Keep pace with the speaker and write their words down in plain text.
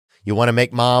You want to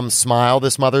make mom smile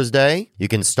this Mother's Day? You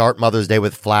can start Mother's Day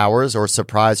with flowers or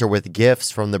surprise her with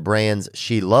gifts from the brands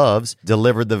she loves,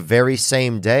 delivered the very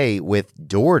same day with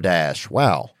DoorDash.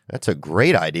 Wow, that's a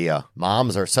great idea.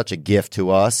 Moms are such a gift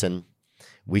to us, and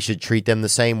we should treat them the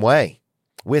same way,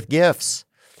 with gifts,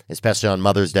 especially on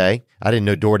Mother's Day. I didn't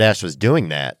know DoorDash was doing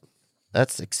that.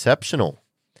 That's exceptional.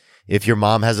 If your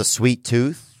mom has a sweet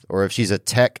tooth, or if she's a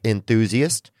tech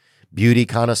enthusiast, beauty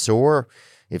connoisseur,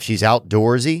 if she's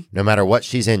outdoorsy, no matter what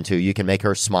she's into, you can make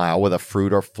her smile with a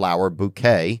fruit or flower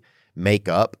bouquet,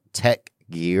 makeup, tech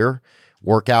gear,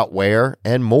 workout wear,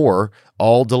 and more,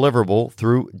 all deliverable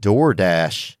through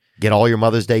DoorDash. Get all your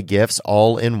Mother's Day gifts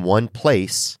all in one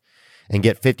place and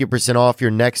get 50% off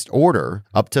your next order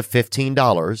up to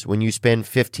 $15 when you spend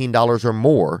 $15 or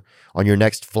more on your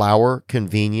next flower,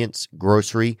 convenience,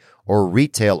 grocery, or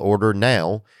retail order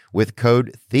now with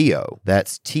code THEO.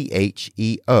 That's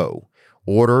THEO.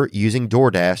 Order using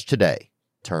DoorDash today.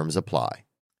 Terms apply.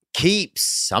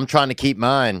 Keeps. I'm trying to keep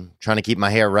mine. Trying to keep my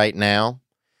hair right now.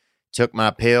 Took my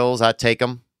pills. I take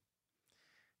them.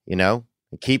 You know,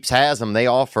 Keeps has them. They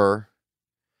offer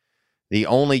the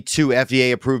only 2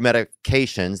 FDA-approved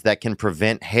medications that can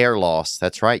prevent hair loss.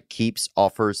 That's right. Keeps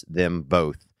offers them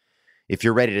both. If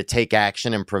you're ready to take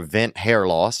action and prevent hair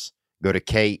loss, go to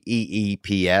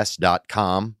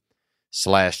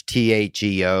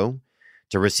keeps.com/THEO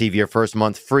to receive your first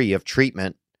month free of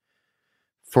treatment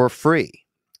for free.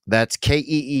 That's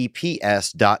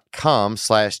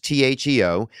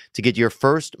keeps.com/THEO to get your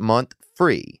first month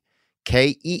free.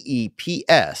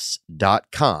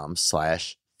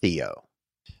 keeps.com/Theo.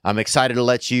 I'm excited to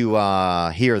let you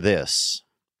hear this.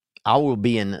 I will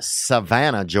be in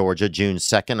Savannah, Georgia, June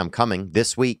 2nd. I'm coming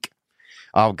this week.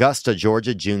 Augusta,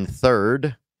 Georgia, June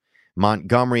 3rd.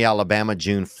 Montgomery, Alabama,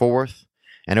 June 4th.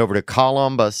 And over to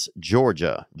Columbus,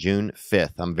 Georgia, June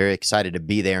 5th. I'm very excited to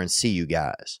be there and see you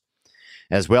guys.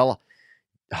 As well,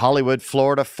 Hollywood,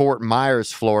 Florida, Fort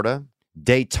Myers, Florida,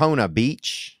 Daytona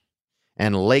Beach,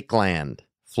 and Lakeland,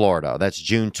 Florida. That's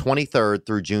June 23rd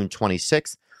through June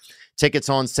 26th. Tickets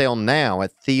on sale now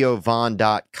at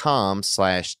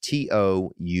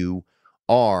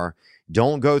theovon.com/TOUR.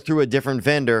 Don't go through a different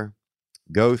vendor.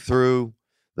 Go through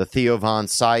the Theo Von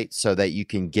site so that you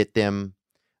can get them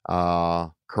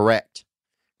correct.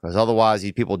 Because otherwise,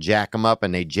 these people jack them up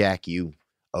and they jack you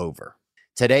over.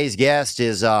 Today's guest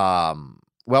is, well,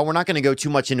 we're not going to go too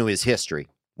much into his history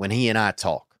when he and I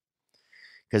talk.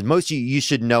 Because most of you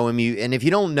should know him. And if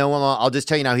you don't know him, I'll just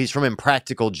tell you now, he's from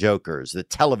Impractical Jokers, the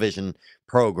television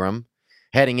program,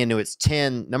 heading into its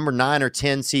number 9 or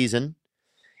 10 season.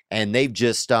 And they've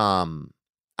just, I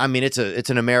mean, it's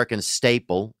an American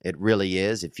staple. It really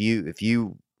is. If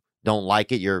you don't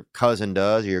like it, your cousin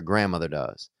does or your grandmother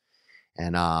does.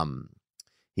 And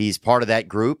he's part of that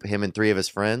group, him and 3 of his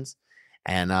friends.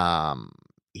 And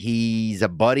he's a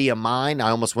buddy of mine. I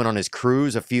almost went on his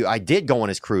cruise I did go on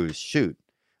his cruise. Shoot.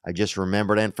 I just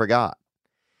remembered and forgot.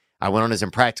 I went on his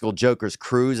Impractical Jokers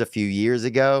cruise a few years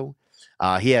ago.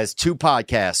 He has 2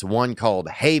 podcasts, one called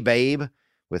Hey Babe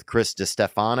with Chris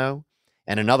DiStefano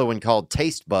and another one called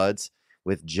Taste Buds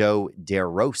with Joe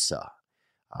DeRosa.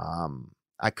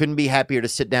 I couldn't be happier to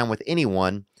sit down with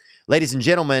anyone. Ladies and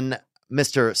gentlemen,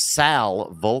 Mr.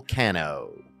 Sal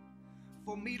Vulcano.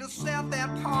 For me to set that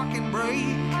parking brake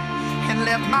and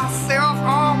let myself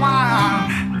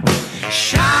unwind.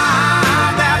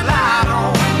 Shine that light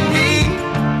on me.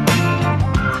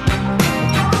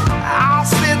 I'll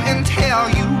sit and tell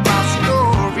you my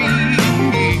stories.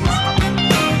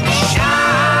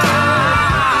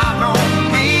 Shine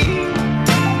on me,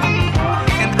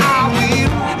 and I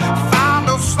will find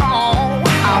a song.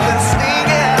 I will sing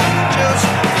it just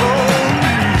for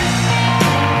you.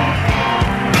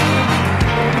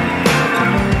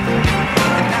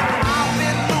 And now I've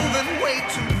been moving way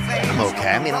too fast. I'm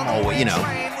okay. I mean, I'm always,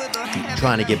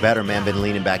 trying to get better, man. Been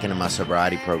leaning back into my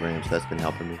sobriety programs. That's been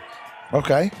helping me.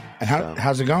 Okay. And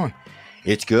how's it going?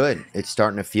 It's good. It's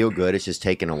starting to feel good. It's just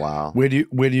taking a while. Where do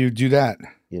you do that?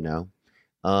 Here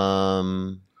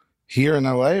in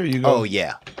LA, or you go? Oh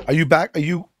yeah. Are you back? Are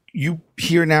you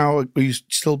here now? Are you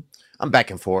still? I'm back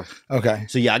and forth. Okay.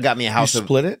 So yeah, I got me a house. You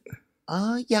split it?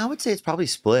 Yeah, I would say it's probably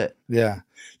split. Yeah.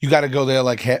 You got to go there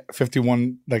like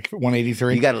 51, like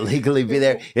 183. You got to legally be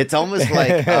there. It's almost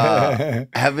like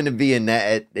having to be in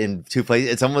 2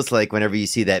 places. It's almost like whenever you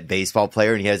see that baseball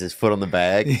player and he has his foot on the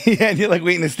bag. Yeah, and you're like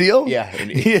waiting to steal. Yeah,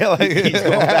 yeah. Like, he's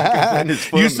going back and putting his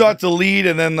foot. You start to lead,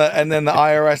 and then the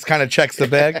IRS kind of checks the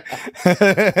bag.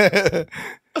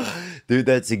 Dude,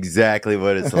 that's exactly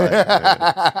what it's like.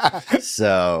 Dude.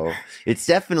 So it's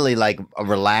definitely like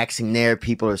relaxing there.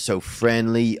 People are so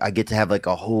friendly. I get to have like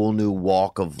a whole new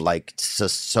walk of like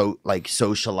like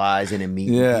socializing and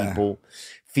meeting people.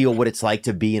 Feel what it's like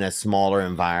to be in a smaller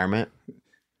environment.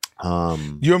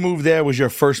 Your move there was your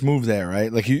first move there,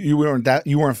 right? Like you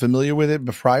weren't familiar with it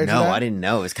prior to that? No, I didn't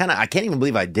know. It's kind of, I can't even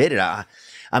believe I did it. I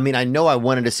mean, I know I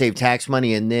wanted to save tax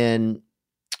money, and then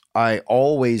I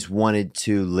always wanted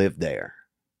to live there.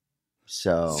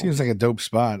 So seems like a dope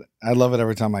spot. I love it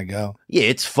every time I go. Yeah,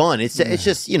 it's fun. It's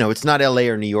just, you know, it's not LA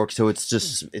or New York, so it's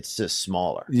just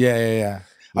smaller. Yeah.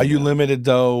 Are you limited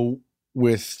though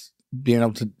with being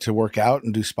able to work out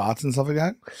and do spots and stuff like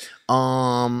that?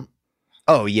 Oh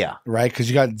yeah. Right, because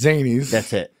you got Zanies.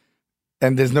 That's it.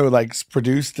 And there's no like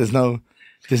produced. There's no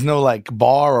like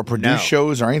bar or produce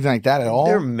shows or anything like that at all.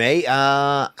 There may.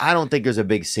 I don't think there's a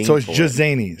big scene. So it's just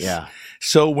Zanies. Yeah.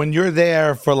 So when you're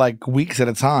there for like weeks at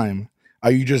a time,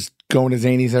 are you just going to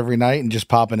Zanies every night and just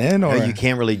popping in, or no, you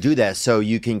can't really do that? So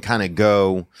you can kind of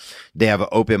go. They have an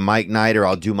open mic night, or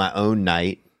I'll do my own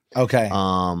night. Okay.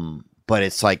 But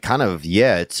it's like kind of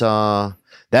it's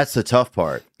that's the tough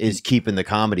part, is keeping the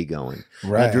comedy going.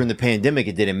 Right. Now, during the pandemic,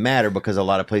 it didn't matter because a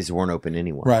lot of places weren't open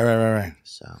anyway. Right.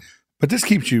 So, but this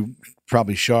keeps you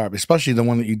probably sharp, especially the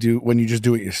one that you do when you just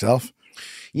do it yourself.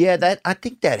 Yeah, I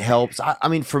think that helps. I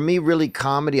mean, for me, really,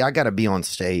 comedy, I got to be on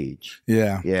stage.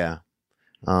 Yeah.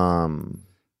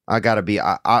 I got to be.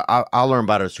 I'll learn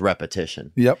about its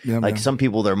repetition. Yep. Like some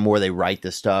people, they write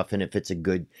the stuff, and if it's a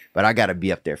good, but I got to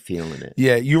be up there feeling it.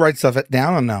 Yeah, you write stuff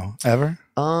down or no? Ever?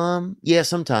 Yeah,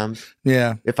 sometimes.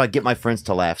 Yeah. If I get my friends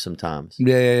to laugh, sometimes.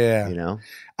 Yeah. You know,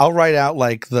 I'll write out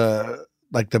like the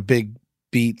big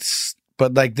beats.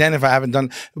 But like then if I haven't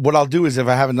done, what I'll do is if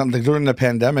I haven't done, like during the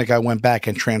pandemic, I went back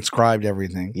and transcribed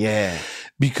everything. Yeah.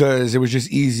 Because it was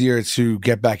just easier to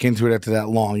get back into it after that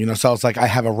long, you know? So I was like, I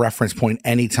have a reference point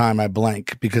anytime I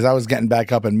blank, because I was getting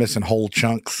back up and missing whole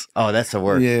chunks. Oh, that's the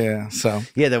worst. Yeah. So.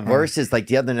 Yeah, the worst is like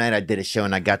the other night I did a show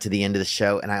and I got to the end of the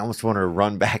show and I almost wanted to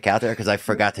run back out there because I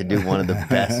forgot to do one of the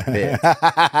best bits.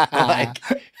 Like,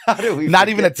 how do we not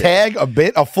even a tag, a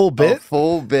bit, a full bit? A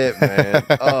full bit, man.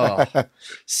 Oh.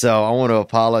 So I want to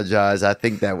apologize. I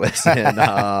think that was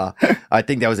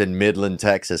in Midland,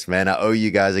 Texas, man. I owe you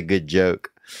guys a good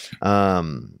joke.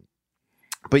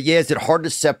 But yeah, is it hard to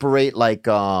separate, like,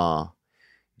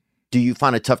 do you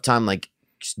find a tough time like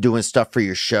doing stuff for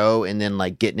your show and then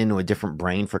like getting into a different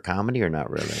brain for comedy, or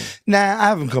not really? Nah, I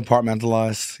haven't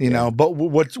compartmentalized, you know, but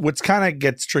what's kind of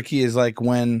gets tricky is like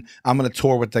when I'm going to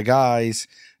tour with the guys.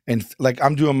 And like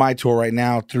I'm doing my tour right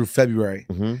now through February.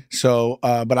 Mm-hmm. So,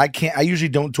 but I usually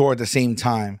don't tour at the same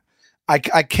time. I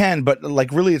can, but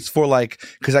like really it's for like,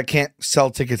 because I can't sell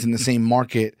tickets in the same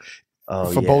market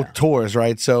for both tours,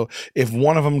 right? So if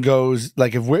one of them goes,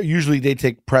 like if we're usually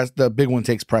the big one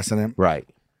takes precedent. Right.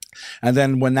 And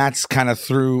then when that's kind of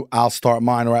through, I'll start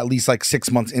mine, or at least like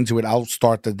 6 months into it, I'll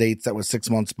start the dates that was 6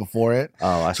 months before it.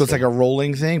 Oh, I see. It's like a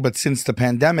rolling thing. But since the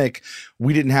pandemic,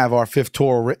 we didn't have our 5th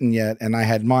tour written yet, and I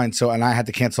had mine. So, and I had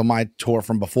to cancel my tour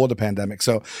from before the pandemic.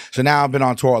 So now I've been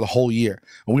on tour the whole year,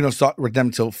 and we don't start with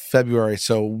them till February.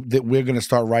 So we're going to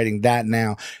start writing that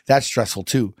now. That's stressful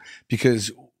too, because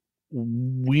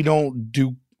we don't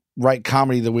write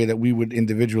comedy the way that we would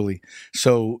individually.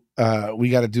 So we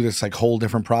got to do this like whole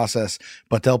different process,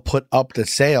 but they'll put up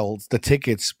the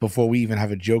tickets before we even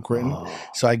have a joke written.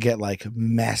 So I get like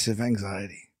massive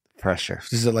anxiety. Pressure.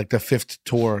 This is like the 5th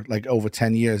tour, like over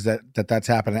 10 years that's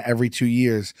happening. Every 2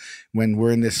 years when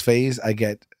we're in this phase, I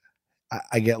get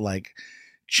like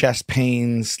chest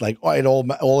pains, like all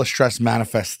the stress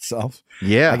manifests itself.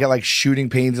 Yeah. I get like shooting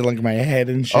pains in like my head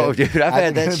and shit. Oh, dude, I've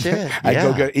had that shit. I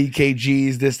go get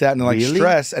EKGs, this, that, and like really?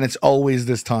 stress, and it's always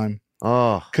this time.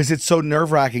 Oh. Because it's so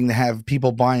nerve-wracking to have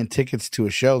people buying tickets to a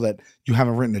show that you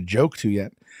haven't written a joke to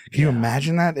yet. Can you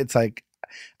imagine that? It's like,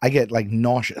 I get like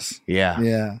nauseous.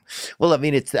 Yeah. Well, I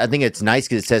mean, I think it's nice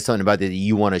because it says something about that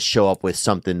you want to show up with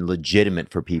something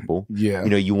legitimate for people. Yeah. You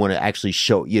know, you want to actually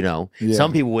show, you know,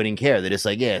 some people wouldn't care. They're just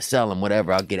like, yeah, sell them,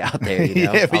 whatever. I'll get out there, you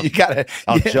know. Yeah, but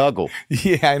I'll juggle.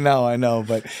 Yeah, I know.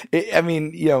 But I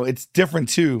mean, you know, it's different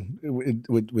too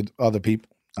with other people.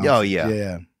 Oh, yeah.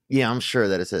 Yeah. Yeah, I'm sure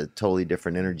that it's a totally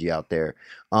different energy out there.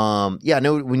 Yeah, I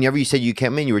know whenever you said you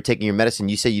came in, you were taking your medicine,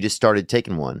 you said you just started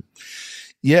taking one.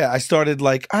 Yeah, I started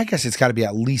like, I guess it's got to be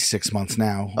at least 6 months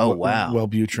now. Oh, wow.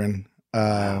 Wellbutrin.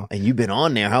 And you've been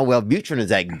on there, huh? Wellbutrin is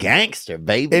that gangster,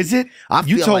 baby. Is it?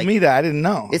 You feel told like me that. I didn't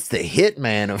know. it's the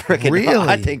hitman of freaking. Really?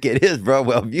 I think it is, bro.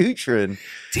 Wellbutrin.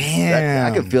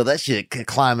 Damn. I can feel that shit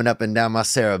climbing up and down my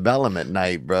cerebellum at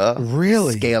night, bro.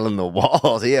 Really? Scaling the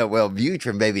walls. Yeah,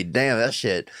 Wellbutrin, baby. Damn, that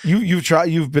shit.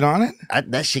 You've been on it?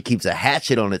 That shit keeps a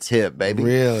hatchet on its hip, baby.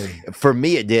 Really? For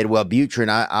me, it did. Wellbutrin,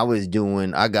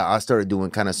 I started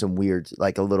doing kind of some weird,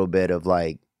 like a little bit of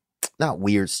like, not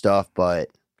weird stuff, but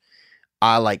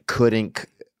I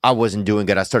wasn't doing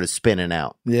good. I started spinning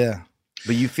out. Yeah.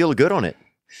 But you feel good on it.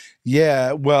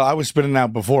 Yeah, well, I was spinning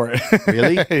out before it.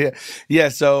 Really? Yeah.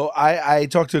 So I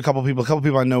talked to a couple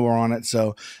people I know were on it.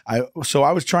 So I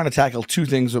was trying to tackle two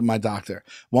things with my doctor.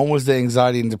 One was the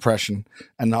anxiety and depression,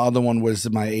 and the other one was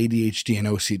my ADHD and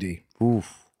OCD.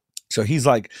 Oof. So he's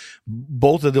like,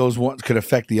 both of those ones could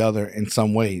affect the other in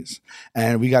some ways,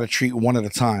 and we got to treat one at a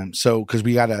time. So because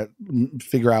we got to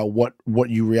figure out what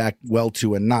you react well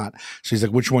to and not. So he's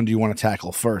like, which one do you want to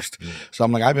tackle first? So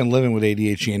I'm like, I've been living with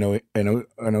ADHD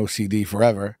and OCD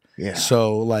forever. Yeah.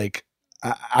 So like,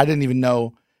 I didn't even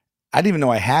know I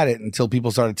had it until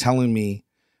people started telling me,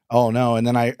 oh no, and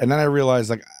then I realized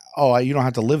like, oh, you don't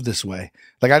have to live this way.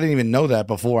 Like I didn't even know that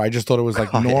before. I just thought it was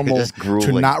like normal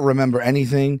to not remember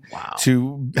anything,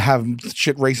 to have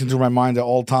shit racing through my mind at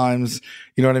all times.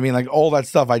 You know what I mean? Like all that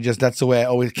stuff. That's the way I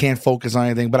always can't focus on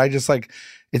anything. But I just like,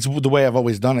 it's the way I've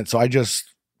always done it. So I just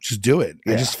do it.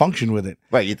 Yeah. I just function with it.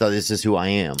 Right. You thought this is who I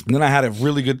am. And then I had a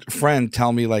really good friend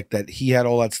tell me like that he had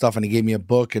all that stuff, and he gave me a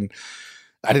book, and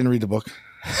I didn't read the book.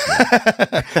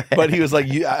 But he was like,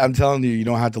 I'm telling you, you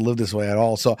don't have to live this way at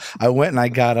all. So I went and I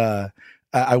got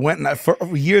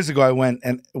years ago, I went,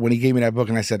 and when he gave me that book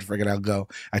and I said, forget it, I'll go.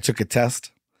 I took a test,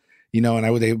 you know,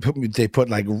 and they put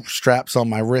like straps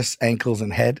on my wrists, ankles,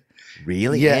 and head.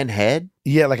 Really? Yeah. And head?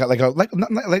 Yeah. Like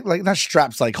not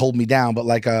straps like hold me down, but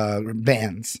like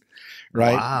bands.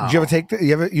 Right? Wow. Did you ever take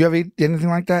you ever anything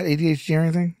like that? ADHD or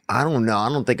anything? I don't know. I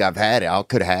don't think I've had it. I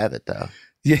could have it though.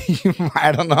 Yeah,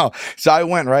 I don't know. So I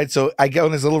went, right? So I go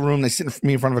in this little room, they sit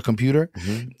me in front of a computer,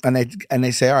 and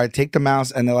they say, all right, take the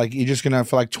mouse, and they're like, you're just going to,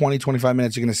 for like 20, 25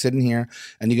 minutes, you're going to sit in here,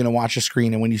 and you're going to watch a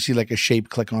screen, and when you see like a shape,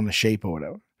 click on the shape or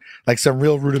whatever. Like some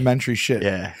real rudimentary shit.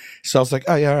 Yeah. So I was like,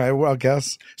 oh yeah, all right, well, I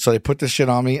guess. So they put this shit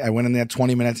on me. I went in there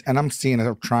 20 minutes, and I'm seeing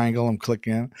a triangle, I'm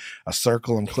clicking, a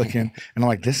circle, I'm clicking, and I'm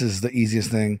like, this is the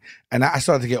easiest thing. And I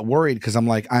started to get worried because I'm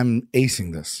like, I'm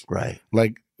acing this. Right.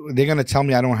 Like, they're gonna tell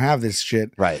me I don't have this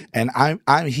shit, right? And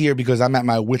I'm here because I'm at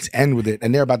my wit's end with it,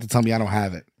 and they're about to tell me I don't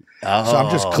have it. Oh. So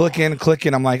I'm just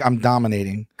clicking. I'm like, I'm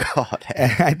dominating. God,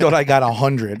 and I thought I got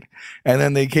 100, and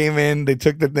then they came in, they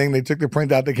took the thing, they took the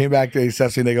printout, they came back, they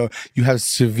assessed me, and they go, you have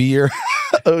severe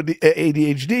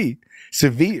ADHD,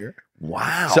 severe.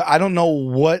 Wow. So I don't know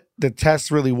what the test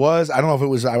really was. I don't know if it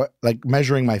was like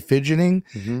measuring my fidgeting,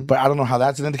 but I don't know how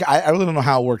that's an indicator. I really don't know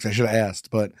how it works. I should have asked,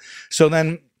 but so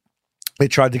then. They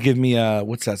tried to give me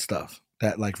what's that stuff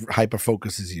that like hyper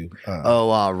focuses you?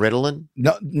 Ritalin?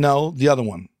 No, the other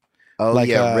one. Oh, like,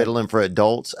 yeah, Ritalin for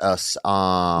adults.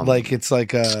 Like it's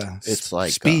like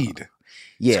speed.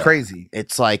 Yeah, it's crazy.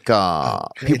 It's like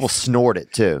people snort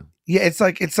it too. Yeah, it's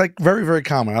like very, very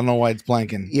common. I don't know why it's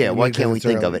blanking. Yeah, why can't we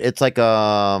think of it? It's like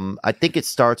I think it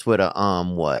starts with a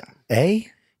what? A?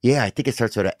 Yeah, I think it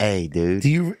starts with an A, dude. Do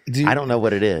you I don't know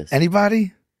what it is.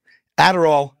 Anybody?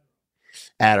 Adderall.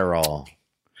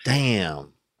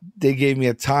 Damn. They gave me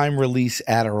a time release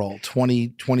Adderall,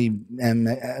 20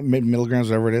 milligrams,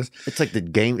 whatever it is. It's like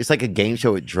it's like a game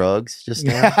show with drugs just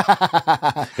now.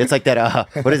 It's like that,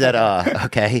 what is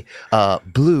that?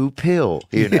 Blue pill,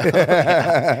 you know?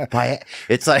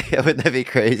 It's like, wouldn't that be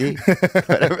crazy?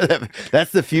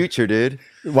 That's the future, dude.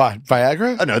 What,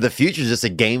 Viagra? Oh no, the future is just a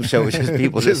game show with just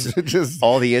people just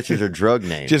all the answers are drug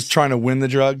names. Just trying to win the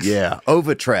drugs? Yeah.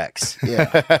 Ovatrex.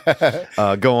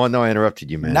 Yeah. Go on. No, I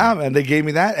interrupted you, man. Nah, man, they gave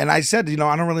me that. And I said,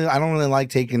 I don't really like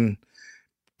taking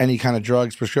any kind of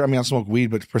drugs. I mean, I smoke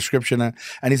weed, but prescription. And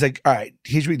he's like, all right,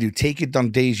 here's what you do. Take it on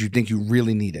days you think you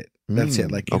really need it. That's it.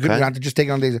 Like, you have to just take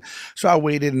it on days. So I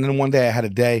waited, and then one day I had a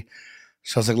day.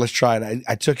 So I was like, let's try it.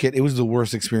 I took it. It was the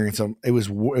worst experience. It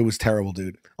was terrible,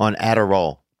 dude. On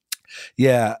Adderall.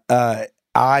 Yeah.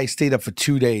 I stayed up for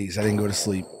 2 days. I didn't go to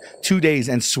sleep. 2 days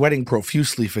and sweating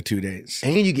profusely for 2 days.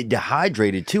 And you get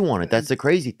dehydrated too on it. That's the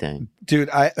crazy thing. Dude,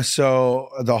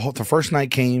 the first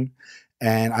night came,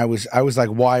 and I was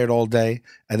like wired all day,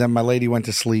 and then my lady went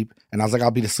to sleep, and I was like,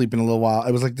 I'll be asleep in a little while.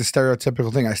 It was like the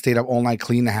stereotypical thing. I stayed up all night,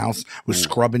 cleaned the house, was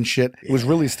scrubbing shit. It was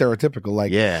really stereotypical.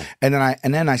 Like, yeah. And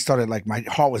then I started, like, my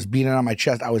heart was beating on my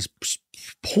chest. I was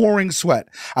pouring sweat.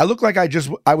 I looked like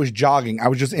I was jogging. I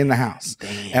was just in the house.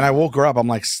 And I woke her up. I'm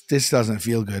like, this doesn't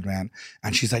feel good, man.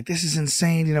 And she's like, this is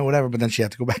insane, you know, whatever. But then she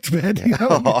had to go back to bed. You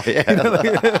know? Oh, yeah. You know,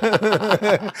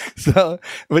 like, so,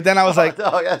 but then I was like,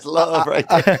 oh, that's love right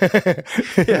there.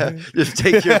 Yeah, just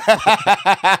take your.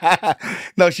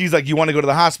 no, she's like, you want to go to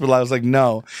the hospital? I was like,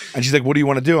 no. And she's like, what do you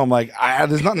want to do? I'm like,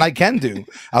 there's nothing I can do.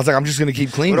 I was like, I'm just going to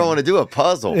keep cleaning. I don't want to do a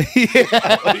puzzle.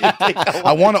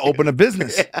 I want to open a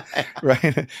business. Yeah.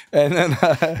 Right. And then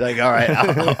like, all right,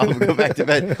 I'll go back to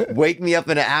bed. Wake me up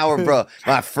in an hour, bro.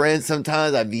 My friend,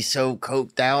 sometimes I'd be so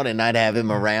coked out and I'd have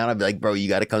him around. I'd be like, bro, you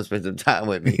got to come spend some time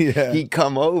with me. Yeah. He'd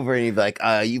come over and he'd be like,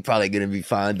 you probably going to be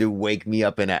fine, dude. Wake me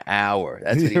up in an hour.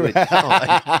 That's what he would tell.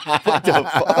 Like, what the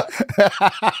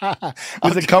fuck?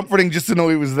 Was it comforting just to know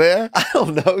he was there? I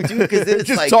don't know, dude. Because it's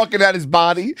just like, talking at his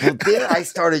body. Well, then I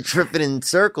started tripping in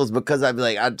circles because I'd be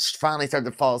like, I'd finally start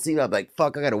to fall asleep. I'd be like,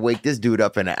 fuck, I got to wake this dude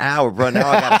up in an hour, bro. Now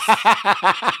I got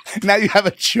to. Now you have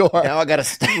a chore. Now I got to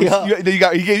stay up.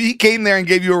 He came there and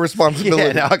gave you a responsibility.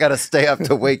 Yeah, now I got to stay up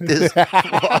to wake this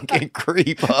fucking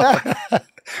creep up.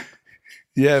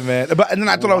 Yeah, man. And then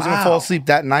I thought I was going to fall asleep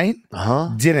that night.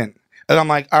 Didn't. And I'm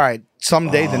like, all right,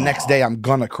 someday, the next day, I'm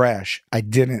going to crash. I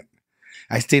didn't.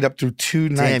 I stayed up through 2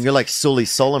 nights. Damn, you're like Sully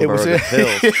Sullenberg of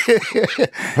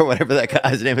Pills. Or whatever that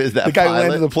guy's name is. That the guy who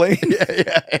landed the plane?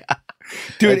 Yeah.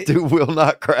 Dude, that dude will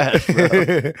not crash, bro.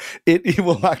 It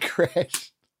will not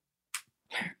crash.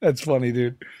 That's funny,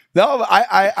 dude. No,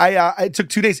 I took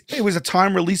 2 days. It was a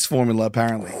time release formula,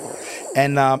 apparently.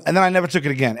 And then I never took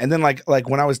it again. And then like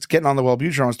when I was getting on the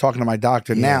Wellbutrin, I was talking to my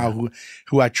doctor now,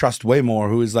 who I trust way more,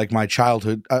 who is like my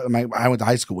childhood. I went to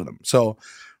high school with him, so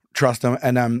trust him.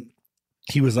 And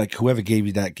he was like, whoever gave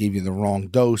you that gave you the wrong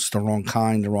dose, the wrong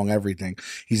kind, the wrong everything.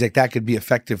 He's like, that could be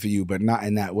effective for you, but not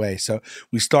in that way. So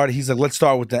we started. He's like, let's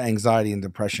start with the anxiety and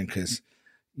depression because,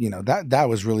 you know, that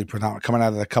was really predominant coming out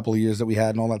of the couple of years that we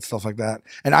had and all that stuff like that.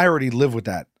 And I already live with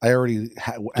that. I already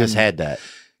had that.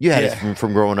 You had it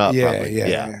from growing up. Probably.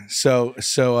 Yeah. So I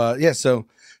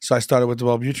started with the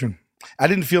Wellbutrin. I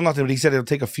didn't feel nothing, but he said it'll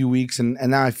take a few weeks, and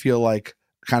now I feel like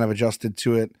kind of adjusted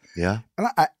to it. Yeah. And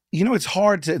you know, it's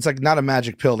hard to. It's like not a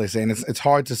magic pill, they say, and it's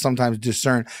hard to sometimes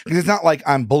discern because it's not like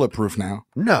I'm bulletproof now.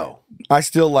 No, I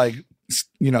still like,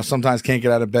 you know, sometimes can't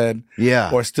get out of bed.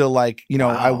 Yeah, or still like, you know,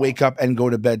 I wake up and go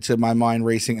to bed to my mind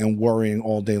racing and worrying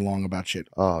all day long about shit.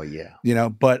 Oh yeah, you know,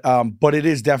 but it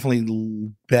is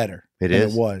definitely better.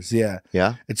 It was, yeah.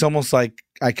 It's almost like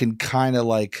I can kind of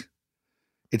like,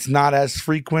 it's not as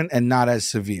frequent and not as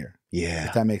severe. Yeah,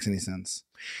 if that makes any sense.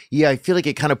 Yeah, I feel like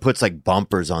it kind of puts like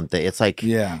bumpers on things. It's like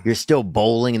you're still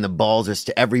bowling and the balls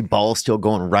are every ball's still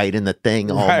going right in the thing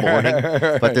all morning,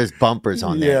 but there's bumpers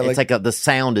on there. It's like the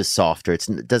sound is softer.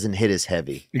 It doesn't hit as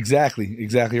heavy.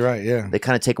 Exactly right. Yeah, they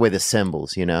kind of take away the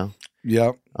cymbals, you know.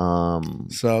 Yep.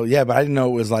 So yeah, but I didn't know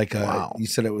it was like you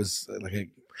said it was like a.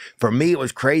 For me, it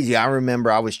was crazy. I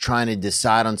remember I was trying to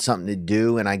decide on something to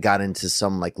do, and I got into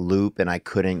some like loop, and I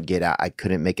couldn't get out. I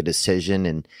couldn't make a decision,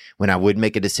 and when I would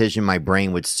make a decision, my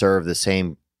brain would serve the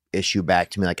same issue back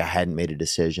to me, like I hadn't made a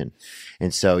decision.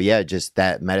 And so, yeah, just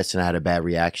that medicine I had a bad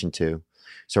reaction to.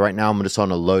 So right now, I'm just on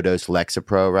a low dose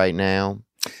Lexapro right now.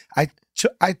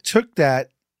 I took that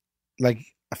like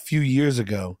a few years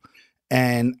ago.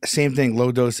 And same thing,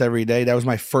 low dose every day. That was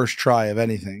my first try of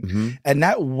anything. Mm-hmm. And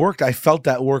that worked. I felt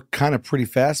that worked kind of pretty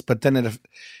fast, but then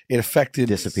it affected.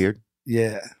 Disappeared?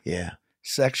 Yeah. Yeah.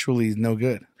 Sexually, no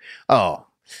good. Oh.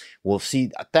 Well,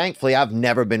 see, thankfully, I've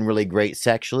never been really great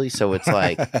sexually. So it's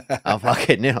like, I'm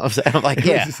fucking, you know what I'm saying? I'm like,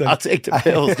 yeah, I'll take the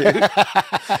pills, dude.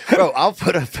 Bro, I'll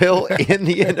put a pill in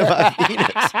the end of my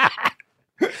penis.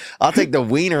 I'll take the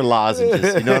wiener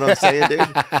lozenges. You know what I'm saying, dude?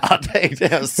 I'll take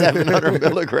 700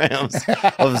 milligrams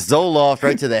of Zoloft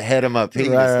right to the head of my penis,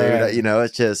 dude. Right. You know,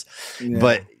 it's just,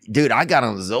 but dude, I got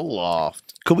on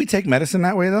Zoloft. Could we take medicine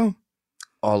that way though?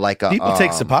 Or like people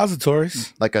take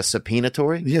suppositories, like a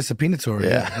supinatory. Yeah, supinatory.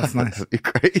 Yeah, that's nice. That'd be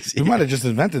crazy. We might have just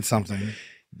invented something.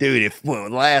 Dude, the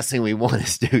last thing we want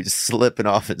is dudes slipping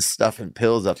off and stuffing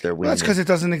pills up their wiener. Well, that's because it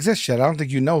doesn't exist yet. I don't think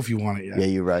you know if you want it yet. Yeah,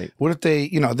 you're right. What if they,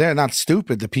 you know, they're not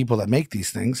stupid, the people that make these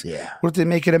things. Yeah. What if they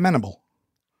make it amenable?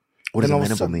 What does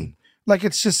amenable mean? Like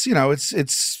it's just, you know, it's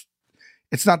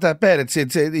not that bad.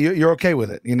 You're okay with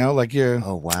it, you know, like you're.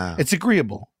 Oh wow. It's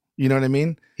agreeable. You know what I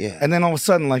mean? Yeah. And then all of a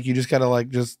sudden, like you just gotta like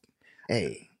just.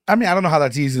 Hey. I mean, I don't know how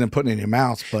that's easy than putting it in your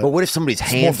mouth, but what if somebody's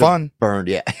hands are burned?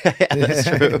 Yeah, that's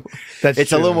true. It's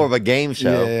true. A little more of a game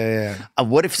show. Yeah.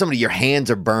 What if your hands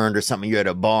are burned or something? You're at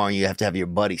a bar and you have to have your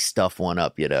buddy stuff one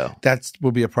up. You know, that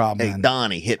would be a problem. Hey,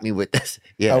 Donnie, hit me with this.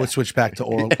 Yeah, I would switch back to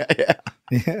oral. Yeah.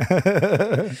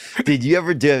 Did you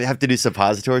ever have to do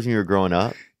suppositories when you were growing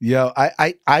up? Yo,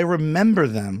 I remember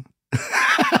them.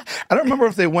 I don't remember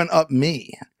if they went up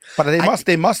me, but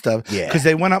they must have, Yeah. because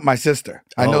they went up my sister.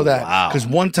 I know that wow. because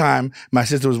one time my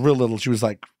sister was real little. She was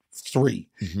like 3,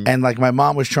 and like my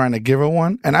mom was trying to give her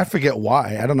one, and I forget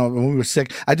why. I don't know, when we were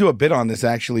sick. I do a bit on this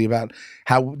actually about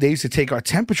how they used to take our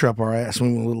temperature up our ass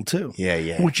when we were little too.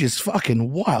 Yeah. Which is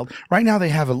fucking wild. Right now they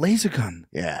have a laser gun.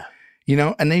 Yeah. You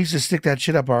know, and they used to stick that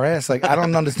shit up our ass. Like, I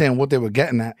don't understand what they were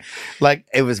getting at. Like,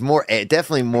 It was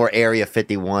definitely more Area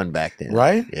 51 back then.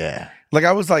 right? Yeah. Like,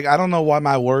 I was like, I don't know why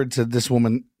my word to this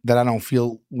woman that I don't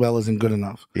feel well isn't good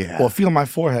enough. Yeah. Or feel my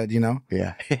forehead, you know?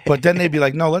 Yeah. But then they'd be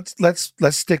like, no, let's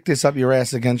stick this up your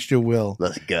ass against your will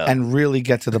Let's go. and really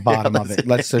get to the bottom of it.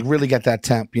 Let's really get that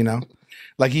temp, you know?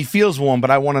 Like, he feels warm,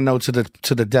 but I want to know to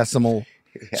the decimal.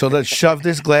 So let's shove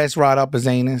this glass rod up his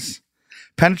anus.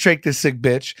 Penetrate this sick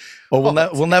bitch, or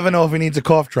we'll never know if he needs a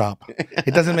cough drop.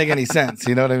 It doesn't make any sense.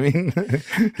 You know what I mean?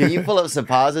 Can you pull up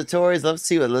suppositories? Let's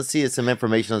see some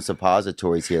information on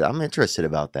suppositories here. I'm interested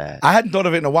about that. I hadn't thought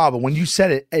of it in a while, but when you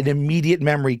said it, an immediate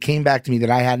memory came back to me that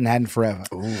I hadn't had in forever.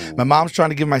 Ooh. My mom's trying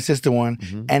to give my sister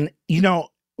one, and you know,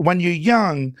 when you're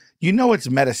young, you know it's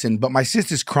medicine, but my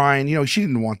sister's crying. You know, she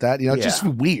didn't want that. You know, it's just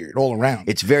weird all around.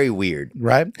 It's very weird.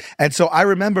 Right. And so I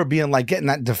remember being like getting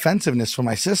that defensiveness from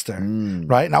my sister.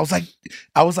 Right. And I was like,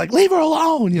 leave her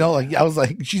alone. You know, like I was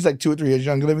like, she's like 2 or 3 years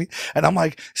younger than me. And I'm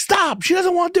like, stop. She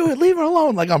doesn't want to do it. Leave her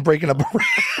alone. Like I'm breaking up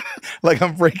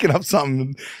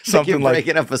something Like you're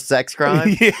breaking up a sex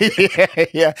crime?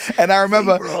 yeah. And I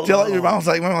remember telling your mom, I was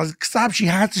like, stop. She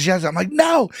has to. I'm like,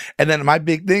 no. And then my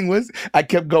big thing was I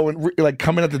kept going, like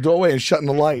coming at the doorway and shutting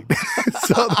the light.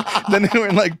 So then they were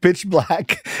in like pitch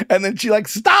black. And then she like,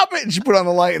 stop it. And she put on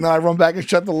the light. And then I run back and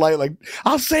shut the light. Like,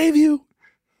 I'll save you.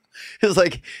 It's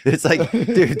like,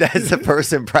 dude, that's the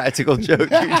first impractical joke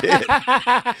you did.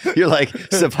 You're like,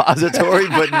 suppository,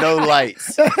 but no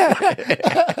lights.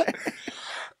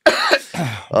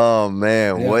 Oh,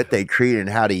 man, what they create and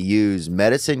how to use.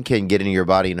 Medicine can get into your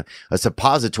body. A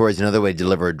suppository is another way to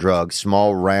deliver a drug.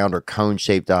 Small, round, or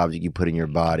cone-shaped object you put in your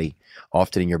body,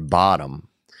 often in your bottom.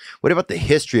 What about the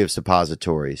history of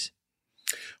suppositories?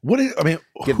 Give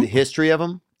the history of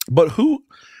them? But who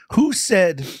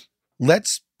said,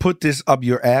 let's put this up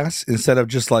your ass instead of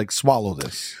just like swallow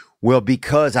this? Well,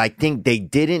 because I think they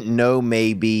didn't know,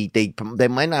 maybe they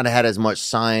might not have had as much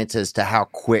science as to how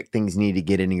quick things need to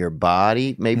get into your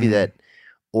body. Maybe that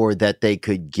they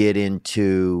could get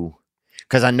into,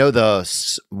 because I know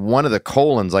one of the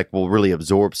colons like will really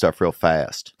absorb stuff real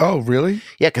fast. Oh, really?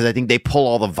 Yeah, because I think they pull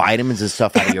all the vitamins and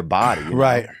stuff out of your body.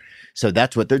 Right. So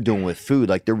that's what they're doing with food.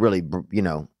 Like they're really,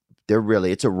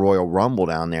 it's a royal rumble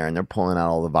down there and they're pulling out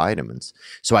all the vitamins.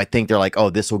 So I think they're like, oh,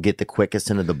 this will get the quickest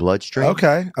into the bloodstream.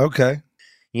 Okay.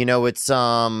 You know, it's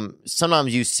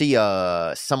sometimes you see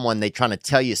someone, they trying to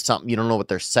tell you something, you don't know what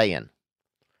they're saying.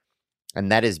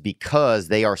 And that is because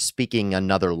they are speaking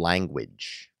another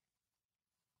language.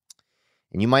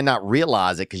 And you might not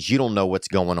realize it because you don't know what's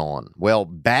going on. Well,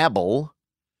 Babbel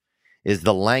is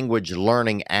the language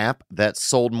learning app that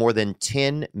sold more than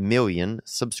 10 million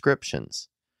subscriptions.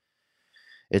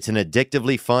 It's an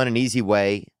addictively fun and easy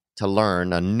way to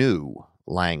learn a new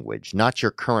language, not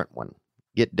your current one.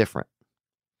 Get different.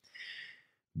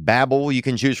 Babbel, you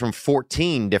can choose from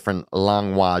 14 different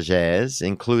languages,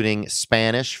 including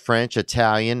Spanish, French,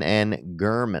 Italian, and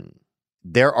German.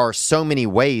 There are so many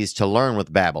ways to learn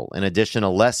with Babbel. In addition to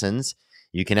lessons,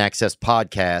 you can access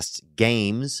podcasts,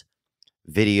 games,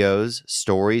 videos,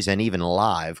 stories, and even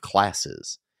live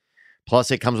classes.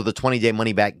 Plus, it comes with a 20-day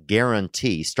money-back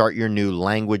guarantee. Start your new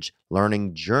language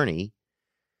learning journey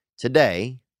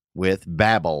today with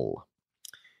Babbel.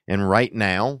 And right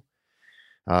now,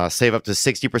 save up to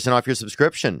 60% off your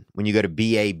subscription when you go to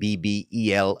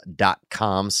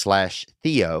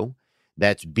babbel.com/Theo.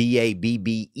 That's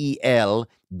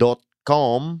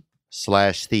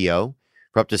babbel.com/Theo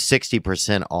for up to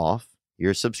 60% off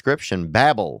your subscription.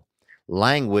 Babbel,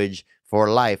 language for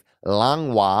life.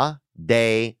 Langua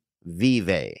de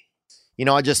Vive. You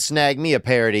know, I just snagged me a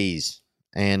pair of these,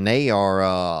 and they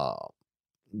are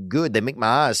good. They make my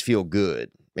eyes feel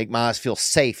good. Make my eyes feel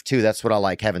safe, too. That's what I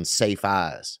like, having safe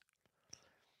eyes.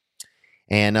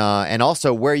 And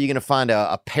also, where are you going to find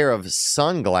a pair of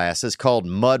sunglasses called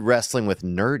Mud Wrestling with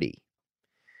Nerdy?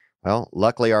 Well,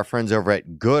 luckily, our friends over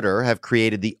at Gooder have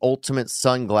created the ultimate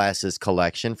sunglasses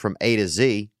collection from A to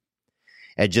Z.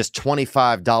 At just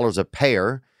 $25 a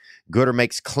pair, Gooder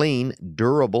makes clean,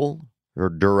 durable,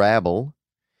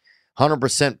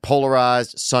 100%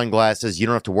 polarized sunglasses you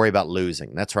don't have to worry about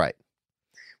losing. That's right.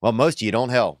 Well, most of you don't.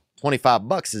 Hell,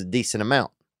 $25 is a decent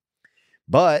amount.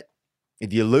 But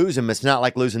if you lose them, it's not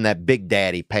like losing that Big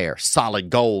Daddy pair, solid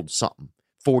gold something,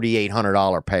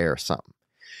 $4,800 pair or something.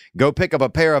 Go pick up a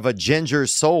pair of A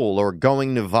Ginger's Soul or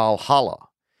Going to Valhalla.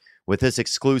 With this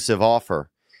exclusive offer,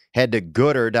 head to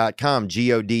Goodr.com,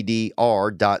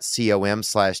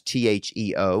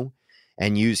 GODDR.com/THEO,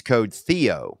 and use code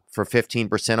THEO for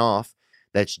 15% off.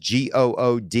 That's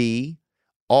GOODR.com/THEO,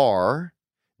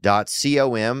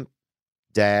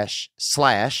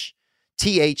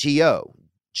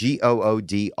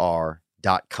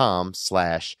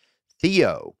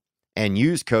 GOODR.com/THEO, and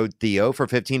use code THEO for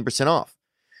 15% off.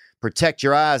 Protect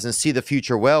your eyes and see the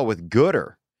future well with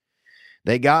Goodr.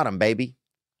 They got them, baby.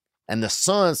 And the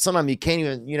sun, sometimes you can't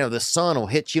even, the sun will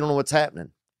hit you. You don't know what's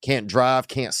happening. Can't drive,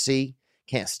 can't see,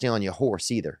 can't stay on your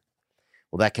horse either.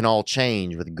 Well, that can all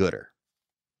change with Goodr.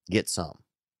 Get some.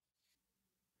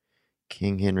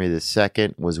 King Henry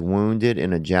II was wounded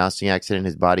in a jousting accident.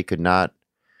 His body could not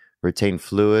retain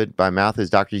fluid by mouth. His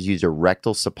doctors used a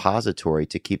rectal suppository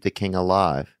to keep the king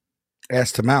alive.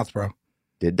 Ass to mouth, bro.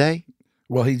 Did they?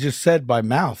 Well, he just said by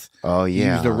mouth. Oh, yeah. He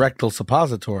used a rectal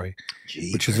suppository,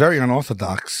 which is very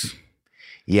unorthodox.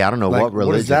 Yeah, I don't know what religion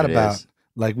what is that it about? is.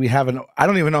 Like I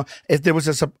don't even know if there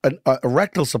was a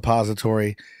rectal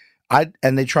suppository.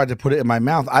 And they tried to put it in my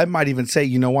mouth. I might even say,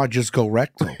 you know what, just go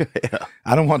rectal. Yeah.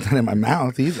 I don't want that in my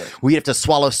mouth either. We have to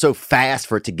swallow so fast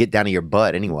for it to get down to your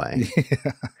butt anyway.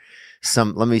 Yeah.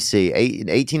 Let me see. In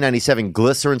 1897,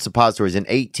 glycerin suppositories. In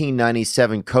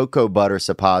 1897, cocoa butter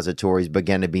suppositories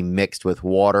began to be mixed with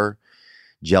water,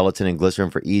 gelatin, and glycerin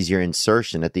for easier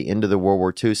insertion. At the end of the World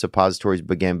War II, suppositories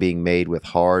began being made with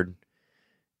hard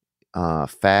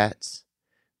fats.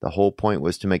 The whole point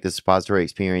was to make the suppository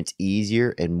experience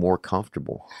easier and more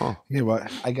comfortable. Huh. Yeah, well,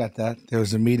 I got that. There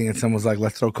was a meeting and someone was like,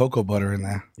 let's throw cocoa butter in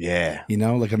there. Yeah.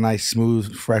 Like a nice,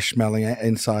 smooth, fresh smelling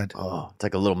inside. Oh,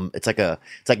 it's like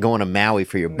going to Maui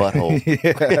for your butthole.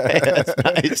 Yeah. That's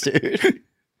nice, dude.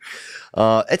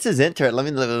 It says enter. Let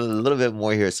me look a little bit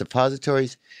more here.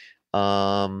 Suppositories.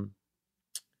 The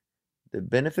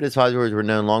benefit of suppositories were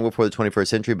known long before the 21st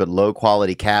century, but low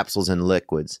quality capsules and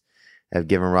liquids have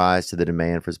given rise to the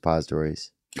demand for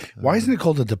suppositories. Why isn't it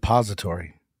called a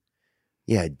depository?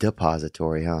 Yeah,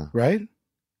 depository, huh? Right?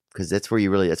 Because that's where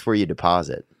you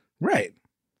deposit. Right.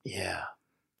 Yeah.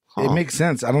 Huh. It makes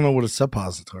sense. I don't know what a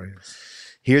suppository is.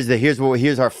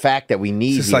 Here's our fact that we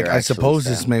need. It's just I suppose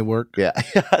this may work. Yeah,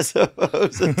 I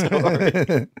suppose we've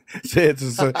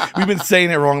been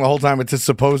saying it wrong the whole time. It's a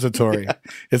suppository. Yeah.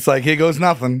 It's like, here goes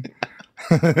nothing.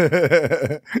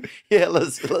 Yeah,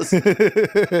 let's.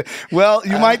 Well,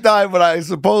 you might die, but I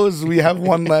suppose we have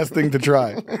one last thing to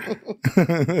try.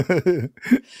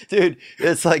 Dude,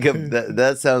 it's like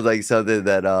that sounds like something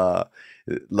that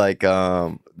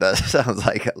that sounds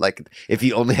like if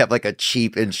you only have like a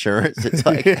cheap insurance, it's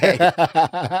like, hey,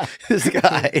 this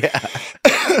guy, yeah.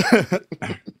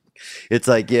 It's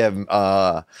like, yeah,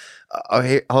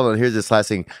 hold on, here's this last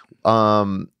thing.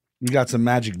 You got some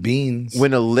magic beans.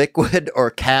 When a liquid or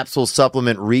capsule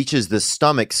supplement reaches the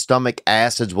stomach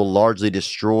acids will largely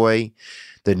destroy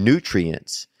the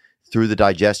nutrients through the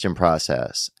digestion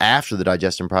process. After the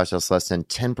digestion process, less than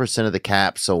 10% of the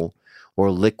capsule or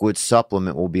liquid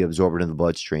supplement will be absorbed into the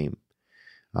bloodstream.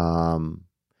 So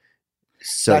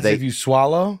that's if you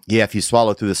swallow? Yeah, if you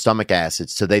swallow through the stomach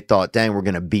acids. So they thought, dang, we're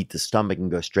going to beat the stomach and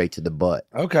go straight to the butt.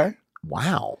 Okay.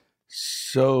 Wow.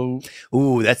 So,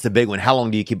 ooh, that's the big one. How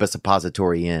long do you keep a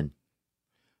suppository in?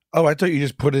 Oh, I thought you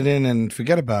just put it in and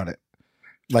forget about it,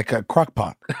 like a crock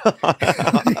pot. I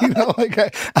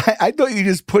thought you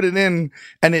just put it in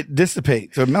and it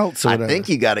dissipates or melts. Or whatever. I think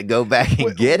you got to go back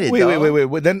and get it.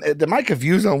 Wait. Then am I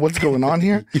confused on what's going on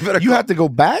here? You have to go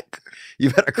back. You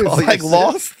better call. It's like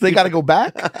lost. They got to go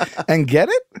back and get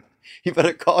it. You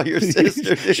better call your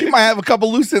sister. She might have a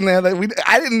couple loose in there that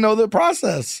I didn't know the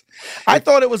process. I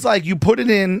thought it was like you put it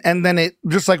in and then it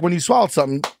just like when you swallowed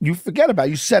something, you forget about it.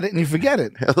 You set it and you forget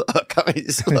it. Look,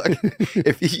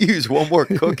 if you use one more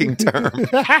cooking term.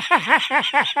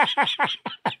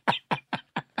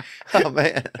 Oh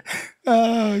man.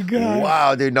 Oh God.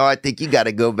 Wow, dude. No, I think you got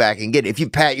to go back and get it. If you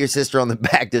pat your sister on the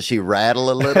back, does she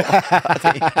rattle a little?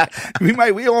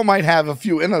 We all might have a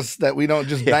few in us that we don't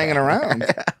just banging around.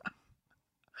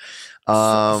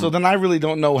 So then I really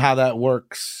don't know how that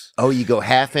works. Oh, you go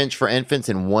 1/2 inch for infants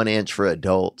and 1 inch for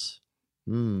adults.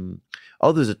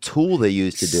 Oh, there's a tool they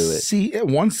use to do it. See,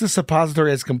 once the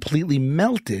suppository has completely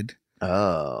melted,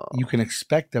 you can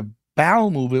expect a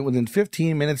bowel movement within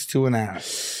 15 minutes to an hour.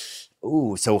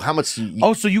 Ooh, so how much?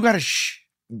 So you got to so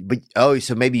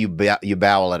maybe you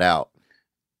bowel it out.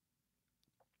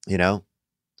 You know?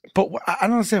 But I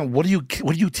don't understand. What are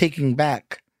you taking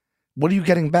back? What are you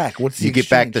getting back? What's the You get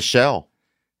back the exchange? shell.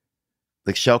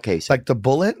 The shell case. Like the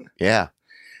bullet? Yeah.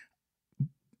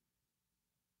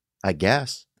 I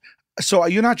guess. So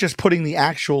you're not just putting the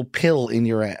actual pill in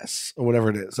your ass or whatever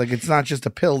it is. Like it's not just a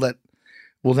pill that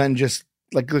will then just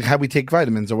like how we take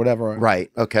vitamins or whatever.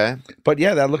 Right. Okay. But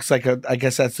yeah, that looks like I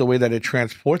guess that's the way that it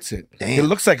transports it. Damn. It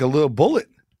looks like a little bullet,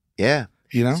 Yeah.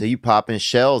 you know? So you popping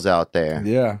shells out there.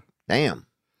 Yeah. Damn.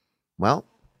 Well,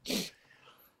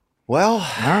 All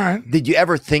right. did you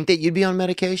ever think that you'd be on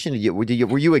medication?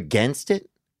 Were you against it?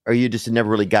 Or you just had never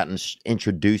really gotten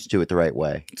introduced to it the right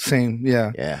way? Same.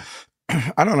 Yeah. Yeah.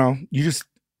 I don't know. I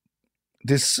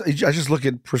just look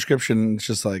at prescription. And it's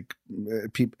just like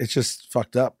it's just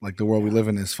fucked up. Like the world we live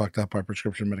in is fucked up by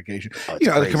prescription medication. Oh, it's You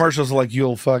know, the crazy. commercials are like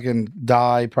you'll fucking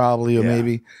die probably or Yeah.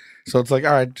 maybe. So it's like,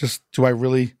 all right, just do I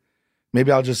really?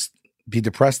 Maybe I'll just be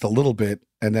depressed a little bit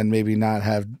and then maybe not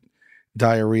have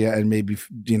diarrhea and maybe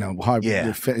hard,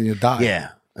 Yeah. die. Yeah.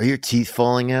 Are your teeth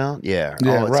falling out? Yeah.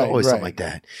 Yeah, Oh, it's right, always something right. like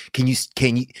that. Can you,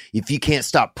 if you can't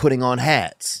stop putting on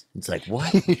hats? It's like,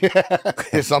 what?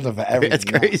 There's something for everything. That's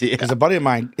crazy, yeah. Because a buddy of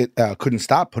mine couldn't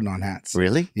stop putting on hats.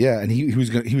 Really? Yeah, and he was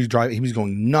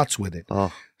going nuts with it.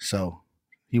 Oh. So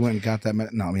he went and got that.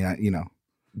 No, I mean,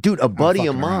 Dude, a buddy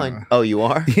of fucking mine. around. Oh, you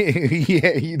are?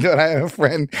 yeah, I have a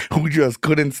friend who just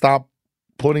couldn't stop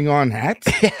putting on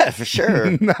hats. Yeah, for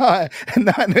sure. no,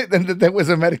 and there was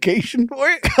a medication for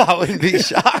it. I wouldn't be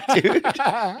shocked, dude.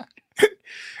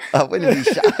 I wouldn't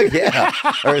be shocked. Yeah.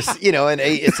 Or,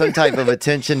 some type of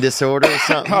attention disorder or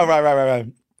something. Oh, right.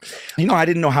 I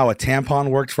didn't know how a tampon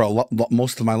worked for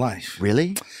most of my life.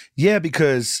 Really? Yeah,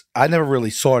 because I never really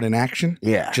saw it in action.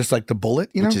 Yeah. Just like the bullet,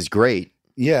 you know? Which is great.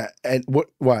 Yeah, and what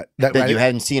That right? you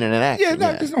hadn't seen it in action. Yeah,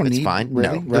 no, there's no need. It's fine.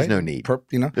 Really, No, there's right? no need.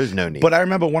 There's no need. But I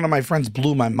remember one of my friends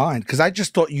blew my mind because I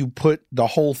just thought you put the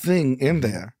whole thing in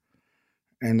there,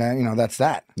 and that's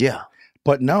that. Yeah.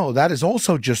 But no, that is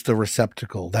also just a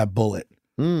receptacle. That bullet.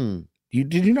 Mm.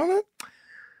 Did you know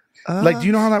that? Do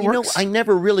you know how that works? I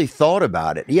never really thought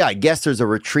about it. Yeah, I guess there's a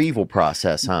retrieval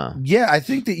process, huh? Yeah, I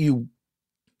think that you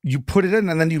put it in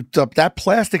and then that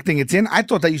plastic thing it's in. I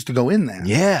thought that used to go in there.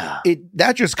 Yeah.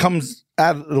 That just comes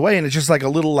out of the way and it's just like a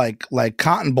little like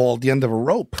cotton ball at the end of a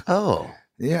rope. Oh.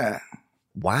 Yeah.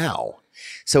 Wow.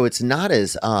 So it's not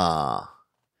as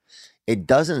it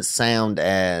doesn't sound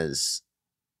as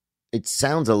it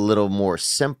sounds a little more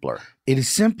simpler. It is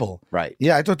simple. Right.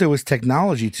 Yeah, I thought there was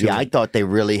technology to it. Yeah, I thought they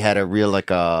really had a real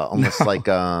almost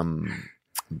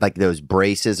like those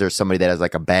braces or somebody that has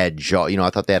like a bad jaw. I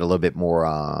thought they had a little bit more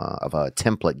of a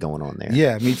template going on there.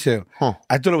 Yeah, me too. Huh.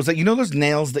 I thought it was like those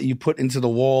nails that you put into the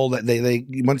wall that they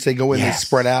once they go in Yes. they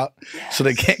spread out so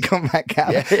they can't come back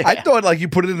out. Yeah. I thought like you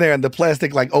put it in there and the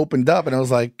plastic like opened up and I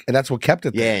was like and that's what kept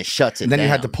it there. Yeah, it shuts it And then down. you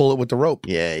had to pull it with the rope.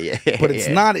 Yeah. But it's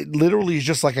not. It literally is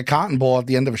just like a cotton ball at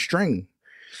the end of a string.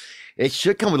 It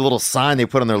should come with a little sign they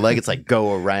put on their leg. It's like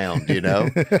 "Go around,"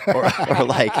 or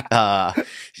like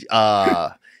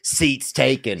seats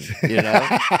taken.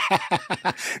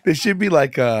 There should be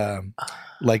like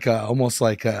almost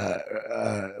like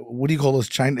what do you call those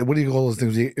China? What do you call those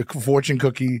things? A fortune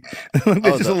cookie. There's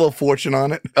just a little fortune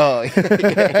on it. Oh,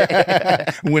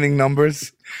 Winning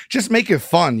numbers. Just make it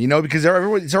fun, because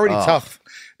it's already tough.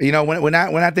 When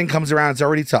that thing comes around, it's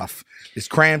already tough. It's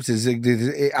cramps.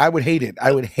 I would hate it.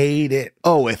 I would hate it.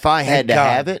 Oh, if I had to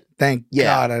have it, Thank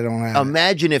God I don't have it.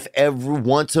 Imagine if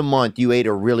once a month you ate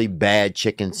a really bad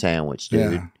chicken sandwich,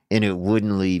 dude, Yeah. and it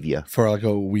wouldn't leave you. For like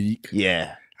a week.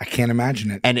 Yeah. I can't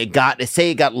imagine it. And it got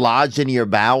lodged into your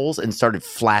bowels and started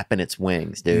flapping its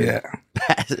wings, dude. Yeah.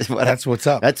 That's what's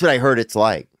up. That's what I heard it's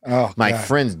like. Oh, My God.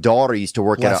 friend's daughter used to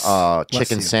work Bless- at a bless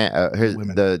chicken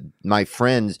you, my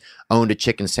friend owned a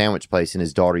chicken sandwich place and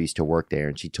his daughter used to work there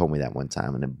and she told me that one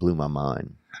time and it blew my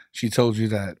mind. She told you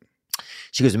that.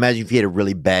 She goes, imagine if you had a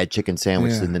really bad chicken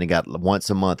sandwich Yeah. and then it got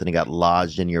once a month and it got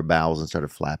lodged in your bowels and started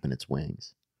flapping its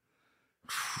wings.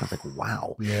 I was like,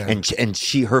 wow. Yeah. And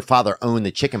her father owned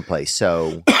the chicken place.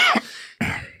 So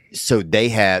they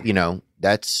have,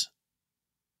 that's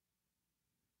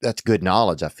good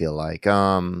knowledge, I feel like.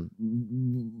 Right.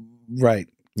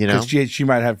 You know? Because she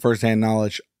might have firsthand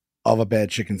knowledge of a bad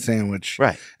chicken sandwich.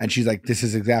 Right. And she's like, this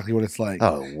is exactly what it's like.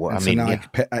 Oh, well, And I mean, now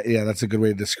yeah. that's a good way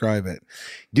to describe it.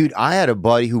 Dude, I had a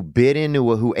buddy who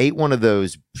who ate one of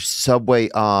those Subway.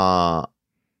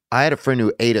 I had a friend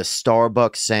who ate a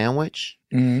Starbucks sandwich,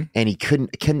 Mhm. and he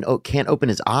can't open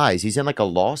his eyes. He's in like a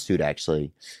lawsuit,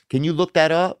 actually. Can you look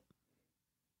that up?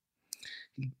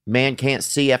 Man can't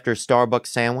see after a Starbucks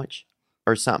sandwich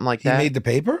or something like He that. made the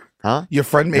paper? Huh? Your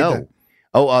friend made No. that?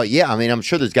 Oh, yeah. I mean, I'm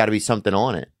sure there's got to be something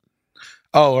on it,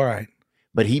 Oh, all right.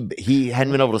 but he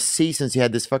hadn't been able to see since he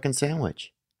had this fucking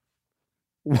sandwich.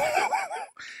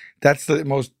 That's the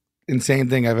most insane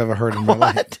thing I've ever heard in my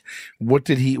life. What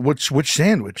did he? Which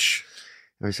sandwich?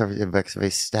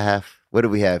 Staff. What do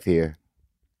we have here?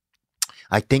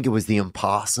 I think it was the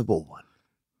impossible one.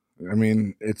 I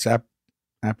mean, it's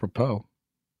apropos.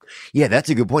 Yeah, that's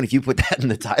a good point. If you put that in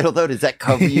the title, though, does that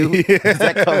cover you? Yeah. Does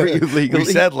that cover you legally? We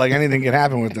said like anything can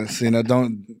happen with this. You're not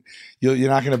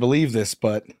going to believe this,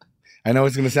 but I know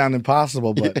it's going to sound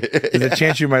impossible. But there's a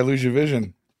chance you might lose your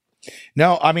vision.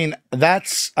 No, I mean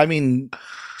Starbucks.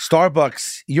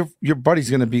 Your buddy's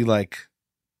going to be like,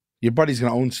 your buddy's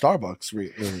going to own Starbucks.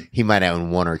 Really. He might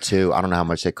own one or two. I don't know how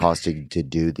much it costs to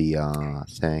do the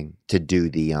thing. To do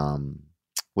the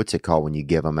what's it called when you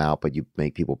give them out, but you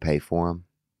make people pay for them?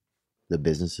 The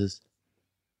businesses.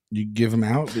 You give them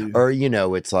out, or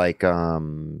it's like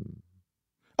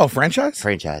franchise.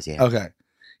 Franchise, yeah. Okay.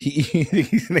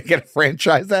 He's gonna get a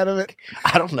franchise out of it.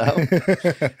 I don't know.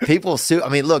 People sue. I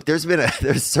mean, look, there's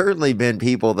certainly been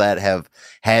people that have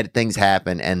had things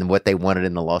happen, and what they wanted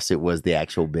in the lawsuit was the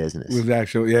actual business. Was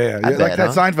actual, yeah. Like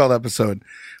that Seinfeld episode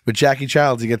with Jackie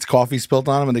Childs. He gets coffee spilt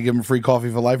on him, and they give him free coffee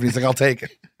for life, and he's like, "I'll take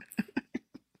it."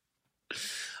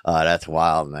 That's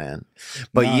wild, man.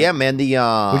 But yeah, man.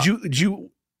 Would you?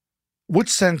 Which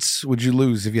sense would you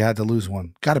lose if you had to lose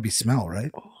one? Got to be smell, right?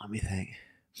 Oh, let me think.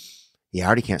 Yeah, I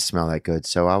already can't smell that good,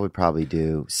 so I would probably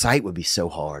do sight. Would be so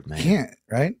hard, man. Can't,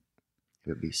 right? It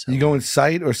would be so. You going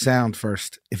sight or sound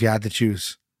first if you had to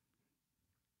choose?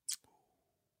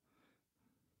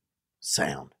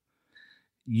 Sound.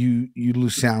 You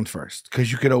lose sound first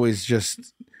because you could always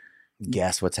just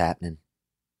guess what's happening.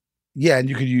 Yeah, and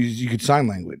you could sign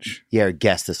language. Yeah, or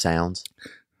guess the sounds.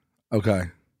 Okay.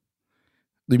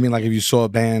 You mean like if you saw a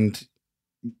band,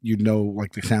 you'd know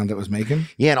like the sound that was making?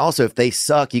 Yeah, and also if they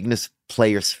suck, you can just play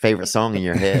your favorite song in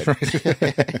your head.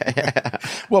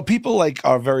 Well, people like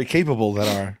are very capable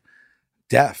that are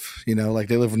deaf, like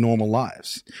they live normal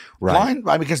lives. Right. Blind,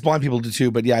 I guess blind people do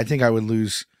too, but yeah, I think I would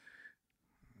lose.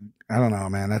 I don't know,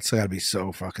 man. That's gotta be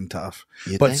so fucking tough.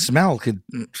 But smell,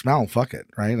 fuck it,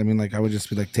 right? I mean, like I would just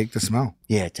be like, take the smell.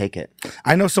 Yeah, take it.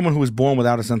 I know someone who was born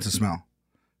without a sense of smell.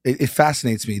 It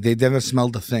fascinates me. They never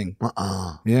smelled a thing.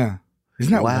 Yeah.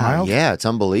 Isn't that wild? Yeah, it's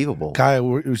unbelievable. Guy I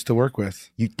used to work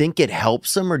with. You think it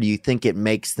helps him, or do you think it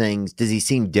makes things? Does he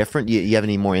seem different? You have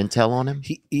any more intel on him?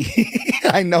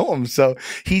 I know him, so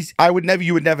you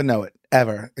would never know it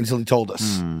ever until he told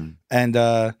us.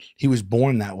 And he was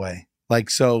born that way. Like,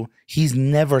 so he's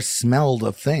never smelled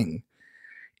a thing,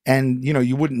 and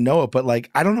you wouldn't know it. But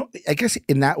like, I don't know. I guess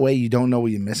in that way, you don't know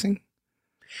what you're missing.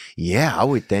 Yeah, I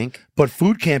would think. But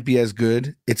food can't be as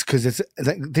good. It's because it's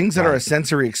things that are a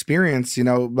sensory experience,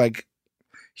 like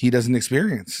he doesn't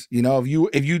experience.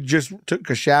 If you just took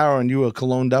a shower and you were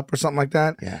cologned up or something like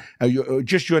that,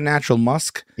 just your natural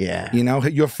musk,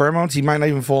 your pheromones, he might not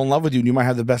even fall in love with you, and you might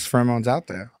have the best pheromones out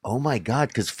there. Oh my God,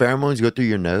 because pheromones go through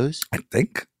your nose? I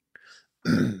think.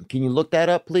 Can you look that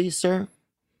up, please, sir?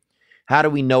 How do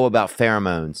we know about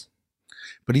pheromones?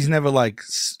 But he's never like,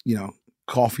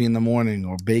 coffee in the morning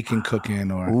or bacon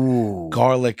cooking or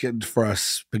garlic for a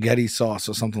spaghetti sauce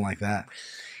or something like that.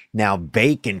 Now,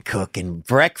 bacon cooking,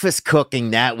 breakfast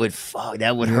cooking, that would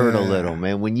hurt a little,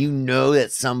 man. When you know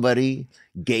that somebody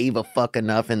gave a fuck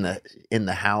enough in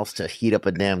the house to heat up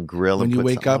a damn grill. When you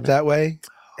wake up that way,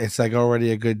 it's like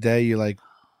already a good day. You're like,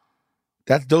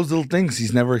 that's those little things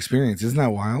he's never experienced. Isn't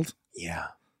that wild? Yeah.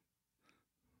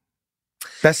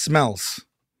 Best smells.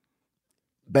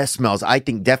 I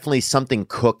think definitely something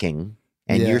cooking.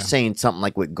 And you're saying something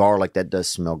like with garlic, that does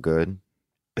smell good.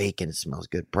 Bacon smells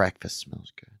good. Breakfast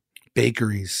smells good.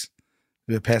 Bakeries.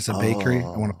 If you pass a bakery,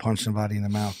 I want to punch somebody in the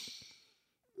mouth.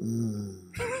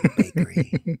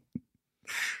 Bakery.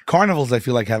 Carnivals, I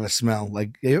feel like, have a smell.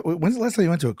 Like, when's the last time you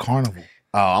went to a carnival?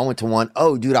 Oh, I went to one.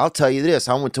 Oh, dude, I'll tell you this.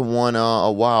 I went to one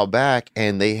a while back,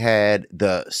 and they had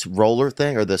the roller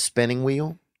thing or the spinning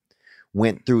wheel.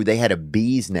 Went through. They had a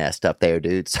bee's nest up there,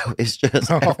 dude. So it's just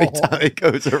every time it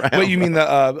goes around. Wait, you mean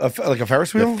like a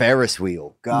Ferris wheel? The Ferris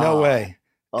wheel. God. No way.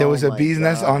 There was a bee's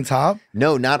nest on top?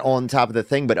 No, not on top of the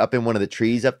thing, but up in one of the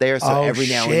trees up there. So every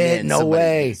now and then,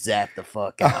 somebody zap the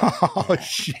fuck out. Oh,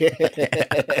 shit.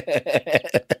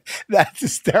 That's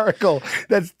hysterical.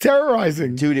 That's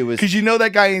terrorizing. Dude, it was... Because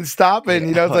that guy ain't stopping.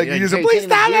 It's like, you just like, please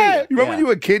stop it. You remember when you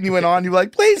were a kid and you went on, you were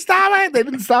like, please stop it. They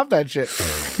didn't stop that shit.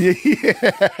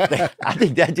 I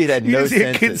think that dude had no sense. You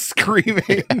just hear kids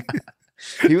screaming.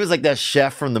 He was like that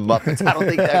chef from the Muppets. I don't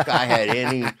think that guy had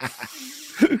any...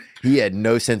 He had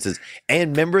no senses.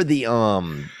 And remember the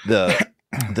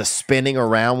spinning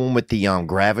around one with the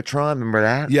Gravitron? Remember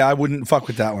that? Yeah, I wouldn't fuck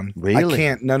with that one. Really? I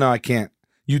can't. No, I can't.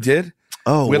 You did?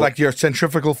 Oh, where like your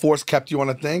centrifugal force kept you on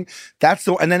a thing. That's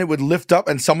the, and then it would lift up,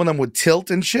 and some of them would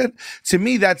tilt and shit. To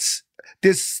me, there's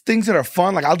things that are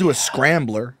fun. Like I'll do a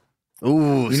scrambler.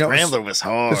 Ooh, scrambler was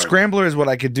hard. The scrambler is what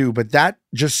I could do, but that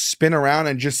just spin around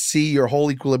and just see your whole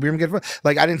equilibrium get,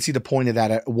 like I didn't see the point of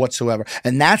that whatsoever.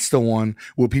 And that's the one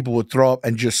where people would throw up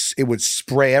and just it would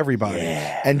spray everybody.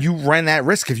 Yeah. And you ran that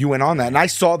risk if you went on that. And I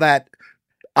saw that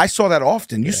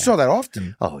often. You saw that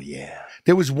often. Oh yeah.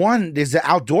 There's the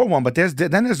outdoor one, but there's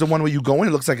the one where you go in,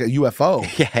 it looks like a UFO.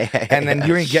 And then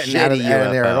you ain't getting out of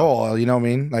there at all. You know what I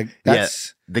mean? Like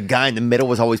that's the guy in the middle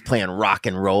was always playing rock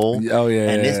and roll. Oh yeah.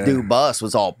 And this dude Bus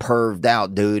was all perved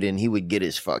out, dude, and he would get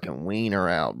his fucking wiener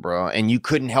out, bro. And you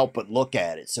couldn't help but look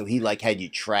at it. So he like had you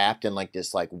trapped in like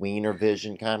this like wiener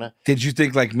vision kind of. Did you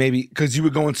think like maybe because you were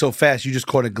going so fast, you just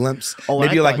caught a glimpse? Oh,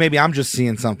 maybe you're like, maybe I'm just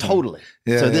seeing something. Totally.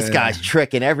 Yeah, so this guy's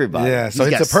tricking everybody. Yeah. So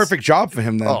it's a perfect job for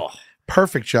him then. Oh.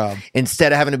 Perfect job.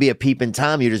 Instead of having to be a peep in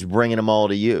time, you're just bringing them all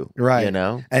to you. Right. You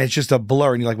know? And it's just a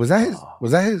blur. And you're like, was that his?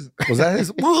 Was that his? Was that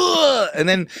his? And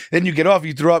then you get off,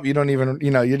 you throw up, you don't even,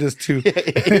 you're just too.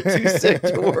 You're too sick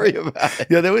to worry about it.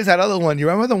 Yeah, there was that other one. You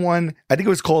remember the one, I think it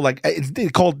was called like, it's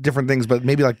called different things, but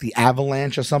maybe like the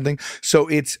avalanche or something. So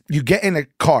you get in a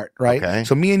cart, right? Okay.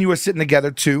 So me and you are sitting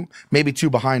together, maybe two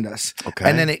behind us. Okay.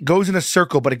 And then it goes in a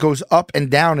circle, but it goes up and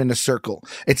down in a circle.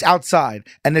 It's outside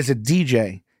and there's a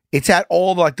DJ. It's at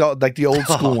all like the old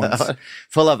school ones.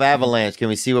 Full of avalanche. Can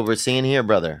we see what we're seeing here,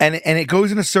 brother? And it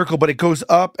goes in a circle, but it goes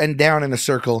up and down in a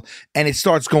circle, and it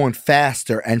starts going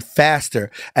faster and faster.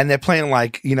 And they're playing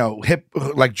like hip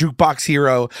like Jukebox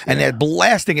Hero, and they're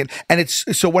blasting it. And it's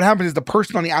so what happens is the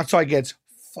person on the outside gets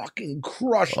fucking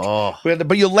crushed,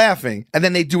 but you're laughing, and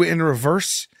then they do it in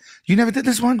reverse. You never did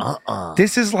this one?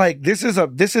 This is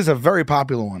a very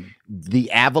popular one. The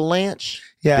avalanche.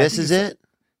 Yeah, this is it.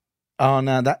 Oh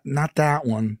no, not that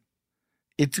one.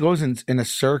 It goes in a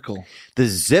circle. The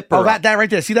zipper. Oh, that right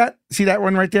there. See that? See that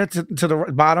one right there to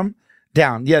the bottom?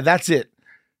 Down. Yeah, that's it.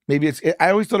 Maybe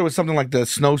I always thought it was something like the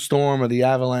snowstorm or the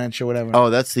avalanche or whatever. Oh,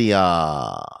 that's the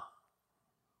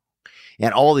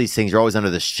and all these things are always under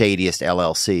the shadiest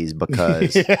LLCs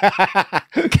because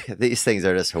these things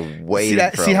are just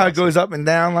waiting. See how it goes up and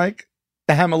down like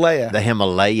the Himalaya. The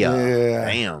Himalaya. Yeah.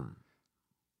 Damn.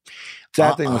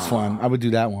 That thing was fun. I would do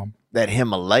that one. That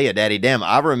Himalaya, daddy damn.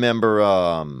 I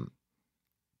remember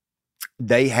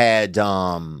they had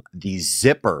the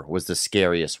zipper was the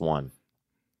scariest one.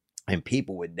 And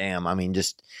people would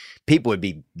people would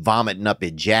be vomiting up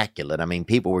ejaculate. I mean,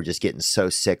 people were just getting so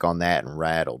sick on that and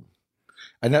rattled.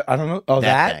 I don't know. Oh,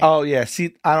 that? thing. Oh, yeah.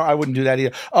 See, I wouldn't do that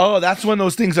either. Oh, that's when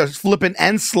those things are flipping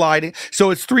and sliding.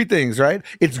 So it's three things, right?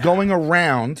 It's going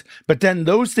around, but then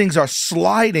those things are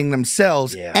sliding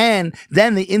themselves, and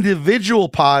then the individual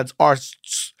pods are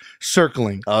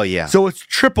circling. Oh, yeah. So it's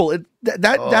triple.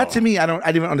 That to me, I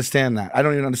didn't even understand that. I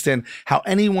don't even understand how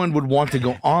anyone would want to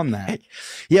go on that.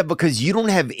 Yeah, because you don't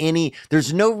have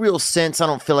there's no real sense, I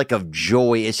don't feel like, of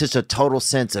joy. It's just a total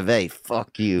sense of, hey,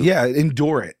 fuck you. Yeah,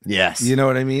 endure it. Yes. You know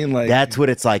what I mean? Like that's what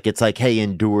it's like. It's like, hey,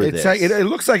 endure it's this. Like, it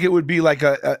looks like it would be like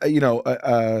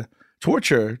a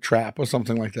torture trap or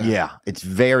something like that. Yeah, it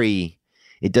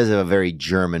does have a very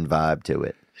German vibe to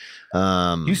it.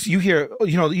 You hear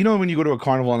when you go to a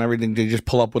carnival and everything, they just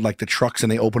pull up with like the trucks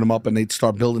and they open them up and they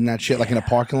start building that shit like in a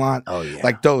parking lot. Oh yeah,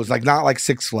 like those, like not like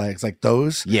Six Flags, like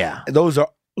those. Yeah, those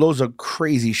are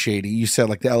crazy shady. You said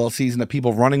like the LLCs and the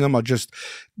people running them are just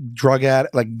drug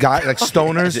addicts, like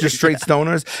stoners, just straight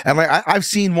stoners. And like I've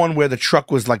seen one where the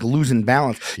truck was like losing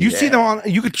balance. You see them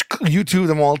you could YouTube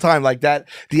them all the time, like that.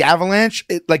 The avalanche,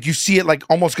 like you see it like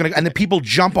almost gonna, and the people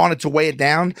jump on it to weigh it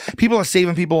down. People are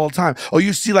saving people all the time. Or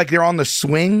you see like they're on the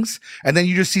swings, and then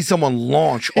you just see someone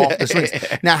launch off the swings.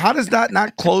 Now, how does that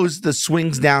not close the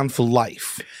swings down for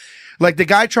life? Like the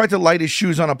guy tried to light his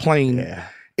shoes on a plane. Yeah.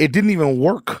 It didn't even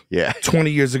work 20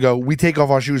 years ago. We take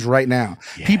off our shoes right now.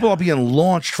 Yeah. People are being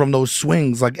launched from those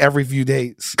swings like every few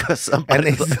days. And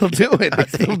they still do it.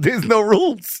 There's no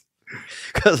rules.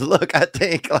 Because look, I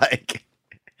think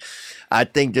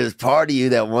there's part of you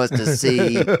that wants to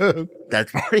see.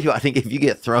 That's part of you. I think if you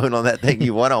get thrown on that thing,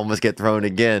 you want to almost get thrown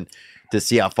again to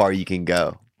see how far you can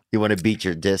go. You want to beat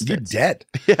your distance. You're dead.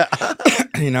 Yeah.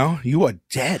 You are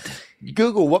dead.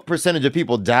 Google what percentage of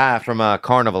people die from a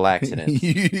carnival accident.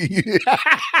 You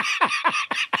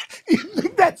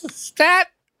think that's a stat?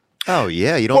 Oh,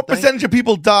 yeah. You don't What percentage of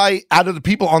people die out of the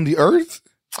people on the earth?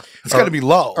 It's got to be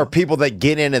low. Or people that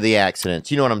get into the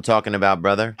accidents. You know what I'm talking about,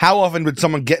 brother? How often would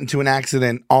someone get into an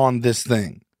accident on this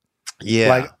thing? Yeah.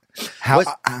 Like,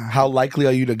 how likely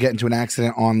are you to get into an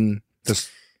accident on this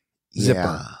zipper?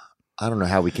 Yeah. I don't know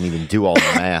how we can even do all the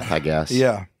math, I guess.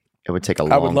 Yeah. It would take a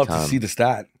long I time. would love to see the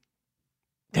stat.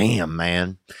 Damn,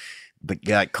 man. But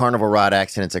carnival ride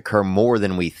accidents occur more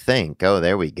than we think. Oh,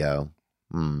 there we go.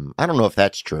 I don't know if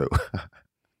that's true.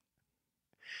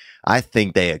 I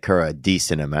think they occur a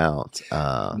decent amount.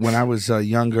 When I was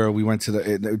younger, we went to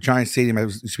the Giant Stadium. It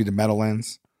used to be the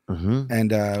Meadowlands.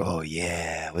 And oh,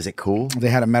 yeah. Was it cool? they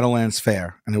had a Meadowlands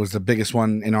fair, and it was the biggest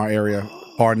one in our area,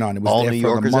 bar none. It was All there New for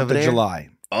Yorkers the month over of there? July.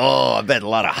 Oh, I bet a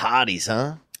lot of hotties,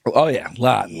 huh? Oh, yeah, a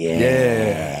lot.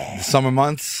 Yeah. The summer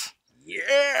months.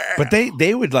 Yeah. But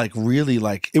they would like really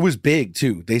like, it was big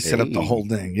too. They set up the whole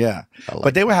thing. Yeah.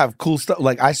 But they would have cool stuff.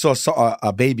 Like I saw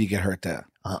a baby get hurt there.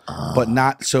 But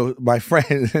not so. My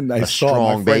friend and I A saw strong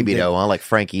my friend baby, did- though, huh? Like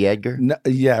Frankie Edgar? No,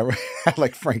 yeah,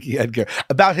 like Frankie Edgar,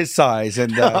 about his size,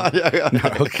 and no,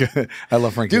 okay. I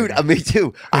love Frankie. Dude, Edgar. me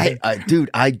too. I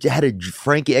had a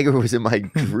Frankie Edgar was in my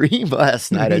dream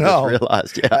last night. I No. just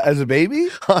realized. Yeah. As a baby,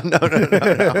 Oh, no.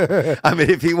 I mean,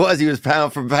 if he was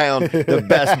pound for pound the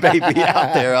best baby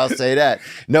out there. I'll say that.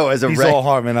 No, as a he's all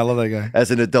heart, man. I love that guy. as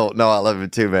an adult, no, I love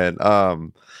him too,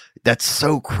 man. That's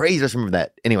so crazy. I just remember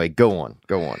that. Anyway, go on.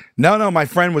 No, my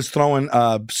friend was throwing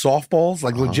softballs,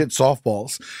 like legit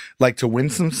softballs, like to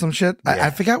win some shit. I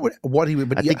forgot what he would.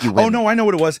 But I think you oh win. no, I know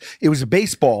what it was. It was a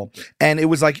baseball, and it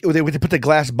was like they would put the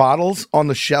glass bottles on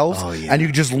the shelves, Oh, yeah. and you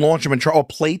could just launch them and try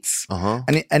plates.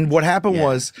 And what happened Yeah.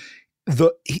 was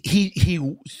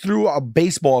he threw a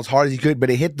baseball as hard as he could, but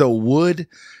it hit the wood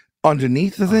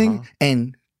underneath the thing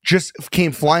and just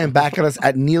came flying back at us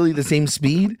at nearly the same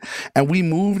speed, and we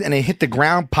moved, and it hit the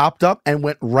ground, popped up, and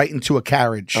went right into a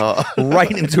carriage, right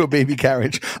into a baby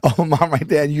carriage. Oh, mom, right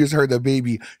there, and you just heard the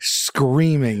baby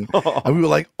screaming, and we were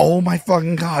like, "Oh my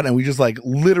fucking god!" And we just like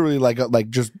literally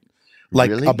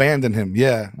Really? abandoned him.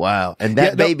 Yeah. Wow. And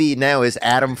that baby now is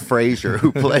Adam Frazier,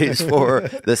 who plays for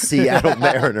the Seattle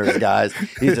Mariners, guys.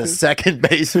 He's a second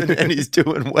baseman, and he's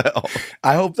doing well.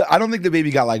 I hope that I don't think the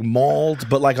baby got like mauled,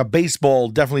 but like a baseball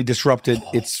definitely disrupted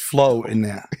its flow in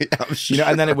there. I'm sure. You know,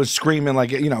 and then it was screaming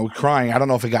like crying. I don't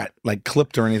know if it got like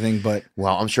clipped or anything, but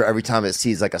Well, I'm sure every time it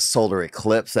sees like a solar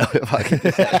eclipse, if I can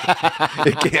say,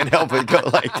 it can't help but go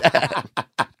like that.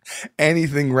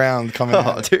 anything round coming Oh,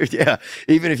 out. dude, yeah.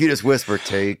 Even if you just whisper,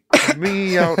 "Take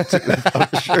me out,"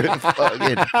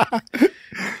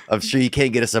 I'm sure you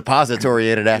can't get a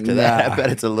suppository in it after that. Nah. I bet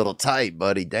it's a little tight,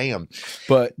 buddy. Damn.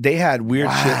 But they had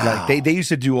weird shit Wow. like they used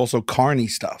to do also carny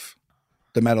stuff,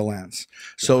 the Meadowlands.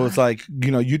 So it's like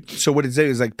so what it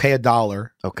is like pay $1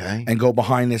 Okay. and go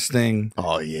behind this thing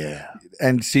Oh yeah.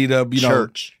 and see the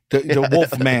Church. the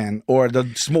wolf man or the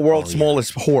world's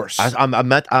smallest horse. I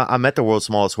met the world's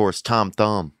smallest horse, Tom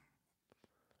Thumb,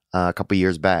 a couple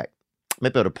years back.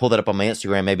 Maybe able to pull that up on my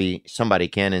Instagram. Maybe somebody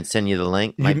can and send you the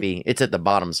link. It's at the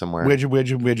bottom somewhere. Where'd you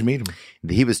meet him?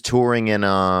 He was touring in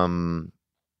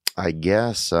I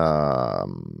guess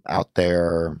out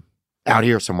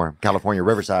here somewhere, California,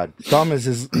 Riverside. Thumb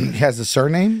he has a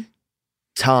surname?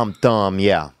 Tom Thumb,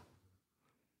 yeah.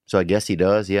 So I guess he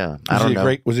does, yeah. I don't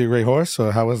know. Was he a great horse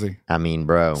or how was he? I mean,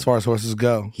 bro, As far as horses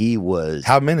go. he was.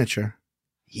 How miniature?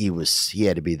 He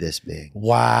had to be this big.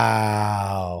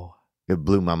 Wow. It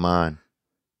blew my mind.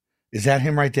 Is that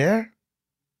him right there?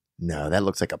 No, that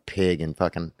looks like a pig and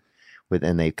fucking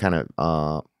and they kind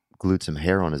of glued some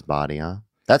hair on his body, huh?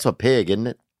 That's a pig, isn't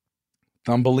it?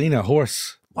 Thumbelina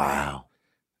horse. Wow.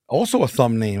 Also a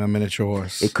thumb name, a miniature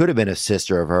horse. It could have been a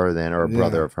sister of her then, or a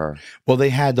brother Yeah. of her. Well, they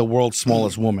had the world's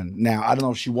smallest woman. Now, I don't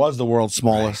know if she was the world's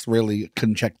smallest. Really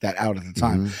couldn't check that out at the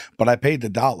time. But I paid the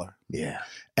 $1. Yeah.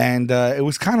 And it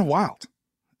was kind of wild.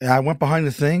 I went behind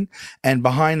the thing, and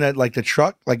behind that, like the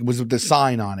truck, like was the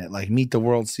sign on it, like "Meet the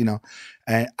World's,"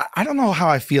 And I don't know how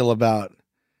I feel about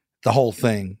the whole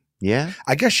thing. Yeah.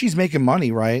 I guess she's making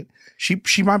money, right? She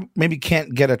might maybe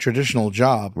can't get a traditional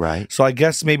job, Right. So I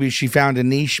guess maybe she found a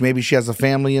niche. Maybe she has a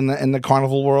family in the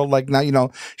carnival world. Like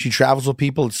now, she travels with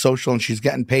people. It's social, and she's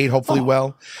getting paid, hopefully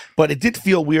well. But it did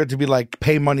feel weird to be like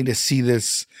pay money to see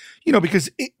this, because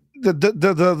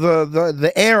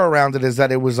the air around it is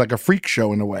that it was like a freak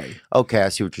show in a way. Okay, I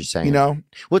see what you're saying. Well,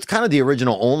 it's kind of the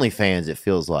original OnlyFans, it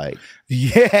feels like.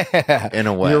 Yeah, In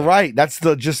a way. you're right. That's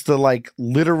the like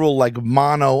literal like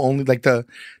mono only like the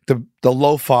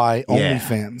lo-fi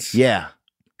OnlyFans. Yeah.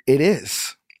 It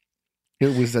is.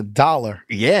 It was $1.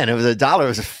 Yeah, and it was $1. It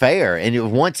was fair. And it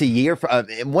was once a year.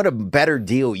 And what a better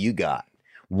deal you got.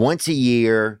 Once a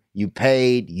year, you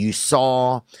paid, you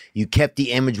saw, you kept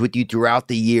the image with you throughout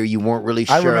the year. You weren't really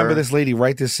sure. I remember this lady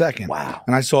right this second. Wow.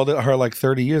 And I saw her like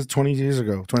 30 years, 20 years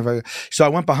ago, 25 years. So I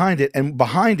went behind it, and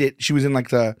behind it, she was in like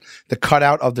the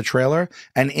cutout of the trailer.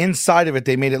 And inside of it,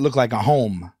 they made it look like a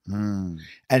home.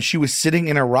 And she was sitting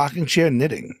in a rocking chair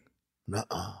knitting.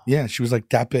 Uh-uh. Yeah, she was like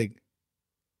that big.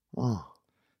 Oh.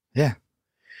 Yeah.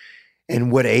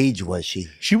 And what age was she?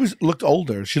 She looked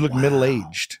older. She looked Wow.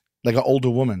 middle-aged, like an older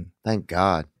woman. Thank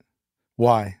God.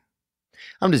 Why?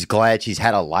 I'm just glad she's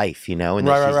had a life, and that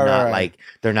she's not like,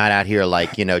 they're not out here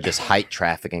like, just height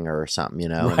trafficking her or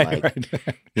something, and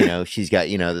like, she's got,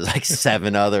 there's like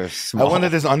 7 other small. I wonder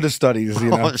if there's understudies,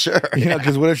 Oh, sure.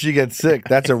 because what if she gets sick?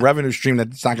 That's a revenue stream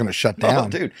that's not going to shut down. Oh,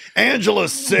 dude,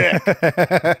 Angela's sick.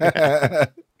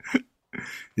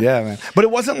 Yeah, man. But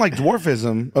it wasn't like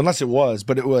dwarfism, unless it was.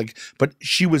 But but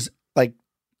she was like,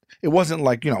 it wasn't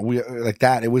like we like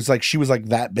that. It was like she was like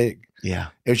that big. Yeah,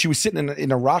 and she was sitting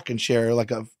in a rocking chair,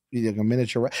 like a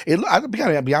miniature. I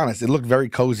gotta be honest, it looked very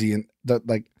cozy and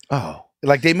like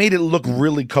they made it look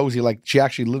really cozy. Like she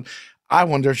actually lived. I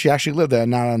wonder if she actually lived there.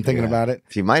 Now that I'm thinking about it,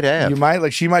 she might have. You might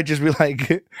like. She might just be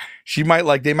like. She might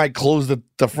like. They might close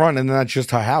the front, and then that's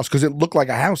just her house because it looked like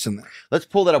a house in there. Let's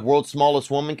pull that up. World's smallest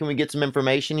woman. Can we get some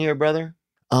information here, brother?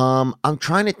 I'm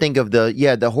trying to think of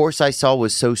the horse I saw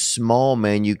was so small,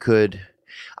 man. You could.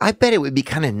 I bet it would be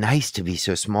kind of nice to be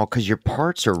so small because your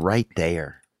parts are right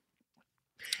there.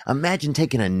 Imagine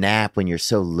taking a nap when you're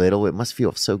so little. It must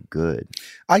feel so good.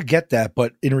 I get that,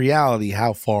 but in reality,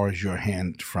 how far is your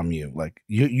hand from you? Like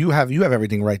you have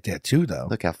everything right there too, though.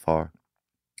 Look how far.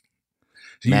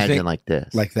 So Imagine like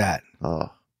this. Like that. Oh,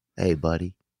 hey,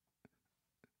 buddy.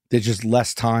 There's just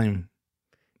less time.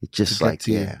 It's just like,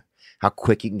 how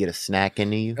quick you can get a snack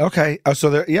into you. Okay. So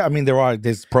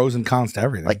there's pros and cons to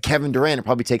everything. Like Kevin Durant, it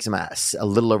probably takes him a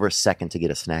little over a second to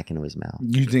get a snack into his mouth.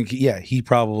 You think, he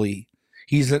probably...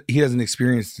 he doesn't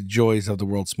experience the joys of the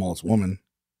world's smallest woman.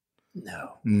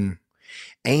 No. Mm.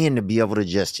 And to be able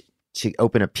to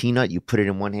open a peanut, you put it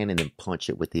in one hand and then punch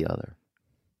it with the other.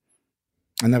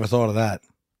 I never thought of that.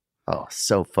 Oh,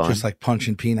 so fun. Just like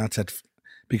punching peanuts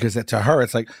because to her,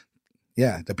 it's like,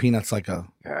 the peanut's like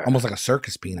almost like a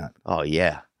circus peanut. Oh,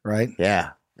 yeah. Right?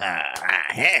 Yeah.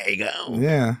 Here you go.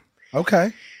 Yeah.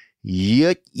 Okay.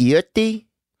 Yati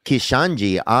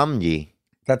Kishanji Amji.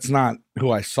 That's not who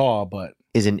I saw, but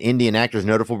is an Indian actress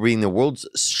notable for being the world's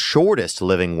shortest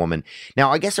living woman.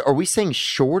 Now, I guess, are we saying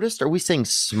shortest or are we saying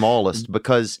smallest?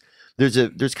 Because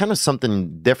there's kind of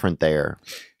something different there.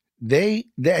 They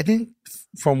I think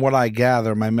from what I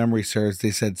gather, my memory serves,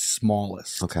 they said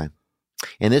smallest. Okay.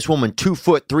 And this woman, 2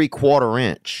 foot 3/4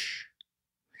 inch.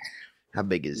 How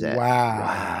big is that?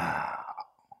 Wow.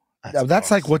 That's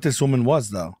awesome. Like what this woman was,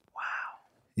 though. Wow.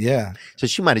 Yeah. So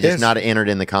she might have just not entered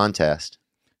in the contest.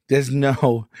 There's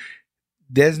no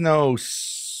swimming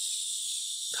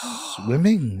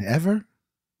ever.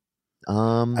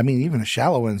 I mean, even a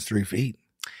shallow end's 3 feet.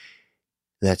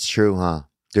 That's true, huh?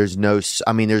 There's no.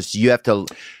 I mean, you have to.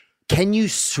 Can you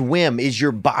swim?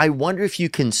 I wonder if you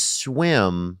can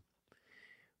swim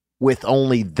with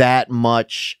only that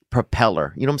much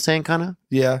propeller. You know what I'm saying, kind of?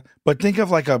 Yeah, but think of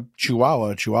like a chihuahua.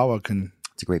 A chihuahua can.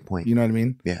 That's a great point. You know what I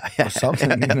mean? Yeah. Or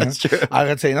something. That's true. I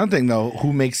gotta say another thing though.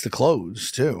 Who makes the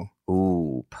clothes too?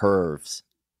 Ooh, pervs,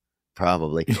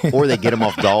 probably, or they get them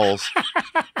off dolls.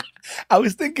 I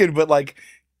was thinking, but like,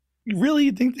 you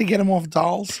really think they get them off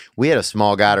dolls? We had a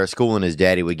small guy at our school, and his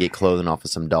daddy would get clothing off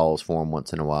of some dolls for him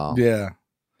once in a while. Yeah.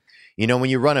 When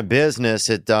you run a business,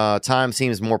 time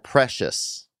seems more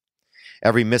precious.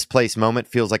 Every misplaced moment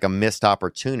feels like a missed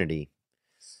opportunity.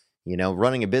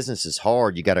 Running a business is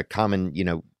hard. You got to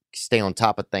stay on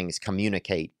top of things,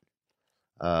 communicate,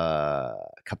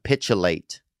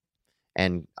 capitulate,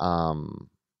 and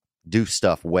do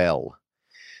stuff well.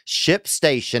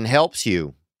 ShipStation helps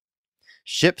you.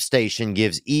 ShipStation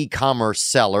gives e-commerce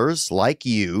sellers like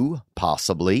you,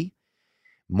 possibly,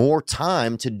 more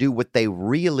time to do what they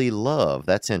really love.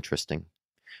 That's interesting.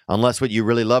 Unless what you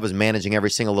really love is managing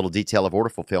every single little detail of order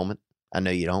fulfillment. I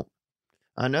know you don't.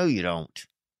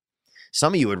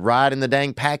 Some of you would ride in the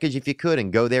dang package if you could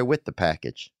and go there with the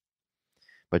package.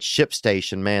 But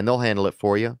ShipStation, man, they'll handle it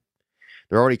for you.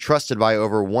 They're already trusted by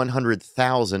over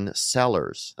 100,000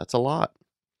 sellers. That's a lot.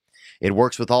 It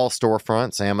works with all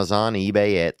storefronts, Amazon,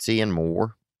 eBay, Etsy, and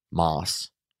more,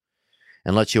 Moss,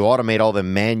 and lets you automate all the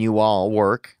manual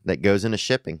work that goes into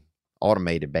shipping.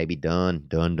 Automated, baby.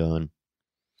 Done.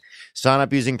 Sign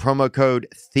up using promo code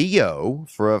Theo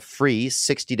for a free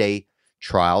 60-day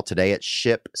trial today at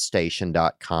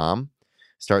ShipStation.com.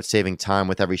 Start saving time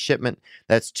with every shipment.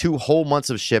 That's 2 whole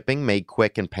months of shipping made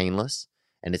quick and painless,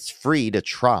 and it's free to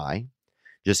try.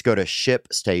 Just go to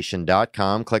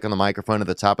ShipStation.com, click on the microphone at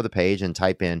the top of the page, and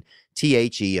type in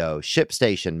THEO.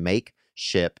 ShipStation. Make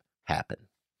ship happen.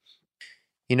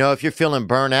 If you're feeling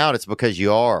burnt out, it's because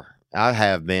you are. I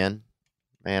have been.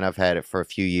 Man, I've had it for a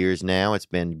few years now. It's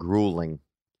been grueling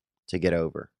to get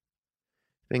over.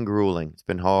 been grueling. It's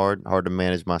been hard to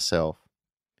manage myself.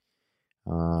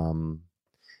 And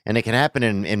it can happen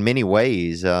in many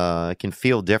ways. It can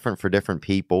feel different for different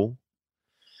people.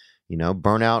 You know,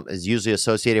 burnout is usually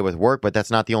associated with work, but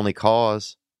that's not the only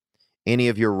cause. Any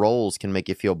of your roles can make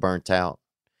you feel burnt out.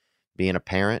 Being a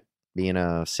parent, being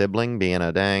a sibling, being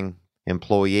a dang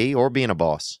employee, or being a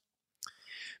boss.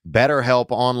 BetterHelp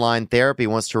Online Therapy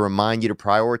wants to remind you to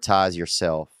prioritize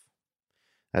yourself.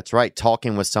 That's right.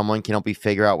 Talking with someone can help you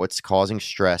figure out what's causing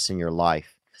stress in your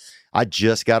life. I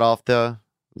just got off the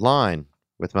line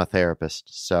with my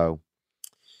therapist, so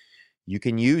you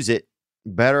can use it.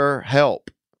 BetterHelp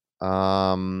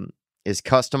is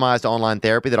customized online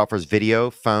therapy that offers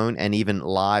video, phone, and even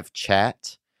live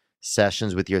chat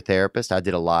sessions with your therapist. I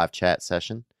did a live chat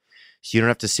session, so you don't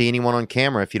have to see anyone on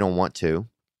camera if you don't want to.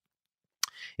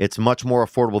 It's much more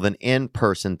affordable than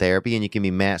in-person therapy, and you can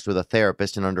be matched with a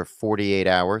therapist in under 48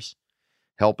 hours.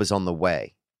 Help is on the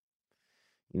way.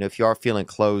 You know, if you are feeling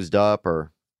closed up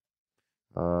or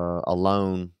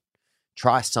alone,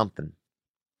 try something.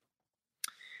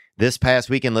 This past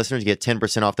weekend, listeners get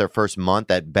 10% off their first month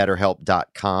at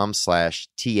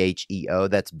betterhelp.com/THEO.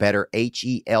 That's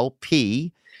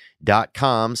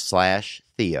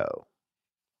betterhelp.com/Theo.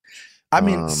 I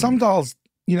mean, some dolls,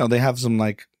 you know, they have some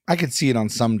like, I could see it on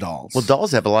some dolls. Well,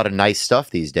 dolls have a lot of nice stuff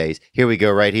these days. Here we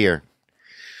go right here.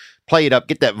 Play it up.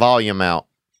 Get that volume out.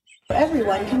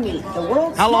 Everyone can meet the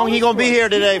world's How long he going to be here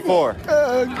today for?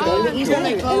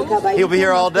 He'll be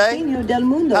here all day?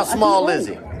 How small is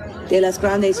he? De las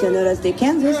grandes señoras de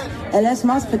Kansas, el es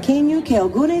más pequeño que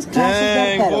algunas clases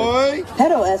del perro.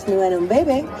 Pero es no es un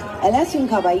bebé, él es un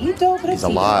caballito preciso.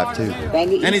 He's alive, too.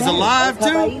 And he's alive,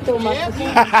 too?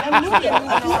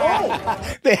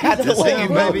 They had to That's let him,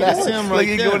 you know baby. that. That's him Like right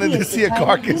you there. going in to see a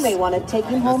carcass. You may want to take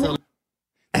him home.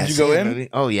 Did you go in?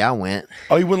 Oh, yeah, I went.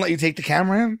 Oh, he wouldn't let you take the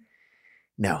camera in?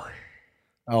 No.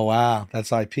 Oh, wow.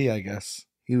 That's IP, I guess.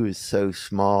 He was so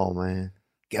small, man.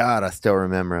 God, I still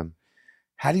remember him.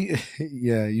 How do you,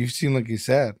 yeah, you seem like you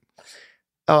said.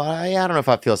 Oh, I don't know if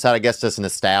I feel sad. I guess just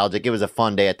nostalgic. It was a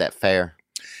fun day at that fair.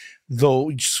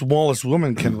 Though smallest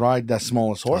woman can ride that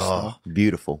smallest horse, though.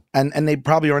 Beautiful. And they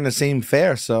probably are in the same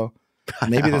fair, so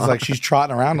maybe there's like she's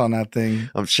trotting around on that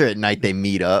thing. I'm sure at night they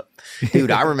meet up.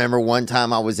 Dude, I remember one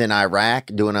time I was in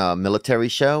Iraq doing a military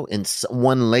show, and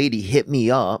one lady hit me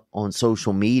up on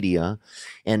social media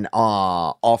and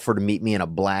offered to meet me in a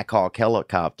Black Hawk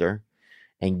helicopter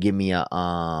and give me a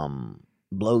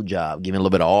blowjob, give me a little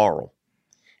bit of oral.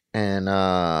 And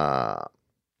I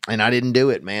didn't do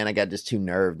it, man. I got just too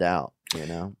nerved out, you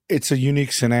know? It's a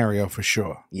unique scenario for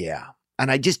sure. Yeah.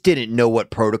 And I just didn't know what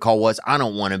protocol was. I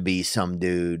don't want to be some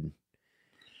dude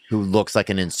who looks like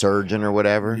an insurgent or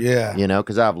whatever. Yeah. You know,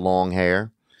 because I have long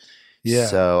hair. Yeah.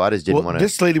 So I just didn't want to.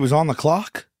 This lady was on the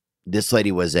clock? This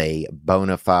lady was a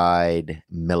bona fide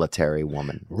military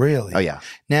woman. Really? Oh, yeah.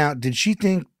 Now, did she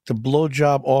think the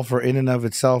blowjob offer in and of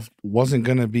itself wasn't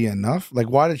going to be enough? Like,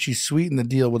 why did she sweeten the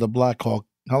deal with a Black Hawk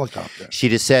helicopter? She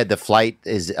just said the flight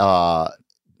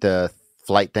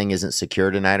thing isn't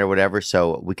secure tonight or whatever,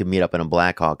 so we can meet up in a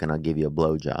Black Hawk and I'll give you a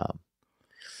blowjob.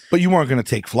 But you weren't going to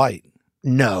take flight.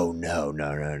 No.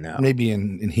 Maybe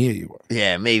in here you were.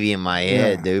 Yeah, maybe in my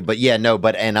head, Yeah. dude. But yeah, no.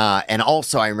 But and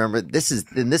also I remember this is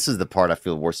the part I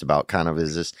feel worst about. Kind of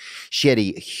is this: she had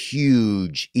a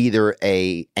huge, either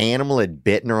a animal had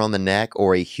bitten her on the neck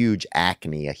or a huge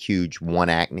one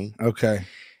acne. Okay.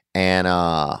 And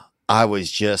I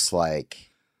was just like,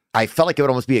 I felt like it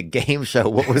would almost be a game show.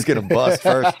 What was going to bust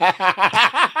first?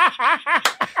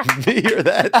 Me or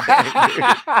that thing, dude?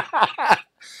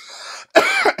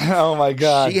 Oh my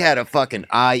God. She had a fucking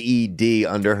IED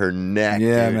under her neck.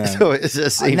 Yeah, dude. man. So it's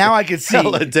just Now I could see.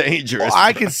 hella dangerous.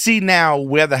 I could see now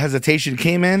where the hesitation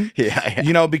came in. Yeah.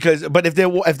 You know, because but if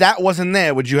that wasn't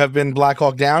there, would you have been Black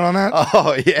Hawk Down on that?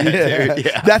 Oh yeah, dude.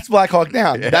 Yeah. That's Black Hawk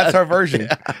Down. Yeah. That's her version.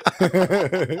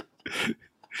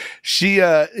 She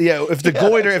if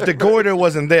the goiter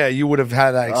wasn't there, you would have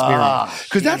had that experience.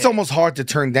 Because that's almost hard to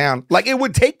turn down. Like it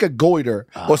would take a goiter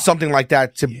or something like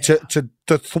that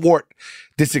to thwart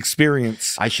this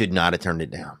experience. I should not have turned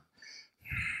it down.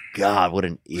 God, what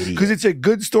an idiot. Because it's a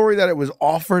good story that it was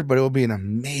offered, but it would be an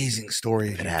amazing story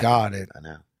if you got it. I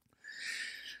know.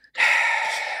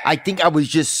 I think I was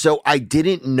just I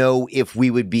didn't know if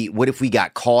what if we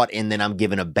got caught and then I'm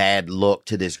giving a bad look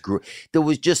to this group. There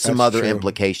was just some That's other true.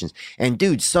 implications. And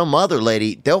dude, some other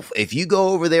lady, if you go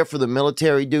over there for the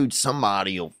military, dude,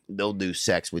 they'll do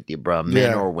sex with you, bro,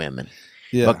 men Yeah. or women.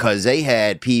 Yeah. Because they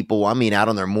had people, out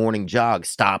on their morning jog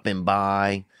stopping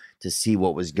by to see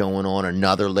what was going on.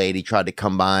 Another lady tried to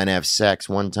come by and have sex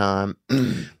one time.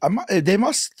 They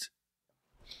must.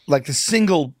 like the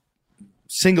single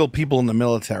people in the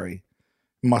military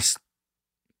must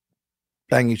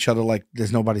bang each other like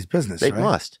there's nobody's business. They right?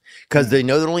 must, because they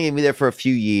know they're only going to be there for a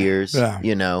few years. Yeah.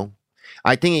 You know,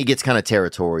 I think it gets kind of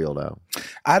territorial though.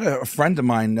 I had a friend of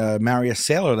mine marry a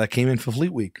sailor that came in for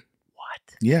Fleet Week.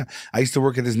 What? Yeah, I used to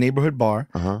work at this neighborhood bar,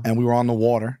 and we were on the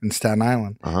water in Staten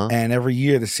Island. And every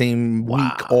year, the same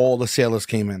week, all the sailors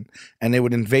came in, and they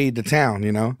would invade the town.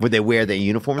 You know, Would they wear their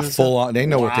uniforms? And full stuff? on. They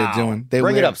know what they're doing. They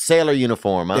Bring wear, it up, sailor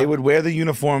uniform. Huh? They would wear the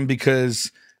uniform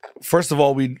because, first of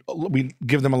all, we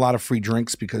give them a lot of free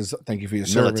drinks because thank you for your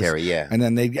service. Military, yeah. And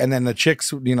then the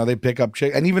chicks, you know, they pick up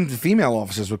chicks, and even the female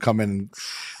officers would come in, and,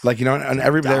 like, you know, and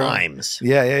everybody. Dimes.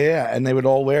 Yeah, and they would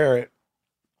all wear it.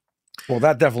 Well,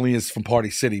 that definitely is from Party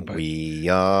City, but We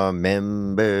are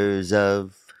members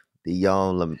of the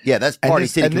all. Yeah, that's Party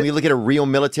this- City. and Can we look at a real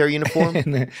military uniform?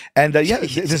 and yeah,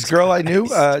 this girl I knew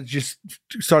just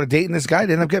started dating this guy.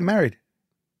 They ended up getting married.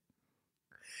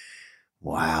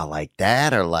 Wow, like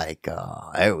that, or like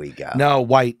there we go. No,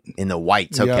 white. In the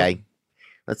whites, Yeah. okay.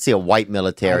 Let's see a white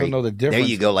military. I don't know the There difference.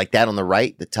 you go, like that on the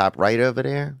right, the top right over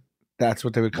there. That's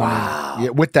what they would come Wow. in. Yeah,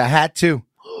 with the hat too.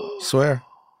 Swear.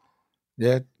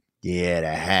 Yeah. Yeah, the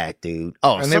hat, dude.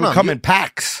 Oh, And they would come in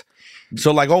packs.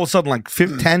 So like all of a sudden, like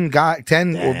 10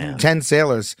 Damn. or 10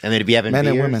 sailors, and they'd be having men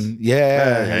and beers? women.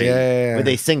 Yeah, Hey. yeah. Would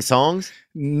they sing songs?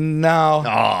 No,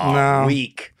 Oh, no.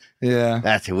 weak. Yeah.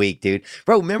 That's weak, dude.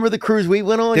 Bro, remember the cruise we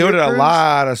went on? They Your ordered a cruise?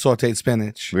 lot of sauteed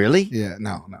spinach. Really? Yeah,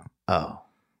 no. Oh.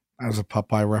 That was a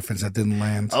Popeye reference that didn't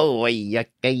land. Oh,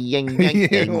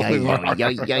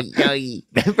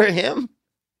 remember him?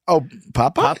 Oh,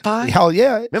 Popeye? Popeye? Hell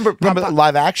yeah. Remember Popeye?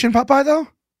 live action Popeye though?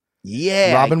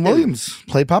 Yeah. Robin I do. Williams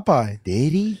played Popeye.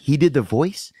 Did he? He did the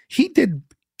voice? He didn't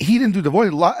do the voice.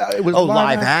 It was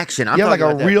Live action. I'm yeah, like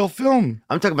talking a about real film.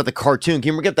 I'm talking about the cartoon.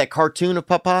 Can you get that cartoon of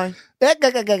Popeye?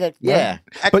 Yeah.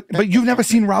 But you've never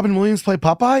seen Robin Williams play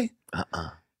Popeye?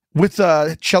 With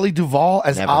Shelley Duvall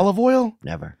as Never. Olive Oil?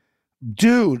 Never.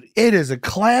 Dude, it is a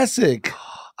classic.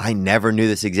 I never knew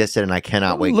this existed, and I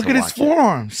cannot wait Look to at his watch it.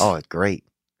 forearms. Oh, it's great.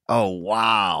 Oh,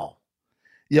 wow.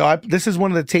 Yo, this is one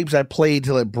of the tapes I played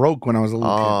till it broke when I was a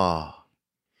little kid. Oh.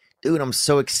 Dude, I'm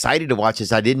so excited to watch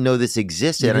this. I didn't know this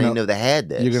existed. You're I didn't gonna- know they had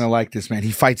this. You're going to like this, man.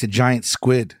 He fights a giant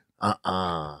squid.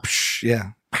 Psh,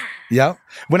 yeah. Yeah.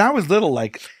 When I was little,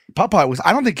 like, Popeye was,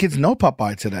 I don't think kids know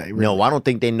Popeye today. Really. No, I don't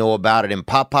think they know about it. And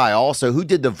Popeye also, who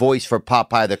did the voice for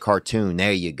Popeye the cartoon?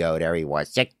 There you go. There he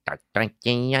was.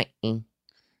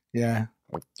 Yeah.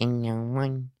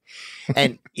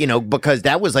 And, you know, because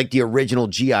that was like the original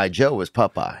G.I. Joe was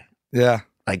Popeye. Yeah.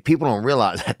 Like, people don't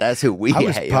realize that that's who we I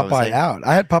was had. You know what I'm Popeye saying? out.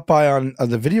 I had Popeye on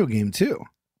the video game too.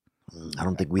 I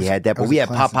don't think we had that, but was we a had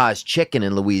classic. Popeye's chicken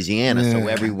in Louisiana. So Yeah.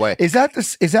 everywhere. Is that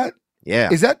this? Is that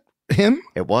him?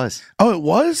 It was. Oh, it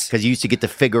was. Because you used to get the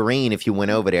figurine if you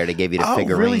went over there. They gave you the Oh,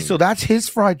 figurine. really? So that's his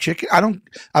fried chicken. I don't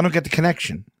get the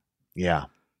connection. Yeah.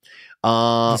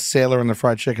 The sailor and the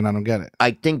fried chicken. I don't get it.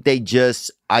 I think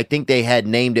they had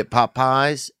named it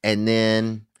Popeyes, and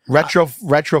then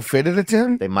Retrofitted it to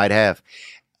him. they might have.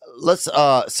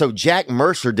 So Jack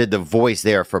Mercer did the voice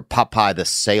there for Popeye the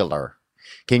Sailor.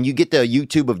 Can you get the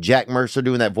YouTube of Jack Mercer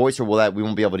doing that voice, or we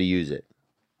won't be able to use it?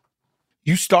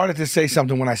 You started to say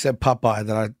something when I said Popeye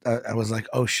that I was like,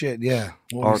 oh shit, yeah.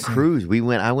 What Our was he saying? cruise.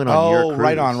 I went on your cruise.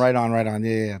 right on.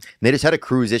 Yeah. They just had a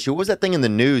cruise issue. What was that thing in the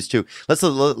news too? Let's. I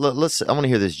want to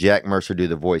hear this Jack Mercer do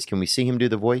the voice. Can we see him do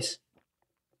the voice?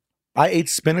 I ate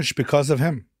spinach because of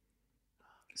him.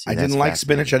 See, I that's didn't like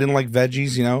fascinating. spinach. I didn't like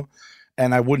veggies, you know,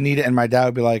 and I wouldn't eat it. And my dad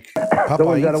would be like, Popeye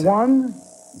So we've got a eats it. 1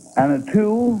 and a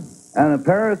 2 and a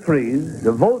pair of 3s.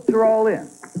 The votes are all in.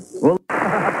 Well,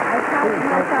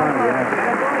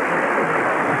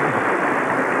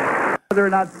 whether or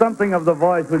not something of the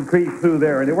voice would creep through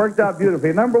there, and it worked out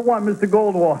beautifully. Number 1, Mr.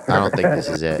 Goldwater. I don't think this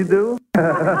is You it. do?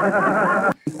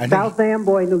 I think- South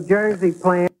Amboy, New Jersey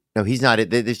plan. No, he's not.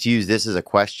 They just use this as a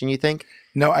question. You think?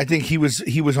 No, I think he was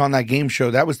on that game show.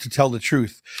 That was to tell the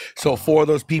truth. So 4 of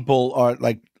those people are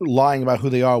like lying about who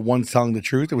they are. One's telling the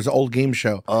truth. It was an old game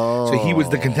show. Oh, So he was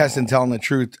the contestant telling the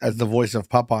truth as the voice of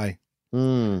Popeye.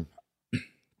 Hmm.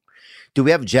 Do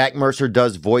we have Jack Mercer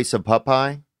does voice of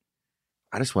Popeye?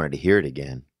 I just wanted to hear it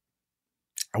again.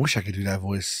 I wish I could do that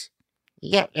voice.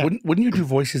 Yeah. Wouldn't you do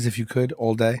voices if you could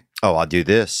all day? Oh, I'll do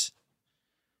this.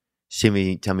 Tell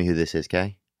me who this is,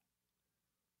 Kay.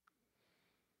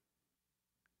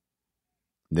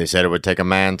 They said it would take a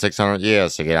man 600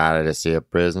 years to get out of this here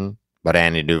prison, but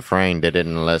Andy Dufresne did it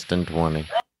in less than 20.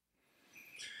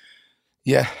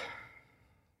 Yeah.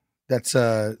 That's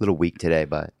A little weak today,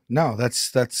 but no,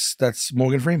 that's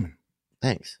Morgan Freeman.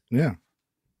 thanks. Yeah.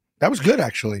 That was good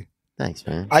actually. Thanks,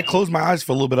 man. I closed my eyes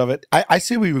for a little bit of it. I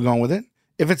see where you were going with it.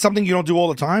 If it's something you don't do all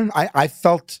the time, I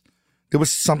felt there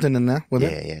was something in there with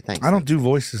it. Yeah, thanks. I don't do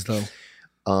voices though.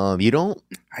 You don't?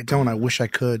 I don't. I wish I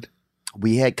could.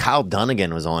 We had Kyle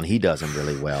Dunnigan was on. He does them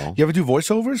really well. You ever do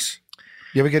voiceovers?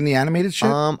 You ever get any animated shit?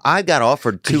 I got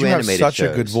offered 2 you animated have such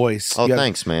shows. a good voice. Oh, You have-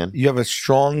 thanks, man. You have a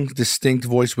strong, distinct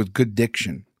voice with good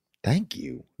diction. Thank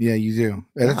you. Yeah, you do.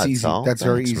 That's God, easy. Saul. That's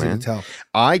very Thanks, easy man. to tell.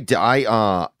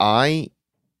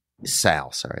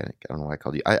 Sal, sorry, I don't know why I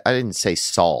called you. I didn't say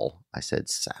Saul. I said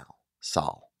Sal.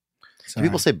 Saul. Do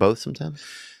people say both sometimes?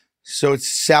 So it's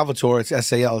Salvatore. It's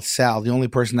S-A-L. It's Sal. The only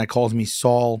person that calls me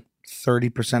Saul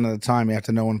 30% of the time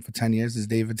after knowing him for 10 years is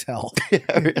David Tell.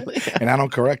 Really? And I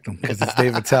don't correct him because it's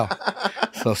David Tell.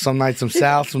 So some nights I'm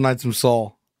Sal, some nights I'm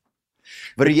Saul.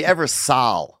 But are you ever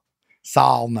Sal?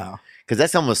 Sal, no. Because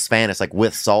that's almost Spanish, like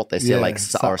with salt. They say Yeah, like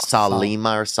or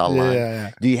Salima or Salime.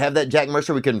 Yeah. Do you have that, Jack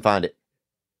Mercer? We couldn't find it.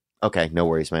 Okay, no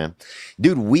worries, man.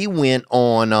 Dude, we went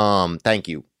on, thank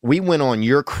you. We went on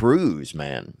your cruise,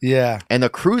 man. Yeah. And the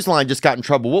cruise line just got in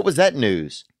trouble. What was that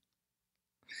news?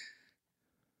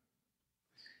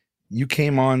 You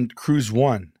came on Cruise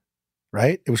 1,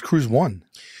 right? It was Cruise 1.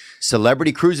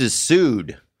 Celebrity Cruises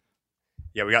sued.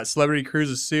 Yeah, we got Celebrity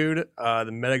Cruises sued. The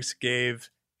medics gave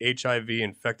HIV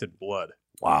infected blood.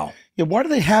 Wow. Yeah, why do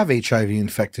they have HIV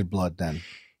infected blood then?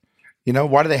 You know,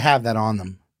 why do they have that on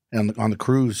them on the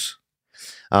cruise?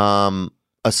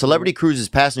 A Celebrity Cruises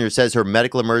passenger says her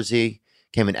medical emergency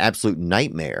became an absolute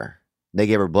nightmare. They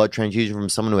gave her blood transfusion from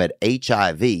someone who had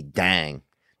HIV. Dang.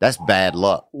 That's bad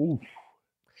luck. Ooh.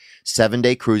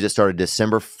 7-day cruise that started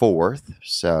December 4th,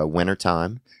 so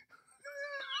wintertime.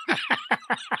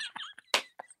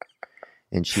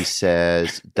 And she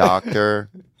says, doctor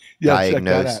Yeah, check that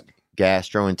diagnosed out.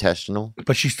 gastrointestinal.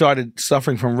 But she started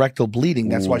suffering from rectal bleeding.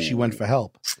 That's why she went for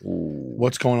help. Ooh.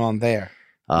 What's going on there?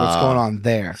 What's going on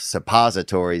there?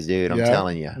 Suppositories, dude. I'm Yeah,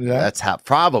 telling you. yeah. That's how,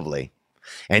 probably.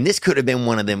 And this could have been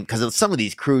one of them, because some of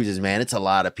these cruises, man, it's a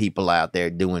lot of people out there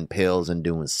doing pills and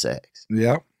doing sex.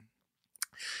 Yeah.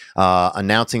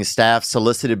 Announcing staff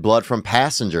solicited blood from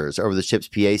passengers over the ship's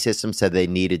PA system, said they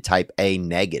needed type A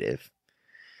negative.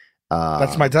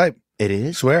 That's my type. It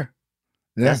is? Swear.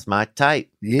 Yeah. That's my type.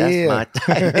 Yeah. That's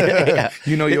my type. Yeah.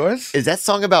 You know yours? Is that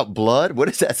song about blood? What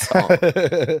is that song?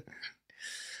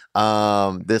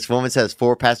 This woman says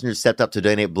 4 passengers stepped up to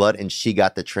donate blood and she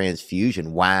got the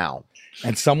transfusion. Wow.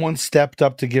 And someone stepped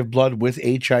up to give blood with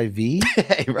HIV?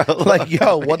 Hey, bro. Like,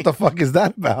 yo, what the fuck is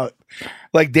that about?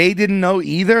 Like, they didn't know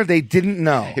either? They didn't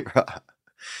know. Hey, bro.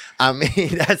 I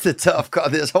mean, that's a tough call.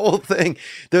 This whole thing,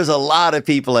 there's a lot of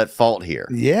people at fault here.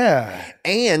 Yeah.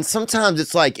 And sometimes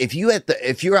it's like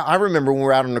I remember when we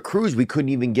were out on a cruise, we couldn't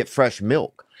even get fresh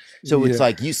milk. So it's Yeah.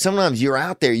 like sometimes you're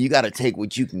out there, you got to take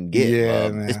what you can get, Yeah,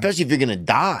 bub. man. Especially if you're going to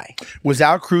die. Was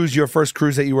our cruise your first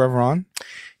cruise that you were ever on?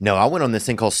 No, I went on this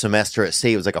thing called Semester at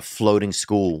Sea. It was like a floating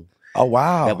school Oh,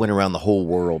 wow. that went around the whole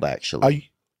world, actually, Are you,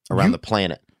 around the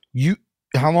planet.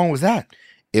 how long was that?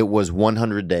 It was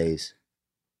 100 days.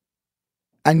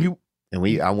 And you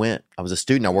And I went. I was a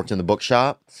student. I worked in the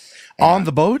bookshop. on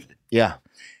the boat? Yeah.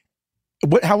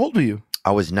 How old were you?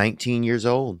 I was 19 years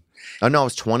old. Oh, no, I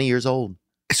was 20 years old.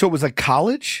 So it was like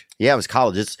college? Yeah, it was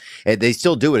college. They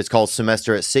still do it. It's called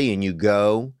Semester at Sea, and you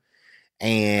go.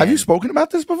 And Have you spoken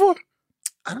about this before?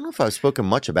 I don't know if I've spoken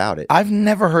much about it. I've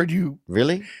never heard you.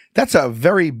 Really? That's a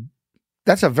very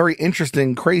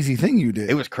interesting, crazy thing you did.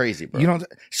 It was crazy, bro. You know.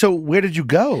 So where did you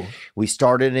go? We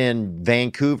started in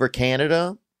Vancouver,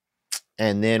 Canada,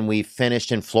 and then we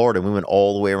finished in Florida. We went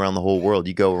all the way around the whole world.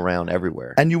 You go around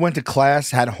everywhere. And you went to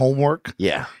class, had homework,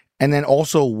 Yeah. and then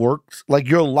also worked. Like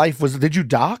your life was. Did you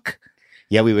dock?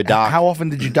 Yeah, we would dock How often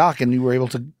did you dock? And you were able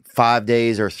to. 5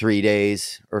 days or 3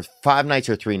 days, or 5 nights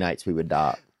or 3 nights we would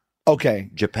dock. Okay.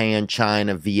 Japan,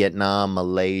 China, Vietnam,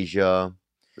 Malaysia,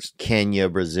 Kenya,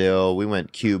 Brazil. We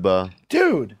went Cuba.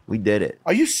 Dude, We did it.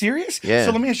 are you serious? Yeah.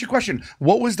 So let me ask you a question.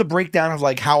 What was the breakdown of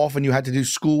like how often you had to do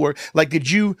schoolwork? Like,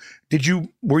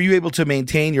 were you able to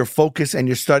maintain your focus and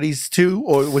your studies too?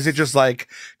 Or was it just like,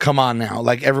 come on now?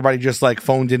 Like everybody just like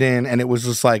phoned it in and it was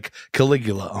just like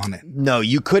Caligula on it. No,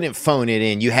 you couldn't phone it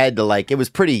in. You had to it was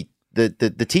pretty,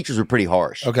 the teachers were pretty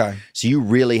harsh. Okay. So you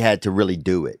really had to really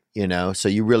do it, you know? So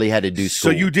you really had to do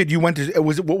So school. you went to,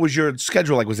 what was your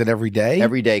schedule like? Was it every day?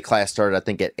 Every day class started, I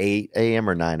think, at 8 a.m.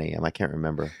 or 9 a.m. I can't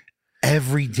remember.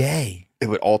 Every day. It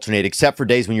would alternate, except for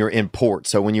days when you were in port.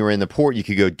 So when you were in the port, you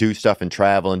could go do stuff and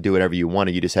travel and do whatever you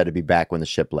wanted. You just had to be back when the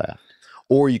ship left.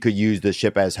 Or you could use the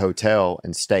ship as hotel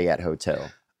and stay at hotel.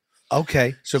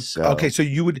 Okay. So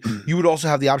you would also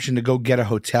have the option to go get a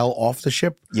hotel off the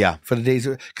ship. Yeah. For the days,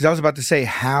 because I was about to say,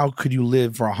 how could you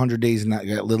live for 100 days in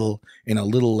a little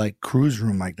like cruise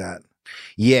room like that?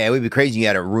 Yeah, it would be crazy. You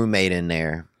had a roommate in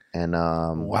there, and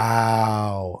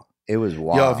wow, it was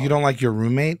wild. Yo, if you don't like your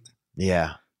roommate,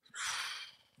 yeah,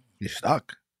 you're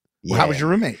stuck. Yeah. Well, how was your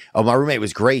roommate? Oh, my roommate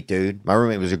was great, dude. My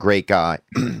roommate was a great guy,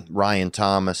 Ryan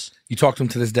Thomas. You talk to him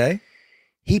to this day?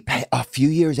 A few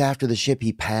years after the ship,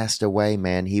 he passed away,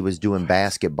 man. He was doing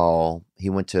basketball. He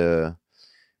went to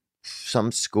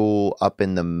some school up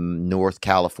in the North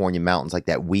California mountains, like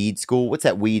that weed school. What's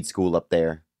that weed school up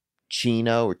there?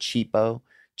 Chino or Cheapo?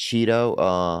 Cheeto?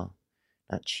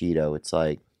 Not Cheeto.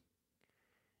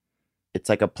 It's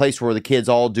like a place where the kids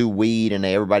all do weed and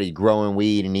everybody's growing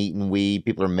weed and eating weed.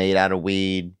 People are made out of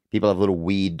weed. People have little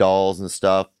weed dolls and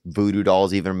stuff. Voodoo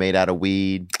dolls even are made out of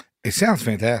weed. It sounds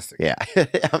fantastic. Yeah.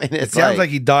 I mean, it sounds like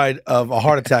he died of a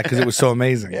heart attack because it was so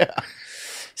amazing. Yeah.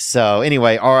 So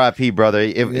anyway, RIP, brother.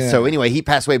 So anyway, he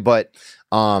passed away, but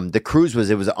the cruise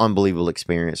it was an unbelievable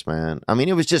experience, man. I mean,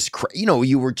 it was just,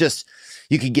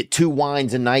 you could get 2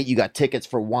 wines a night. You got tickets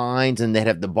for wines and they'd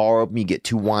have the bar open. You get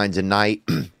 2 wines a night.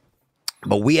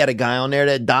 But we had a guy on there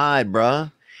that died,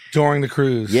 bruh. During the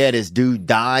cruise. Yeah, this dude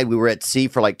died. We were at sea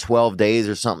for like 12 days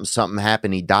or something. Something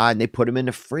happened. He died and they put him in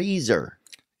the freezer.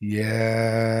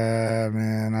 Yeah,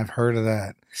 man. I've heard of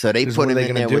that. So they put him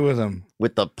in there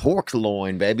with the pork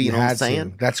loin, baby. You know what I'm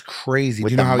saying? That's crazy. With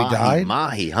Do you know how he died?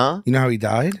 Mahi, huh? You know how he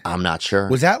died? I'm not sure.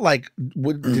 Was that like,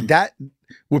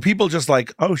 were people just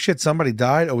like, oh shit, somebody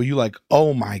died? Or were you like,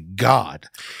 oh my God?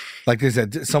 Like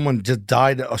someone just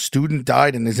died, a student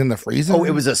died and is in the freezer? Oh,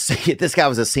 this guy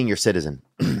was a senior citizen.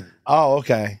 Oh,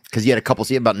 okay. Because you had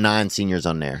about 9 seniors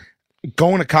on there.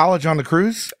 Going to college on the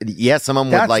cruise? Yeah, some of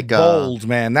them would like bold,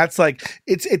 man. That's like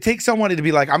it takes somebody to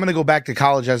be like, I'm gonna go back to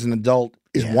college as an adult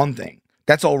is one thing.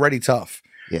 That's already tough.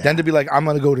 Yeah. Then to be like, I'm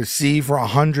gonna go to sea for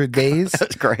 100 days.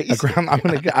 That's crazy.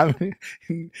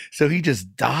 So he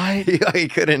just died. He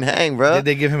couldn't hang, bro. Did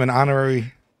they give him an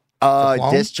honorary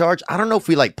discharge? I don't know if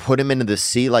we like put him into the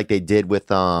sea like they did with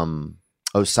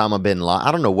Osama bin Laden.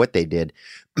 I don't know what they did.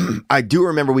 I do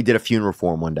remember we did a funeral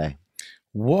for him one day.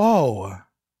 Whoa.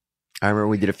 I remember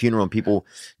we did a funeral and people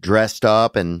dressed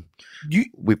up and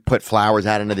we put flowers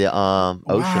out into the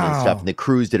ocean and stuff. And the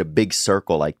cruise did a big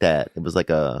circle like that. It was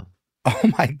like a...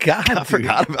 Oh my God. I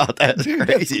forgot about that. It's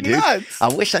crazy, dude. Nuts.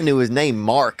 I wish I knew his name,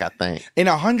 Mark, I think. In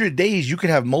 100 days, you could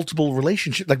have multiple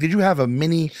relationships. Like, did you have a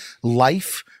mini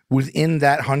life within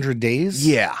that 100 days?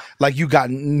 Yeah. Like you got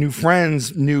new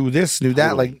friends, knew this, knew that.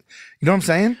 Totally. Like, you know what I'm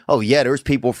saying? Oh yeah. There was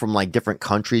people from like different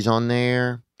countries on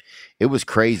there. It was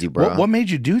crazy, bro. What made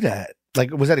you do that?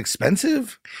 Like, was that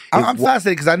expensive? I'm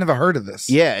fascinated because I never heard of this.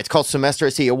 Yeah, it's called Semester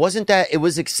at Sea. It wasn't that. It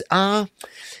wasn't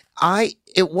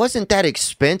that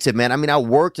expensive, man. I mean, I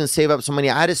worked and saved up some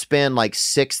money. I had to spend like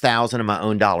 $6,000 of my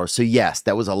own dollars. So yes,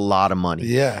 that was a lot of money.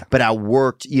 Yeah, but I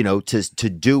worked, to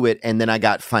do it, and then I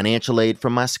got financial aid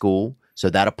from my school. So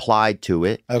that applied to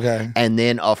it. Okay. And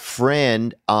then a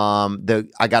friend,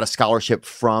 I got a scholarship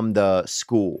from the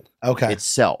school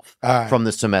itself, from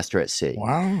the Semester at Sea.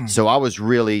 Wow. So I was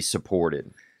really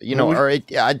supported.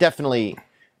 I definitely,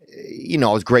 I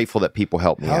was grateful that people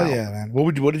helped me out. Hell yeah, man.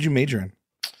 What did you major in?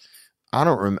 I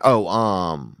don't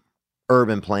remember.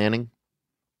 Urban planning.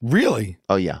 Really?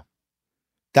 Oh yeah.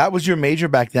 That was your major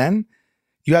back then?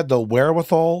 You had the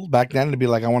wherewithal back then to be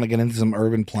like, I want to get into some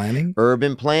urban planning?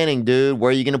 Urban planning, dude. Where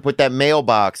are you going to put that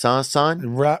mailbox, huh,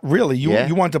 son? Really?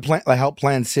 You want to help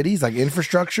plan cities, like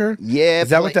infrastructure? Yeah. Is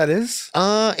that what that is?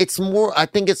 It's more, I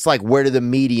think it's like, where do the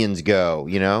medians go,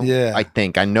 Yeah.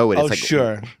 I know it. It's like,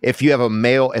 sure. If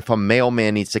a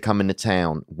mailman needs to come into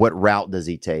town, what route does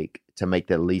he take to make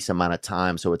the least amount of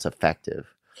time so it's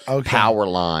effective? Okay. Power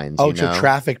lines. So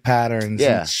traffic patterns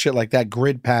and shit like that,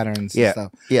 grid patterns and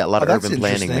stuff. Yeah, a lot of urban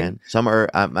planning, man.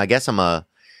 I guess I'm an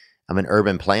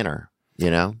urban planner,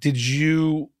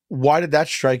 Why did that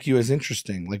strike you as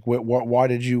interesting? Like,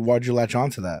 why'd you latch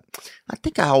onto that? I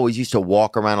think I always used to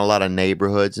walk around a lot of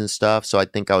neighborhoods and stuff, so I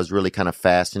think I was really kind of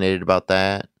fascinated about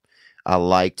that. I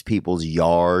liked people's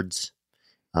yards.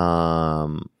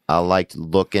 I liked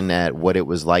looking at what it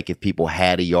was like if people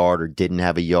had a yard or didn't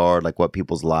have a yard, like what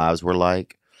people's lives were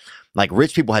like. Like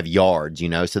rich people have yards,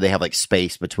 so they have like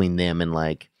space between them and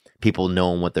like people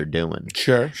knowing what they're doing.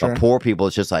 Sure. But poor people,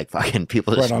 it's just like fucking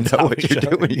people just on know top what of you're each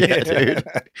other. doing. Yeah, dude.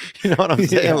 You know what I'm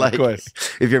saying? Yeah, like, of course.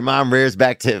 if your mom rears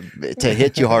back to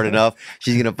hit you hard enough,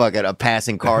 she's gonna fucking a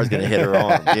passing car is gonna hit her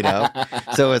arm. You know,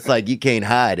 so it's like you can't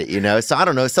hide it. You know, so I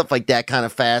don't know, stuff like that kind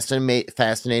of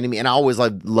fascinated me, and I always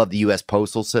loved the U.S.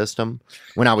 postal system.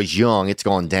 When I was young, it's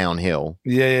gone downhill.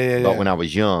 Yeah. But when I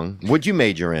was young, what'd you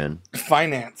major in?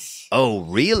 Finance. Oh,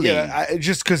 really? Yeah,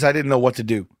 just because I didn't know what to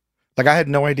do. Like, I had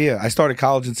no idea. I started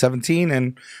college in 17,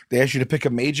 and they asked you to pick a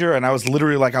major, and I was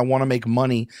literally like, I want to make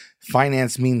money.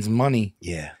 Finance means money.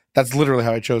 Yeah. That's literally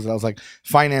how I chose it. I was like,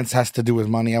 finance has to do with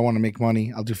money. I want to make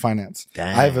money. I'll do finance.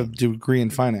 Dang. I have a degree in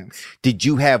finance.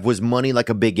 Was money like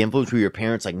a big influence? Were your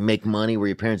parents like make money? Were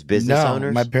your parents business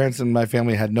owners? My parents and my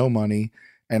family had no money.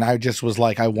 And I just was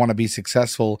like, I want to be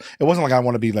successful. It wasn't like I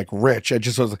want to be like rich. I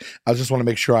just want to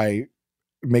make sure I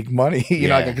make money, you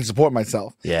know, like I can support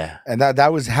myself. Yeah. And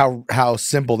that was how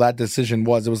simple that decision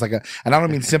was. It was like and I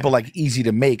don't mean simple like easy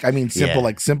to make. I mean simple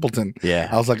like simpleton. Yeah.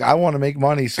 I was like, I want to make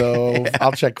money, so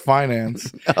I'll check finance.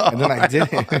 And then I did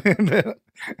it.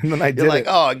 You're like,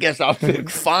 oh, I guess I'll pick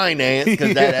finance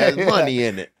because that has money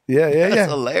in it. Yeah.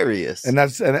 That's hilarious. And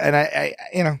I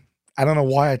you know, I don't know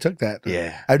why I took that.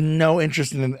 Yeah. I have no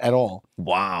interest in it at all.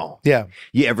 Wow. Yeah.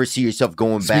 You ever see yourself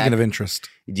going back? Speaking of interest.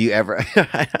 Do you ever? Of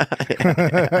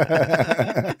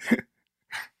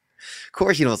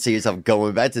course you don't see yourself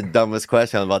going back. That's the dumbest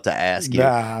question I'm about to ask you.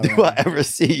 Nah, Do I ever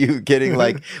see you getting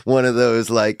like one of those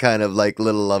like kind of like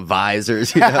little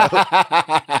advisors, you know?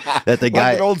 That the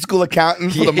guy, like an old school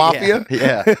accountant for the mafia?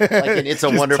 Yeah. Like in It's a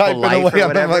Just Wonderful typing Life away or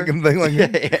on that whatever. fucking thing like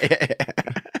Yeah.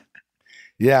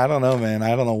 Yeah, I don't know, man.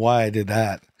 I don't know why I did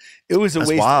that. It was a That's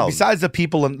waste. wild. Besides the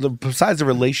people and besides the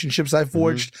relationships I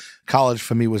forged, college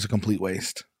for me was a complete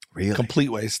waste. Really? Complete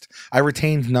waste. I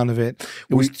retained none of it.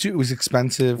 It was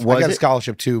expensive. Was I got it? a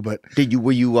scholarship too, but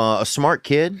Were you a smart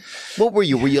kid? What were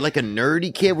you? Were you like a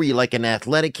nerdy kid? Were you like an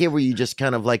athletic kid? Were you just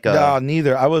kind of like no,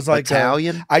 neither. I was like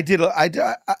Italian?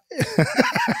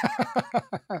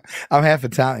 I'm half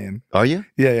Italian. Are you?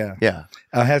 Yeah. Yeah.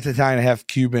 I'm half Italian, half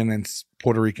Cuban, and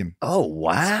Puerto Rican. Oh,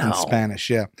 wow. And Spanish,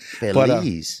 yeah.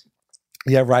 Feliz.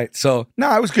 Yeah, right. So no,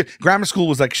 I was good. Grammar school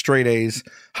was like straight A's.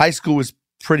 High school was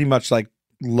pretty much like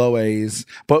low A's,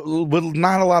 but with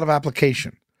not a lot of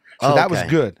application. So that was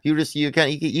good. You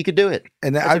could do it.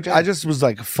 And I just was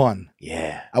like fun.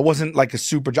 Yeah. I wasn't like a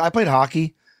super. I played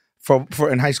hockey for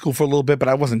in high school for a little bit, but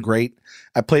I wasn't great.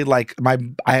 I played like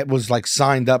I was like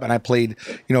signed up, and I played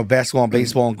basketball and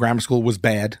baseball. And grammar school was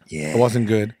bad. Yeah. It wasn't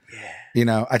good. Yeah. You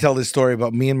know, I tell this story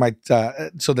about me and my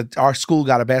so that our school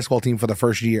got a basketball team for the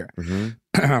first year, and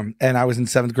I was in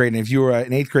 7th grade. And if you were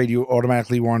in 8th grade, you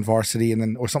automatically were on varsity, and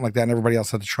then or something like that, and everybody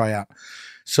else had to try out.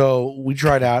 So we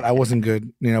tried out. I wasn't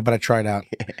good, but I tried out.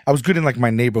 I was good in like my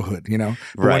neighborhood, But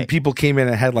when people came in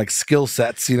and had like skill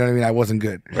sets, you know what I mean, I wasn't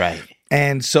good. Right.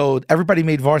 And so everybody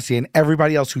made varsity, and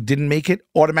everybody else who didn't make it,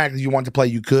 automatically you wanted to play,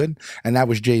 you could, and that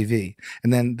was JV.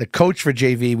 And then the coach for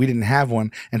JV, we didn't have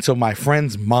one, and so my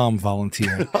friend's mom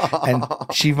volunteered, and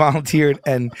she volunteered,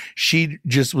 and she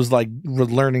just was like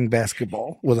learning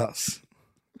basketball with us.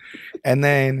 And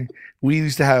then we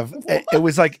used to have it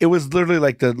was literally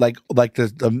like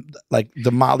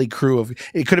the Motley Crew of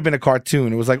it could have been a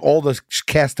cartoon. It was like all the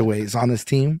castaways on this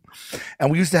team,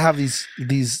 and we used to have these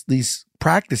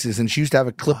practices, and she used to have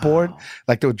a clipboard,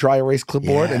 like the dry erase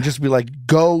clipboard, and just be like,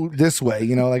 go this way,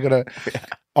 like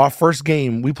our first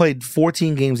game. We played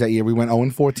 14 games that year. We went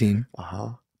 0-14.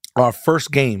 Our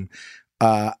first game,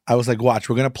 I was like, watch,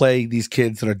 we're gonna play these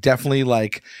kids that are definitely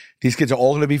like. These kids are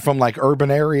all going to be from like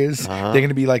urban areas. They're going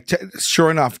to be like,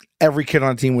 sure enough, every kid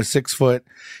on the team was 6 foot,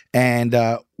 and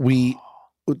they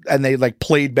like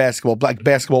played basketball. Like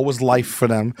basketball was life for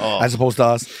them as opposed to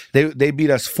us. They beat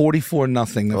us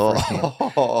 44-0 the first game.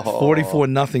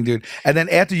 44-0, dude. And then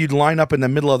after you'd line up in the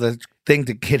middle of the thing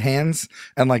to hit hands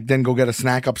and like then go get a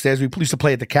snack upstairs. We used to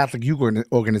play at the Catholic Youth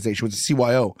Organization. It was a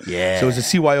CYO. Yeah. So it was a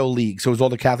CYO league. So it was all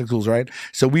the Catholic schools, right?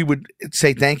 So we would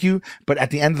say thank you, but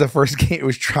at the end of the first game, it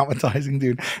was traumatizing,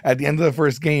 dude. At the end of the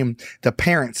first game, the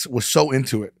parents were so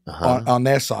into it on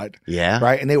their side. Yeah.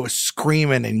 Right? And they were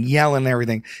screaming and yelling and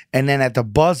everything. And then at the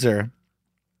buzzer,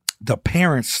 the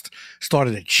parents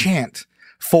started to chant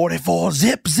 44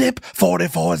 zip zip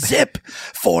 44 zip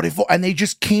 44, and they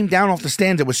just came down off the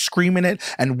stands. They were screaming it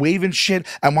and waving shit,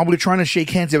 and while we were trying to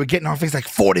shake hands, they were getting our face like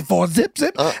 44 zip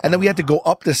zip, and then we had to go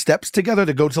up the steps together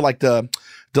to go to like the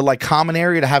the like common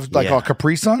area to have like Yeah. our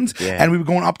Capri Suns, Yeah. and we were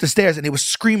going up the stairs, and it was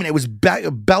screaming, it was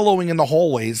bellowing in the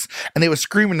hallways, and they were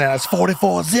screaming at us,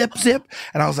 44, zip, zip,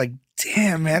 and I was like,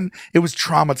 damn, man, it was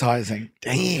traumatizing.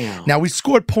 Damn. Now we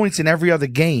scored points in every other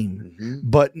game,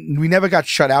 but we never got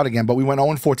shut out again. But we went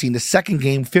 0-14. The second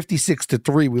game,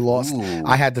 56-3, we lost. Ooh.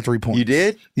 I had the 3 points. You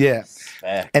did? Yeah.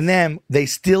 Facts. And then they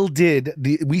still did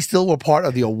we still were part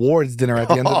of the awards dinner at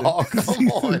the end of the Oh, come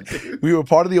on, dude. We were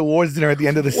part of the awards dinner at the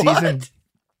end of the season.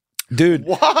 Dude,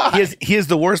 Why? here's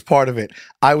the worst part of it.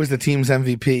 I was the team's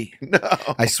MVP.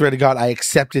 No. I swear to God, I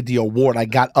accepted the award. I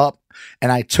got up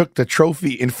and I took the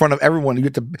trophy in front of everyone. You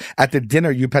had to, at the dinner,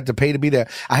 you had to pay to be there.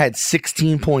 I had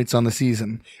 16 points on the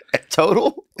season.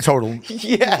 Total? Total.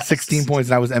 Yes. 16 points,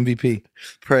 and I was MVP.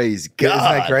 Praise God. Isn't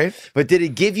that great? But did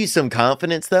it give you some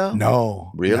confidence, though?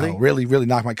 No. Really? No, really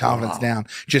knocked my confidence down.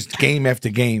 Just game after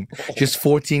game. Just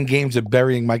 14 games of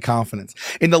burying my confidence.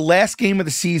 In the last game of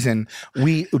the season,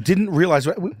 we didn't realize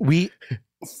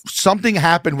something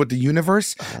happened with the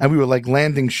universe, and we were like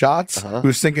landing shots. We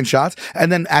were sinking shots.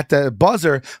 And then at the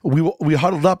buzzer, we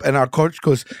huddled up, and our coach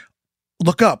goes,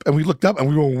 look up, and we looked up, and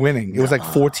we were winning. It was like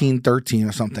 14-13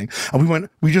 or something, and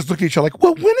we just looked at each other like,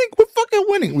 we're winning, we're fucking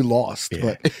winning. We lost,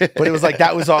 but it was like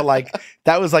that was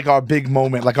our big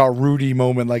moment, like our Rudy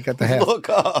moment, like at the half. Look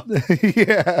up.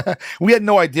 Yeah, we had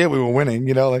no idea we were winning,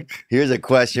 like. Here's a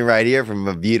question right here from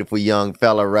a beautiful young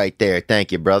fella right there.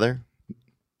 Thank you, brother.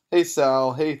 Hey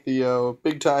Sal, hey Theo,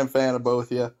 big time fan of both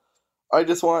of you. I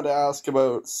just wanted to ask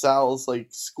about Sal's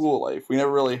school life. We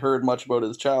never really heard much about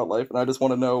his child life, and I just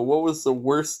want to know, what was the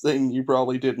worst thing you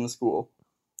probably did in school?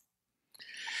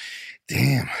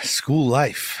 Damn, school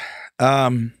life.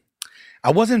 I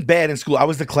wasn't bad in school. I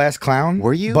was the class clown.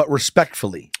 Were you? But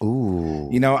respectfully. Ooh.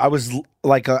 I was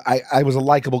like I was a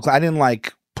likable. I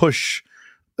didn't push.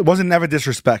 It wasn't never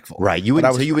disrespectful. Right. You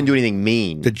wouldn't do anything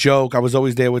mean. The joke, I was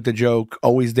always there with the joke,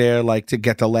 always there to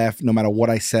get the laugh no matter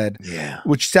what I said. Yeah.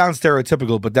 Which sounds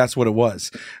stereotypical, but that's what it was.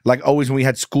 Always when we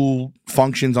had school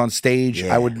functions on stage,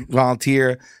 I would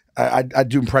volunteer. I'd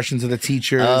do impressions of the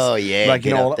teachers. Oh, yeah.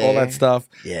 All that stuff.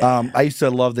 Yeah. I used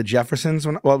to love the Jeffersons.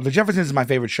 The Jeffersons is my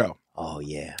favorite show. Oh,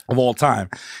 yeah. Of all time.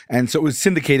 And so it was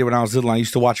syndicated when I was little. I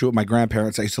used to watch it with my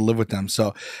grandparents. I used to live with them.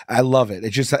 So I love it. It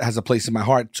just has a place in my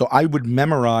heart. So I would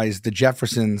memorize the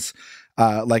Jeffersons.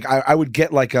 I would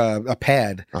get a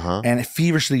pad and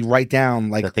feverishly write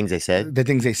down the things they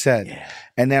said. Yeah.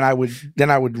 And then I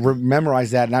would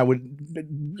memorize that, and I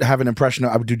would have an impression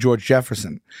I would do George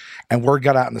Jefferson. And word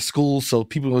got out in the school, so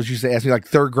people used to ask me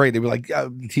third grade. They'd be like,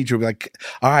 the teacher would be like,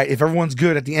 "All right, if everyone's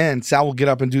good at the end, Sal will get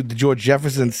up and do the George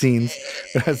Jefferson scenes."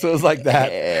 So it was like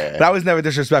that. Yeah. But I was never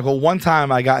disrespectful. One time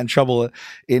I got in trouble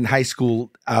in high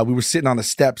school. We were sitting on the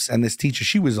steps, and this teacher,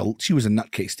 she was a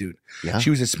nutcase, dude. Yeah. She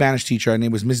was a Spanish teacher. Her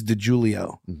name was Miss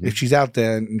DeJulio. If she's out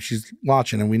there and she's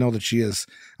watching, and we know that she is,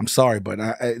 I'm sorry, but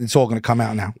it's all going to come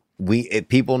out now.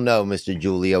 People know Mr.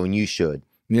 Julio, and you should.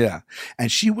 Yeah.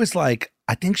 And she was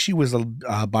I think she was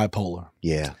bipolar.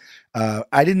 Yeah.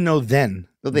 I didn't know then.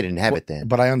 Well, they didn't have it then.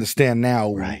 But I understand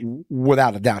now, Right.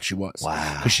 Without a doubt she was.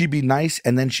 Wow. Because she'd be nice,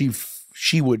 and then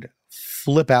she would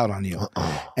flip out on you.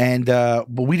 And but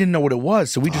we didn't know what it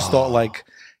was, so we just thought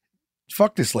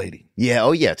fuck this lady. Yeah.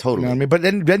 Oh, yeah. Totally. You know what I mean? But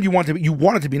then you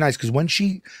wanted to be nice, because when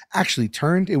she actually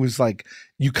turned, it was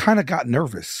you kind of got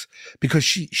nervous because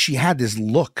she had this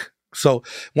look. So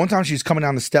one time she was coming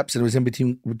down the steps, and it was in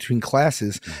between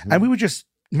classes, and we would just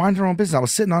mind her own business. I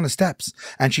was sitting on the steps,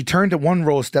 and she turned at one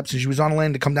row of steps, and she was on a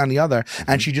lane to come down the other,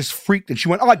 and she just freaked, and she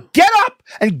went, "Oh, get up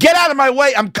and get out of my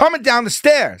way! I'm coming down the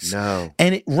stairs." No.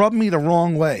 And it rubbed me the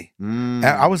wrong way. And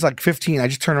I was 15. I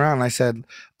just turned around and I said,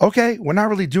 "Okay, we're not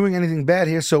really doing anything bad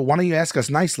here, so why don't you ask us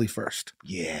nicely first?"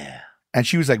 Yeah. And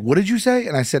she was like, "What did you say?"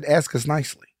 And I said, "Ask us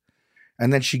nicely."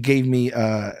 And then she gave me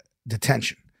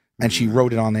detention, and she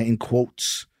wrote it on there in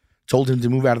quotes. Told him to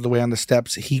move out of the way on the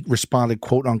steps. He responded,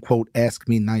 quote unquote, "Ask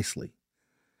me nicely."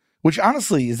 Which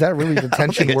honestly, is that really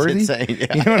detention worthy? Insane,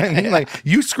 yeah. You know what I mean?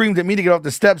 You screamed at me to get off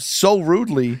the steps so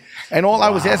rudely, and all I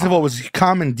was asking for was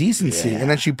common decency. Yeah. And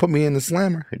then she put me in the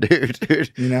slammer.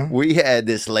 Dude. You know? We had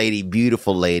this lady,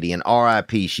 beautiful lady, and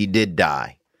RIP, she did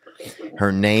die.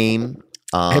 Her name.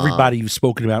 Everybody you've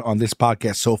spoken about on this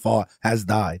podcast so far has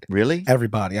died. Really?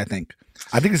 Everybody, I think.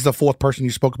 I think it's the fourth person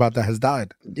you spoke about that has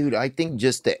died. Dude, I think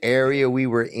just the area we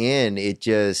were in, it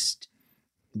just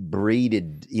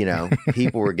breeded,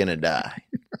 people were going to die.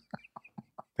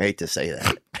 I hate to say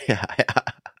that.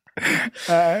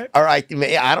 All right.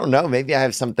 I don't know. Maybe I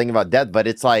have something about death, but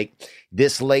it's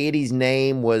this lady's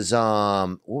name was,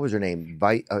 what was her name?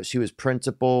 She was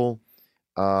principal.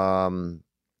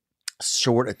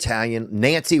 short Italian.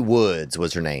 Nancy Woods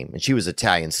was her name, and she was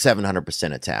Italian,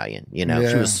 700% Italian. You know,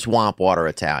 she Yeah. was swamp water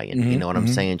Italian. You know what I'm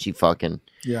saying? She fucking,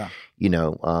 Yeah. you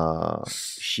know,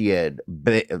 she had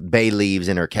bay leaves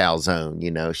in her calzone.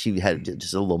 You know, she had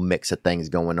just a little mix of things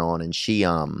going on, and she,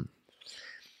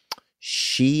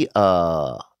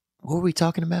 what were we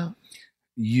talking about?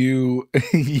 You Were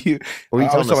you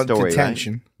I was telling the talking about story?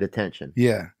 detention. Right? Detention.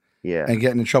 Yeah. Yeah. And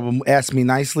getting in trouble. Asked me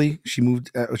nicely. She moved.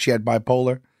 She had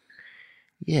bipolar.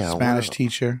 Yeah. Spanish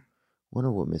teacher.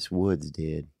 Wonder what Miss Woods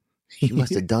did. She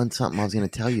must have done something I was going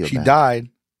to tell you She about. died.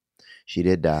 She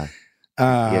did die.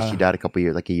 Yeah, she died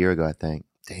like a year ago, I think.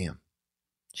 Damn.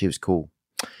 She was cool.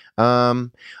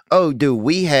 Oh, dude,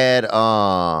 we had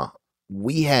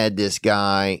this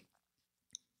guy,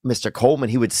 Mr. Coleman.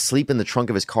 He would sleep in the trunk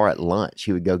of his car at lunch.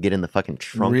 He would go get in the fucking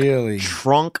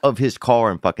trunk of his car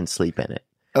and fucking sleep in it.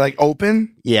 Like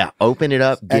open? Yeah, open it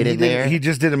up, get in there. He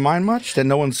just didn't mind much? That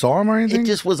no one saw him or anything? It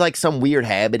just was like some weird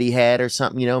habit he had or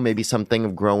something, you know, maybe something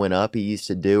of growing up he used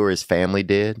to do or his family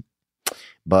did.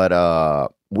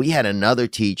 But we had another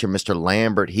teacher, Mr.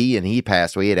 Lambert. He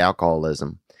passed away. He had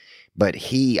alcoholism. But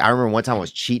I remember one time I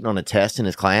was cheating on a test in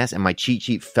his class and my cheat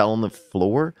sheet fell on the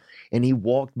floor and he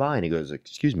walked by and he goes,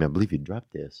 "Excuse me, I believe you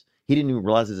dropped this." He didn't even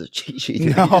realize it was a cheat sheet. No,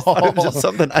 He just thought it was just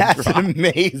something I that's dropped.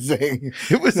 amazing.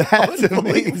 That's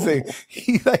amazing.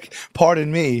 He pardon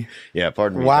me. Yeah,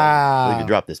 pardon me. Wow. I believe you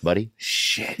dropped this, buddy.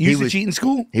 Shit. You used to cheat in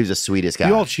school? He was the sweetest guy.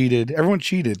 You all cheated. Everyone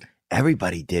cheated.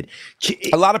 Everybody did.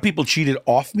 A lot of people cheated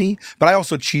off me, but I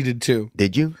also cheated too.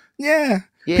 Did you? Yeah.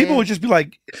 Yeah. People would just be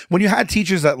like, when you had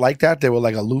teachers that like that, they were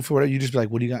like aloof or whatever. You just be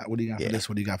like, "What do you got? What do you got for this?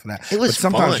 What do you got for that?" It was but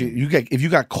sometimes fun. if you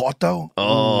got caught though,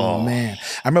 oh man!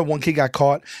 I remember one kid got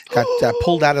caught, got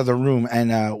pulled out of the room,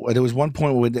 and there was one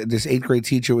point where this 8th grade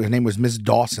teacher, her name was Miss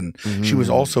Dawson. She was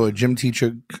also a gym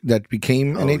teacher that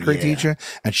became an 8th grade teacher,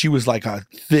 and she was like a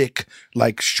thick,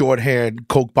 like short-haired,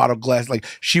 Coke bottle glass. Like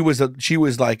she was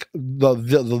like the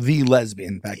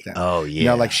lesbian back then. Oh yeah. You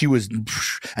know, like she was,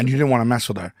 and you didn't want to mess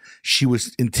with her. She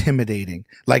was intimidating,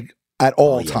 like at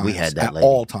all times. We had that at lady.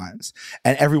 all times,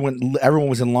 and everyone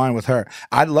was in line with her.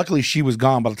 Luckily she was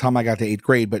gone by the time I got to 8th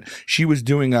grade, but she was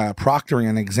doing proctoring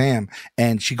an exam,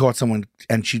 and she caught someone,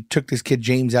 and she took this kid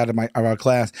James out of our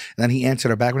class, and then he answered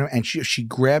her back with him, and she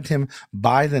grabbed him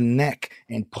by the neck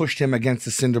and pushed him against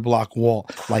the cinder block wall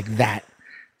like that,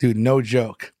 dude. No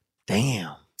joke.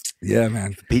 Damn. Yeah,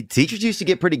 man. Teachers used to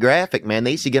get pretty graphic, man.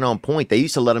 They used to get on point. They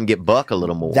used to let them get buck a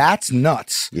little more. That's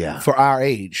nuts. Yeah. For our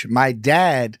age. My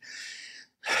dad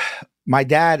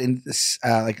in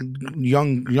like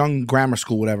young grammar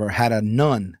school, whatever, had a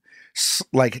nun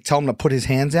like tell him to put his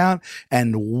hands out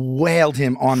and wailed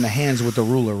him on the hands with the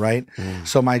ruler, right?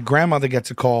 So my grandmother gets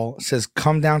a call, says,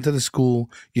 "Come down to the school.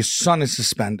 Your son is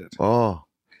suspended." Oh.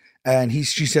 And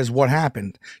she says, "What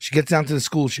happened?" She gets down to the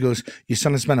school. She goes, "Your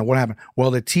son is suspended. What happened?" Well,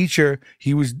 the teacher,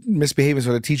 he was misbehaving,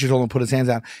 so the teacher told him to put his hands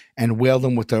out and wailed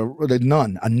him with a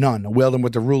nun, wailed him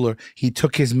with the ruler. He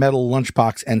took his metal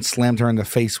lunchbox and slammed her in the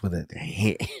face with it.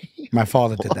 My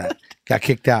father did that. Got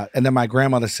kicked out. And then my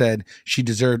grandmother said she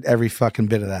deserved every fucking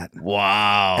bit of that.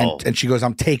 Wow. And she goes,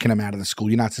 "I'm taking him out of the school.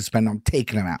 You're not suspended. I'm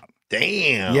taking him out."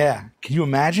 Damn. Yeah. Can you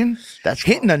imagine? That's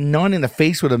hitting a nun in the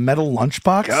face with a metal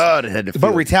lunchbox. God, it had to But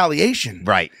feel- retaliation.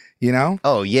 Right. You know?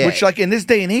 Oh, yeah. Which, like, in this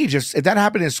day and age, if that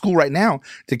happened in school right now,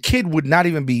 the kid would not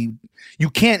even be. You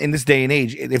can't in this day and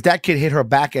age. If that kid hit her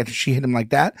back after she hit him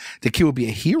like that, the kid would be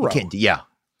a hero. Yeah.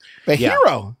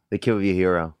 Hero. The kid would be a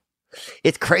hero.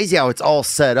 It's crazy how it's all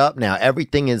set up now.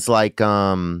 Everything is like,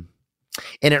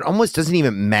 and it almost doesn't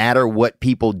even matter what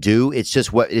people do. It's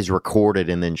just what is recorded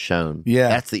and then shown. Yeah.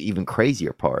 That's the even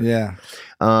crazier part. Yeah.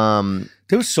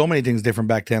 There was so many things different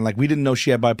back then. Like, we didn't know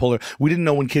she had bipolar. We didn't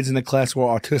know when kids in the class were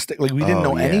autistic. Like, we didn't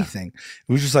know anything.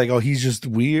 It was just like, oh, he's just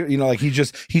weird. You know, like he's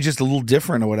just a little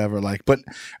different or whatever. Like, but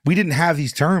we didn't have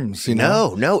these terms, you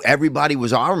know? No. Everybody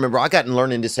was, I remember I got in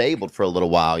learning disabled for a little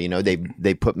while. You know,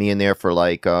 they put me in there for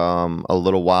like a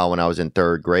little while when I was in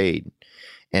 3rd grade.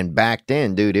 And back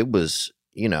then, dude, it was,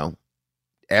 you know,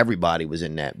 everybody was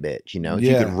in that bitch, you know. If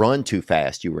you could run too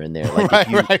fast, you were in there. Like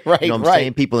Right. you know what I'm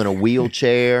saying? People in a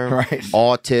wheelchair,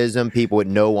 autism, people with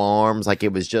no arms. Like,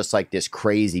 it was just like this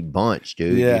crazy bunch,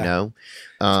 dude, you know.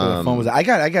 The phone was. I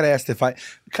got asked if a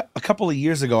couple of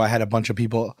years ago, I had a bunch of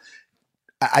people.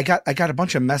 I got a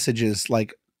bunch of messages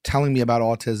like telling me about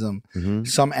autism.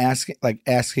 Some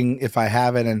asking if I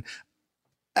have it, and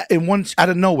in one out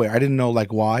of nowhere, I didn't know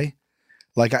like why.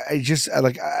 Like it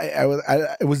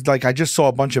was like I just saw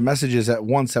a bunch of messages at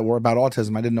once that were about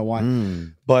autism. I didn't know why,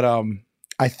 but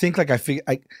I think like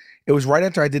it was right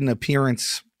after I did an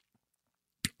appearance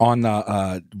on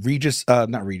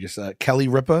Kelly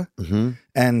Ripa,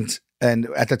 and and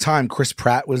at the time, Chris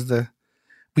Pratt was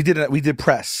we did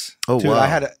press. Oh, Dude, wow. I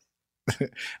had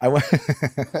I went.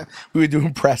 We were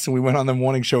doing press, and we went on the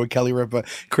morning show with Kelly Ripa.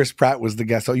 Chris Pratt was the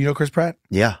guest. Oh, you know Chris Pratt?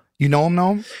 Yeah. You know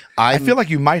him? I feel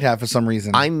like you might have for some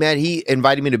reason. He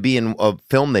invited me to be in a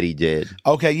film that he did.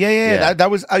 Okay, yeah. That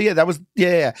was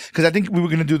because I think we were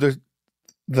gonna do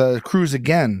the cruise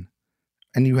again,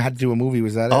 and you had to do a movie.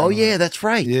 Was that it? Oh yeah, that's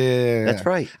right. Yeah, That's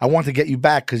right. I wanted to get you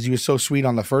back because you were so sweet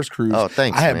on the first cruise. Oh,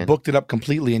 thanks, I had man. booked it up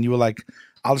completely, and you were like,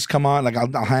 "I'll just come on, like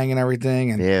I'll hang and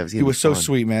everything." And Yeah, it was you were so fun.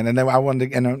 sweet, man. And then I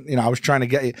wanted to, and I was trying to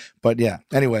get you, but yeah.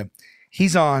 Anyway,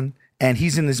 he's on. And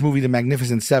he's in this movie, The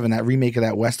Magnificent Seven, that remake of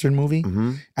that Western movie.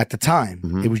 Mm-hmm. At the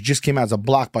time, it was just came out as a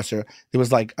blockbuster. There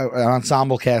was like an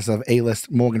ensemble cast of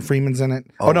A-list. Morgan Freeman's in it.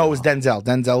 Oh no, it was Denzel.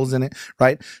 Denzel was in it,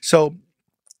 right? So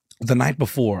the night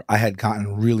before, I had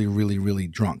gotten really, really, really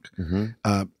drunk.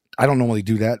 Mm-hmm. I don't normally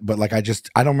do that, but like I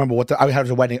don't remember I had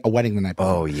a wedding the night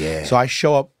before. Oh yeah. So I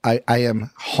show up, I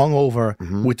am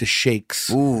hungover with the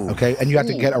shakes. Ooh. Okay. And you have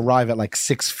to arrive at like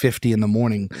 6:50 in the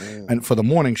morning and for the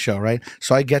morning show, right?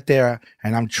 So I get there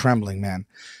and I'm trembling, man.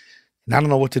 And I don't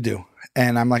know what to do.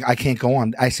 And I'm like, I can't go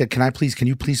on. I said, can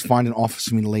you please find an office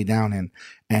for me to lay down in?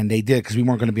 And they did, because we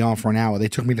weren't going to be on for an hour. They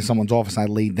took me to someone's office. I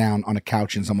laid down on a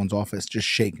couch in someone's office, just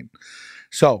shaking.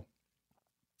 So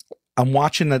I'm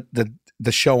watching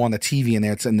the show on the TV in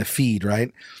there. It's in the feed,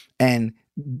 right? And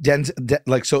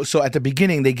so at the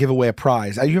beginning they give away a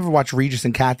prize. You ever watch Regis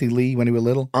and Kathy Lee when they were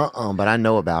little? But I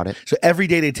know about it. So every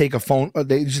day they take a phone.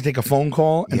 They usually take a phone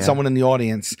call and someone in the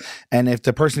audience. And if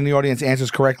the person in the audience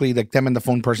answers correctly, like them and the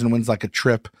phone person wins like a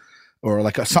trip or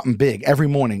like something big every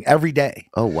morning, every day.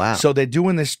 Oh wow. So they're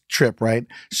doing this trip, right?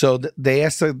 So they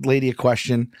ask the lady a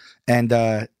question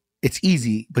and it's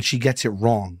easy, but she gets it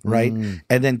wrong, right?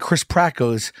 And then Chris Pratt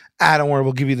goes, don't worry,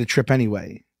 we'll give you the trip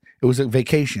anyway. It was a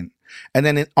vacation. And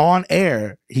then on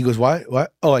air, he goes, what?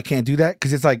 Oh, I can't do that?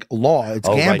 Because it's like law. It's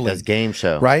gambling. Right, that's game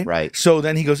show. Right? Right. So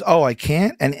then he goes, oh, I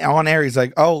can't? And on air, he's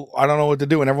like, oh, I don't know what to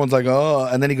do. And everyone's like, oh.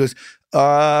 And then he goes,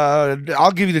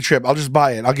 I'll give you the trip. I'll just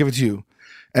buy it. I'll give it to you.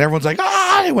 And everyone's like,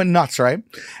 they went nuts, right?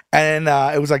 And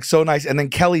it was like so nice. And then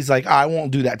Kelly's like, I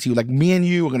won't do that to you. Like me and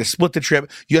you are going to split the trip.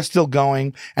 You're still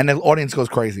going. And the audience goes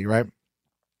crazy, right?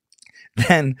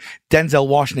 Then Denzel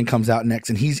Washington comes out next,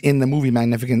 and he's in the movie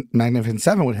Magnificent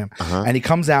Seven with him. And he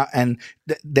comes out, and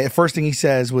the first thing he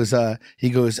says was, he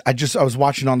goes, I was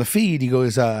watching on the feed. He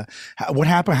goes, what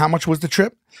happened? How much was the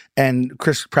trip? And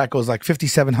Chris Pratt goes like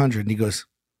 $5,700. And he goes,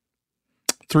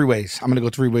 3 ways. I'm going to go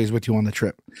 3 ways with you on the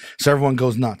trip. So everyone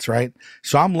goes nuts, right?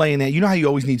 So I'm laying there. You know how you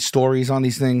always need stories on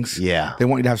these things? Yeah. They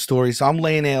want you to have stories. So I'm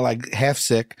laying there like half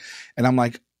sick, and I'm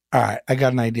like, all right, I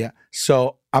got an idea.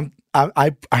 So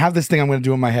I have this thing I'm going to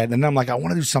do in my head, and then I'm like, I want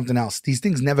to do something else. These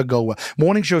things never go well.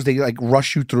 Morning shows, they like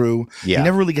rush you through. Yeah. You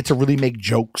never really get to really make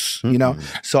jokes, you know?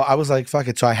 So I was like, fuck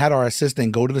it. So I had our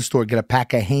assistant go to the store, get a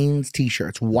pack of Hanes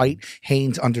t-shirts, white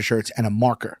Hanes undershirts, and a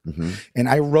marker. And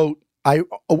I wrote,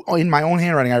 in my own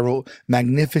handwriting, I wrote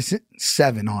Magnificent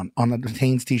Seven on the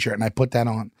Hanes t-shirt, and I put that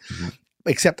on.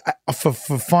 Except for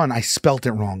fun, I spelt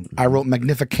it wrong. I wrote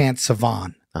Magnificant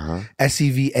Savant.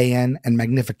 SEVAN and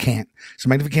Magnificant. So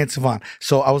Magnificant Savant.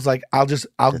 So I was like, I'll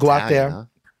go out there. Huh?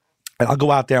 And I'll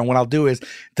go out there, and what I'll do is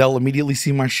they'll immediately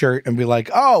see my shirt and be like,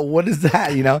 oh, what is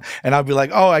that? You know? And I'll be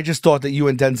like, oh, I just thought that you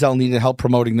and Denzel needed help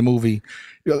promoting the movie.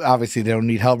 Obviously, they don't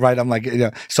need help, right? I'm like,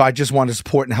 so I just want to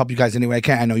support and help you guys any way I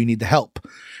can. I know you need the help.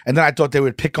 And then I thought they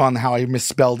would pick on how I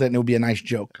misspelled it, and it would be a nice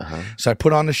joke. So I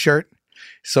put on the shirt.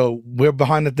 So we're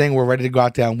behind the thing. We're ready to go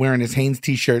out there. I'm wearing this Hanes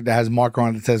t-shirt that has a marker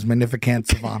on it that says Magnificent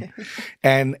Savant.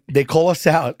 And they call us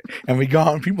out, and we go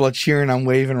out, and people are cheering. I'm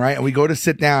waving, right? And we go to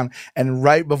sit down, and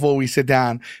right before we sit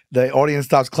down, the audience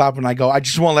stops clapping. I go, I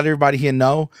just want to let everybody here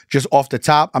know, just off the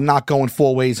top, I'm not going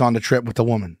 4 ways on the trip with the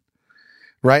woman.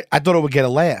 Right? I thought it would get a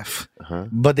laugh,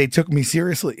 but they took me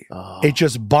seriously. It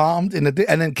just bombed. And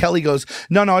then Kelly goes,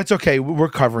 no, it's okay. We're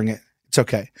covering it. It's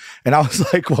okay. And I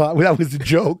was like, well, that was a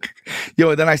joke.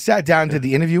 And then I sat down to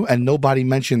the interview, and nobody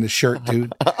mentioned the shirt,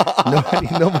 dude.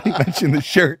 Nobody mentioned the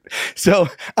shirt. So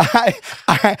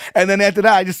and then after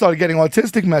that, I just started getting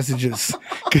autistic messages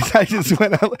because I just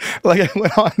went on,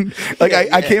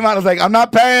 I came out, I was like, I'm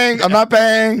not paying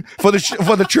for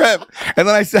the trip. And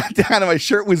then I sat down, and my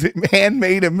shirt was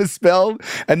handmade and misspelled,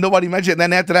 and nobody mentioned it.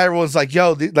 And then after that, everyone was like,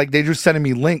 yo, they're just sending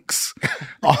me links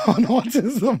on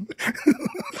autism.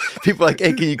 People are like,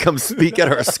 hey, can you come speak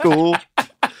at our school?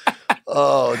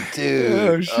 Oh, dude.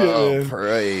 Oh, shit, man.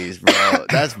 Praise, bro.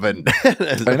 That's been.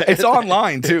 It's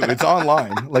online, too. It's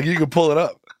online. Like, you can pull it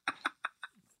up.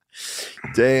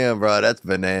 Damn, bro. That's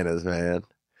bananas, man.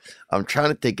 I'm trying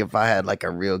to think if I had like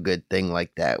a real good thing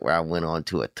like that where I went on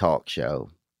to a talk show.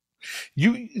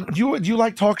 You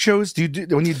like talk shows? Do you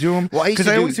when you do them? Well, because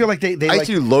I always feel like they I used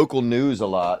to do local news a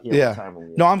lot. You know, yeah.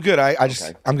 No, I'm good.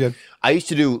 I'm good. I used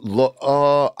to do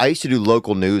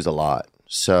local news a lot.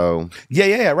 So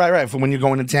yeah, right. From when you're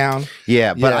going to town.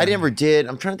 yeah, but Yeah. I never did.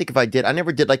 I'm trying to think if I did. I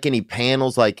never did like any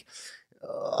panels. Like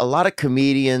a lot of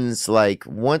comedians, like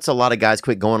once a lot of guys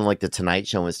quit going on like the Tonight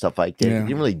Show and stuff like that, Yeah. you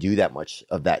didn't really do that much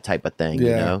of that type of thing.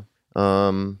 Yeah. You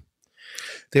know.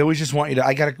 They always just want you to.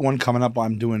 I got one coming up.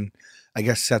 I'm doing, I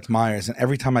guess, Seth Meyers, and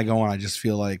every time I go on, I just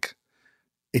feel like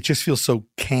it just feels so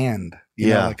canned. You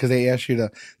know, because they ask you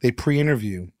to, they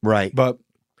pre-interview, Right. but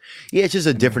Yeah, it's just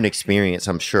a different experience,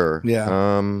 I'm sure.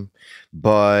 Yeah.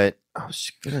 But I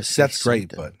was gonna say Seth's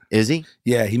great. something. But Is he?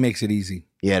 yeah, he makes it easy.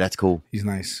 Yeah, that's cool. He's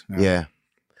nice. Yeah.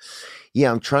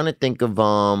 Yeah, I'm trying to think of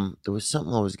there was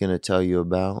something I was gonna tell you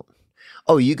about.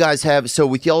 Oh, you guys have so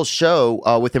with y'all's show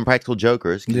with Impractical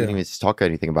Jokers, 'cause we didn't even talk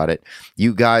anything about it.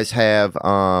 You guys have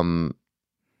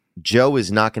Joe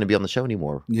is not gonna be on the show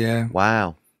anymore. Yeah.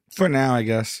 Wow. For now, I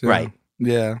guess. Yeah. Right.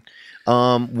 Yeah.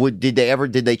 Did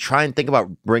they try and think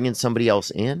about bringing somebody else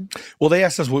in? Well, they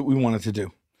asked us what we wanted to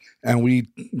do, and we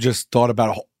just thought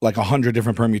about like 100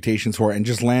 different permutations for it, and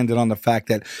just landed on the fact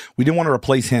that we didn't want to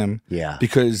replace him. Yeah.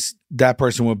 Because that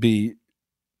person would be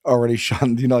already shot.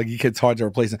 You know, like it's hard to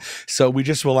replace him. So we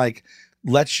just were like,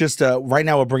 let's just right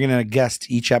now we're bringing in a guest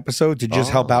each episode to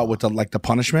just help out with the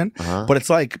punishment. But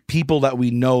it's like people that we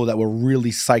know that we're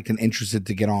really psyched and interested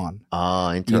to get on.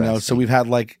 Interesting. You know, so we've had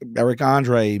like Eric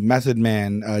Andre, Method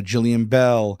Man, Jillian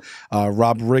Bell,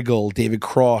 Rob Riggle, David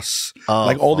Cross,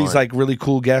 like all these like really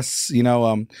cool guests. You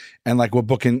know, and like we're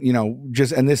booking. You know,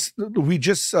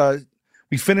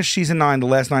 we finished season 9, the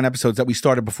last 9 episodes that we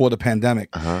started before the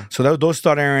pandemic. So those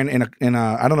start airing in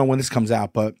a I don't know when this comes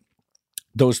out, but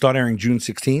those start airing June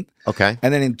 16th. Okay.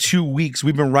 And then in 2 weeks,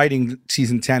 we've been writing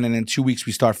season 10, and in 2 weeks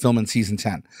we start filming season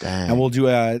 10. Dang. And we'll do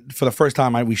for the first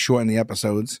time we shorten the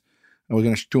episodes. And we're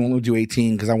gonna do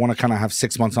 18 because I want to kind of have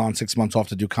 6 months on, 6 months off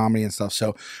to do comedy and stuff.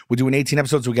 So we're doing 18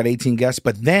 episodes. We got 18 guests,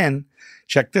 but then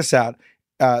check this out.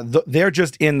 They're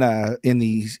just in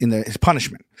the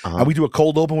punishment. We do a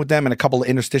cold open with them and a couple of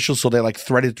interstitials, so they're like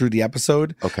threaded through the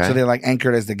episode. Okay. So they're like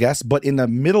anchored as the guests. But in the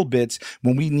middle bits,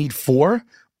 when we need 4,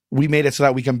 we made it so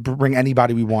that we can bring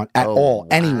anybody we want at all,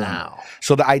 anyone.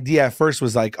 So the idea at first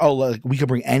was like, we could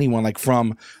bring anyone, like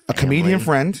from a comedian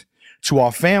friend to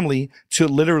our family to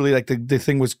literally like the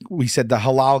thing was, we said the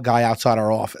halal guy outside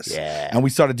our office. Yeah. And we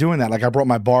started doing that. Like I brought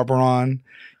my barber on.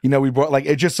 You know, we brought like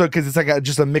it just so because it's like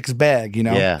just a mixed bag, you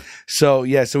know. Yeah. So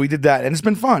we did that, and it's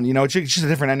been fun. You know, it's just a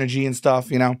different energy and stuff.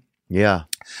 You know. Yeah.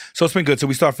 So it's been good. So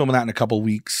we start filming that in a couple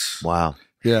weeks. Wow.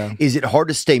 Yeah. Is it hard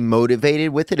to stay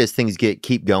motivated with it as things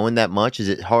keep going that much? Is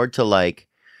it hard to like,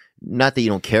 not that you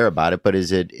don't care about it, but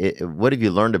is it what have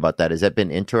you learned about that? Has that been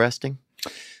interesting?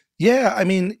 Yeah, I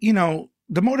mean, you know,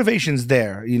 the motivation's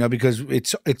there, you know, because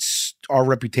it's our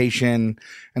reputation,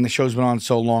 and the show's been on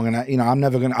so long, and I'm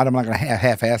not gonna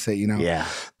half-ass it, you know. Yeah.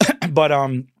 But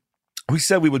we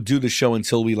said we would do the show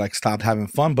until we like stopped having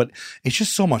fun, but it's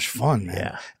just so much fun,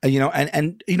 man. Yeah. You know,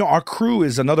 and you know, our crew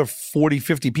is another 40,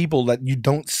 50 people that you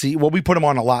don't see. Well, we put them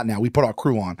on a lot now. We put our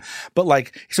crew on, but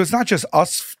like, so it's not just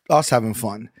us having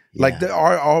fun. Yeah.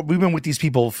 Like we've been with these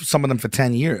people, some of them for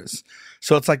 10 years.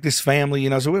 So it's like this family,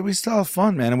 you know, so we still have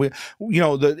fun, man. And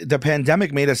the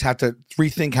pandemic made us have to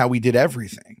rethink how we did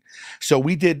everything. So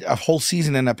we did a whole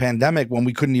season in a pandemic when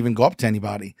we couldn't even go up to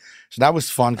anybody. So that was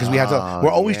fun because we had to,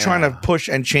 we're always trying to push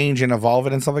and change and evolve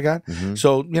it and stuff like that. Mm-hmm.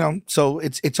 So, you know, so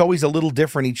it's always a little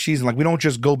different each season. Like we don't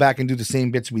just go back and do the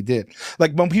same bits we did.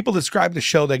 Like when people describe the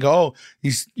show, they go, oh,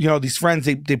 these friends,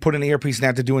 they put an earpiece and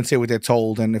have to do and say what they're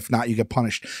told. And if not, you get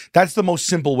punished. That's the most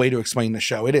simple way to explain the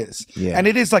show. It is. Yeah. And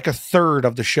it is like a third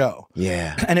of the show.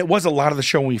 Yeah. And it was a lot of the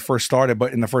show when we first started,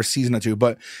 but in the first season or two.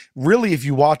 But really, if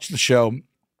you watch the show,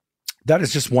 that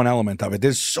is just one element of it.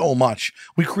 There's so much.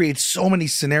 We create so many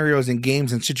scenarios and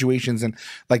games and situations and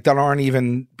like that aren't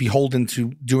even beholden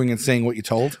to doing and saying what you're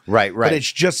told. Right. But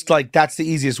it's just like that's the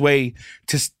easiest way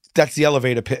that's the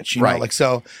elevator pitch, you know? Like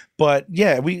so. But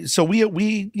yeah, we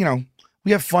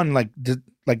have fun like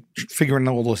figuring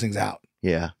all those things out.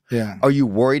 Yeah. Yeah. Are you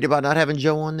worried about not having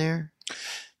Joe on there?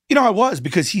 You know, I was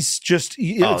because he's just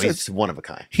he's one of a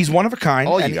kind. He's one of a kind,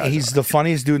 All you and guys he's are. the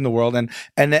funniest dude in the world. And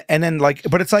then like,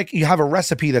 but it's like you have a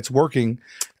recipe that's working,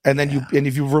 and then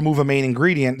if you remove a main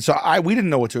ingredient, so we didn't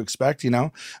know what to expect, you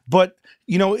know. But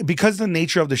you know, because of the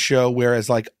nature of the show, whereas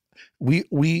like we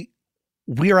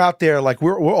are out there like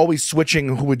we're always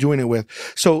switching who we're doing it with,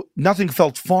 so nothing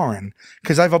felt foreign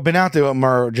because I've been out there with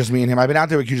Murr, just me and him. I've been out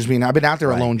there with you, just me and him. I've been out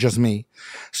there alone, just me.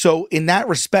 So in that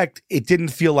respect, it didn't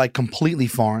feel like completely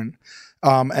foreign.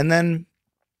 And then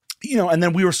and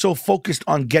then we were so focused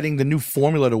on getting the new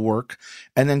formula to work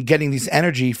and then getting this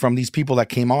energy from these people that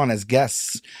came on as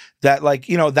guests that like,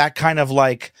 that kind of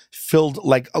like filled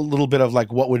like a little bit of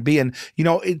like what would be. And,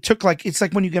 it took like, it's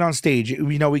like when you get on stage,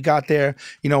 we got there,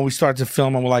 we started to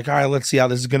film and we're like, all right, let's see how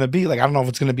this is going to be. Like, I don't know if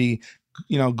it's going to be,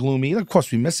 gloomy. Of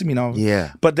course we miss him,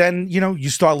 Yeah. But then, you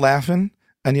start laughing.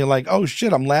 And you're like, oh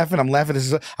shit, I'm laughing.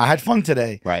 I had fun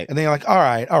today. Right. And then you're like, all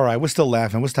right, we're still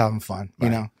laughing. We're still having fun,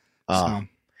 So.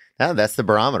 No, that's the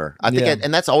barometer. I think,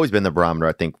 and that's always been the barometer,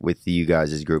 I think, with you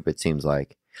guys' group, it seems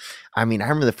like. I mean, I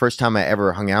remember the first time I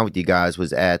ever hung out with you guys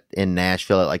was in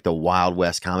Nashville at like the Wild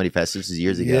West Comedy Fest. This was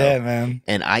years ago. Yeah, man.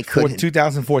 And I couldn't.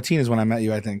 2014 is when I met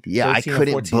you, I think. Yeah, I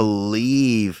couldn't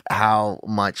believe how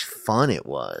much fun it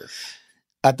was.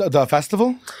 At the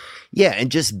festival? Yeah,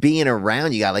 and just being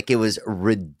around you guys, like it was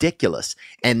ridiculous.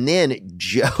 And then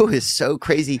Joe is so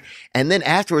crazy. And then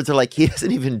afterwards, they're like, he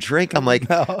doesn't even drink. I'm like,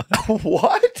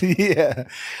 what? Yeah.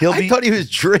 I thought he was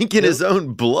drinking his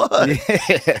own blood.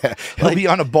 Yeah. He'll be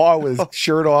on a bar with his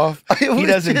shirt off. He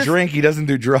doesn't drink. He doesn't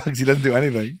do drugs. He doesn't do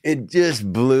anything. It just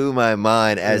blew my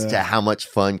mind as to how much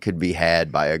fun could be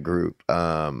had by a group.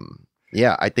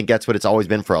 Yeah, I think that's what it's always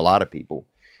been for a lot of people.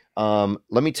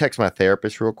 Let me text my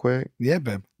therapist real quick. Yeah,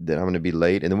 babe. Then I'm going to be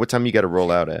late. And then what time you got to roll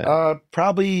out at?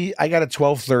 Probably I got a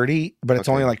 12:30, but it's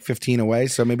only like 15 away,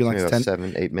 so maybe like 10,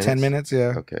 7, 8 minutes. 10 minutes,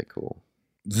 yeah. Okay, cool.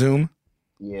 Zoom.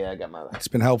 Yeah, I got my. It's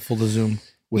been helpful to Zoom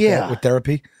with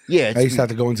therapy. Yeah, I used to have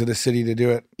to go into the city to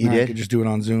do it. You did? I could just do it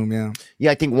on Zoom. Yeah.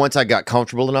 Yeah, I think once I got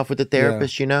comfortable enough with the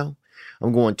therapist, I'm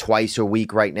going twice a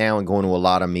week right now and going to a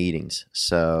lot of meetings.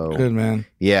 So good, man.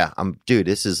 Yeah, dude.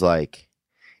 This is like.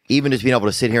 Even just being able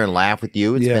to sit here and laugh with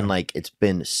you, it's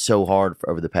been so hard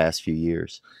over the past few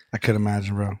years. I could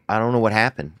imagine, bro. I don't know what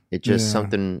happened. It just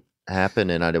something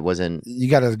happened, and it wasn't. You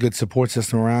got a good support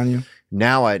system around you.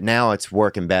 Now it's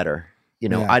working better.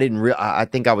 I didn't. I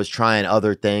think I was trying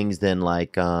other things than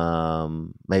like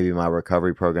maybe my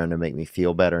recovery program to make me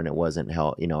feel better, and it wasn't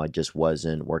help. It just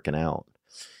wasn't working out.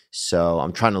 So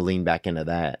I'm trying to lean back into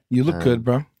that. You look good,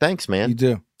 bro. Thanks, man. You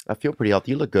do. I feel pretty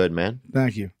healthy. You look good, man.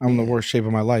 Thank you. I'm in the worst shape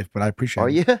of my life, but I appreciate it. Are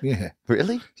you? Yeah.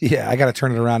 Really? Yeah, I got to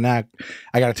turn it around now.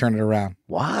 I got to turn it around.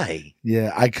 Why?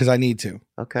 Yeah, because I need to.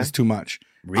 Okay. It's too much.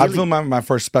 Really? I filmed my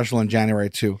first special in January,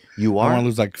 too. You are? I want to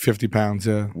lose like 50 pounds,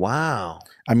 yeah. Wow.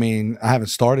 I mean, I haven't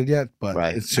started yet, but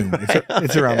it's soon.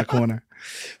 It's around the corner.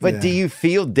 But do you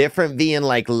feel different being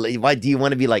like, why do you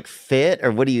want to be like fit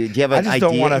or what do you have an idea? I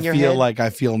just don't want to feel head? like I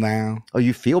feel now. Oh,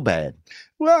 you feel bad?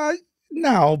 Well,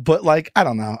 no, but like, I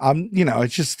don't know.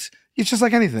 It's just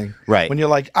like anything. Right. When you're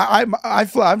like,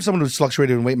 I'm someone who's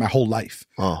fluctuated in weight my whole life.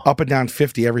 Up and down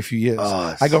 50 every few years.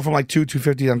 I go from like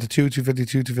 250 down to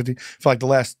 252, 250 for like the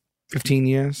last 15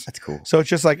 years. That's cool. So it's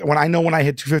just like when I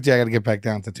hit 250, I got to get back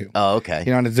down to 2. Oh, okay.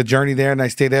 And it's a journey there, and I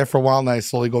stay there for a while, and I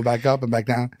slowly go back up and back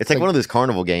down. It's like one of those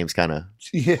carnival games, kind of.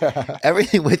 Yeah.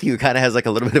 Everything with you kind of has like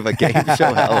a little bit of a game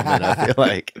show element, I feel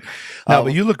like. No,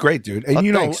 but you look great, dude. And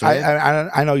thanks,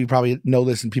 I know you probably know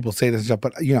this and people say this and stuff,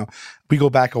 but we go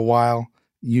back a while.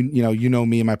 You know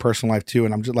me in my personal life too,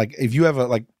 and I'm just like, if you ever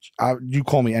like, you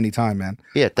call me anytime, man.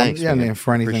 Yeah, thanks. Man,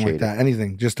 for anything Appreciate like that,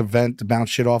 anything, just a vent to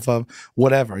bounce shit off of,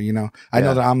 whatever. I know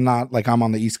that I'm not like I'm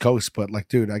on the East Coast, but like,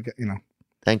 dude,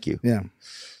 Thank you. Yeah.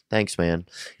 Thanks, man.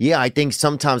 Yeah, I think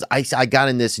sometimes I got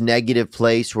in this negative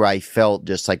place where I felt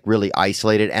just like really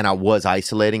isolated, and I was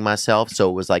isolating myself.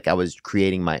 So it was like I was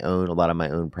creating a lot of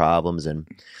my own problems, and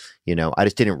I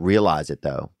just didn't realize it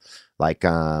though. Like,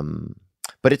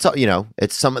 but it's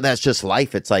it's that's just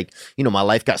life. It's like, my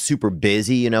life got super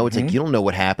busy, it's like, you don't know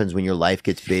what happens when your life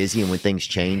gets busy and when things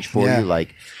change for you.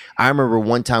 Like, I remember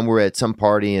one time we were at some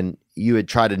party and you had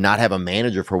tried to not have a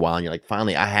manager for a while, and you're like,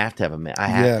 finally, I have to have I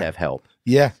have to have help.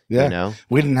 Yeah.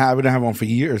 We didn't have one for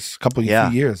years, few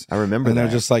years. I remember and that.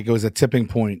 They're just like, it was a tipping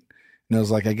point. And it was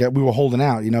like, we were holding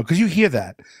out, because you hear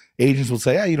that. Agents will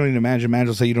say, you don't need a manager. Manager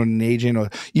will say you don't need an agent. Or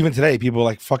even today, people are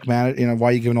like, fuck man, why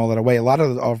are you giving all that away? A lot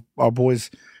of our boys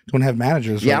don't have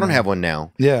managers. Yeah, I don't have one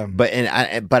now. Yeah. But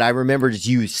I remember just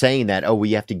you saying that,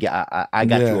 we have to get, I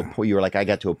got to a point, you were like, I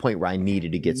got to a point where I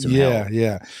needed to get some help.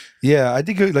 Yeah. I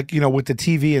think like, with the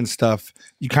TV and stuff,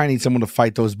 you kind of need someone to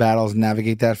fight those battles and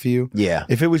navigate that for you. Yeah.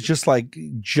 If it was just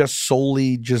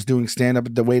solely doing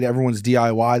stand-up the way that everyone's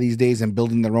DIY these days and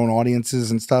building their own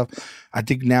audiences and stuff, I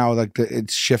think now like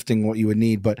it's shifting what you would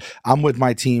need. But I'm with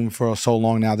my team for so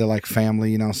long now. They're like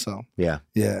family, so. Yeah.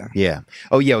 Yeah.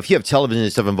 Oh, yeah. If you have television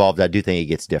and stuff involved, I do think it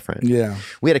gets different. Yeah.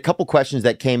 We had a couple questions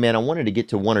that came in. I wanted to get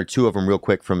to one or two of them real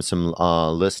quick from some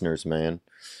listeners, man.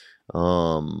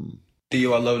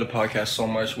 Theo, I love the podcast so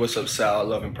much. What's up, Sal? I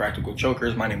love Impractical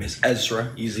Jokers. My name is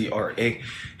Ezra, E-Z-R-A.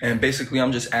 And basically,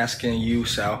 I'm just asking you,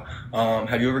 Sal,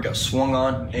 have you ever got swung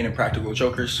on in Impractical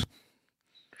Jokers?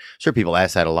 Sure, people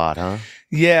ask that a lot, huh?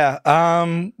 Yeah.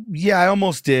 Yeah, I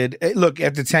almost did. Look,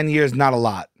 after 10 years, not a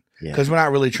lot. Because we're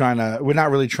not really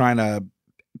trying to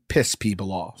piss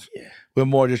people off. Yeah. We're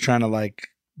more just trying to like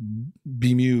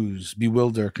bemuse,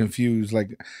 bewilder, confuse,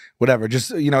 like whatever.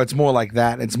 Just, it's more like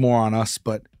that. It's more on us.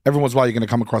 But every once in a while, you're going to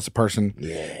come across a person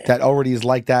that already is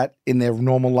like that in their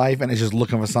normal life and is just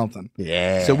looking for something.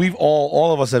 Yeah. So we've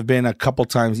all of us have been a couple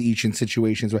times each in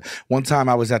situations where one time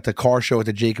I was at the car show at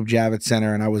the Jacob Javits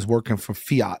Center and I was working for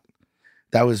Fiat.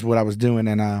 That was what I was doing.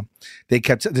 And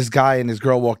this guy and this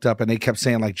girl walked up and they kept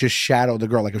saying, like, just shadow the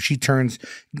girl. Like, if she turns,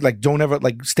 like, don't ever,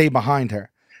 like, stay behind her.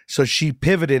 So she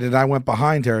pivoted and I went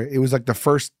behind her. It was like the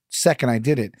first second I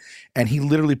did it. And he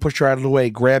literally pushed her out of the way,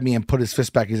 grabbed me and put his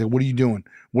fist back. He's like, what are you doing?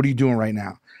 What are you doing right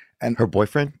now? And her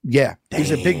boyfriend? Yeah. Damn.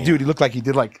 He's a big dude. He looked like he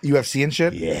did like UFC and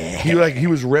shit. Yeah. He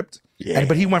was ripped. Yeah.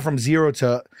 But he went from 0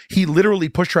 to, he literally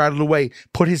pushed her out of the way,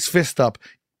 put his fist up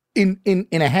in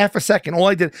a half a second. All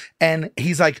I did. And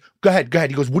he's like, go ahead.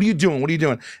 He goes, what are you doing? What are you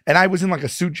doing? And I was in like a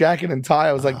suit jacket and tie.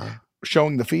 I was like,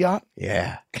 showing the Fiat.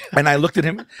 Yeah. And I looked at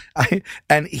him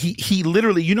and he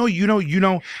literally,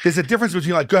 there's a difference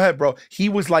between like, go ahead, bro. He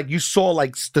was like, you saw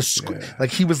like like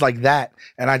he was like that.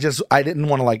 And I didn't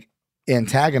want to like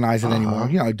antagonize it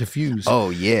anymore, diffuse.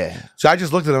 Oh yeah. So I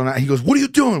just looked at him and he goes, what are you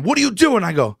doing? What are you doing?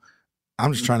 I go,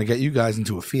 I'm just trying to get you guys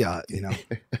into a Fiat,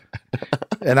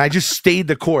 And I just stayed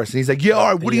the course. And he's like, yeah,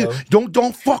 all right, what do you,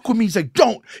 don't fuck with me. He's like,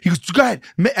 don't. He goes, go ahead.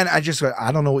 And I just,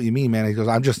 I don't know what you mean, man. He goes,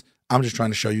 I'm just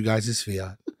trying to show you guys this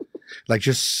Fiat. Like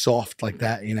just soft like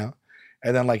that, And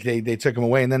then like they took him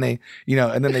away and then he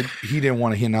didn't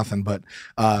want to hear nothing. But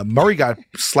Murray got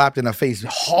slapped in the face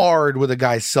hard with a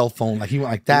guy's cell phone. Like he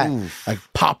went like that, like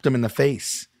popped him in the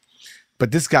face. But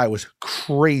this guy was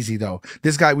crazy though.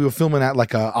 This guy, we were filming at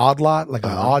like a odd lot, like an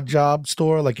odd job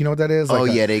store. Like, you know what that is?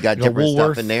 Like they got different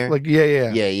stuff in there. Like,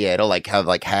 yeah. It'll like have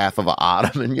like half of an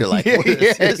Ottoman. And you're like, what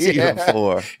is this even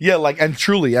for? Yeah, like, and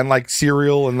truly, and like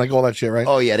cereal and like all that shit, right?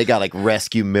 Oh yeah, they got like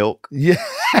rescue milk.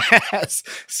 Yes.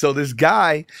 So this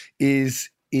guy is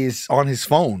on his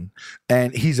phone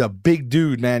and he's a big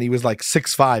dude, man. He was like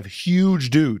 6'5",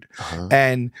 huge dude.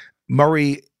 And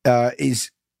Murray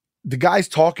the guy's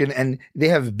talking and they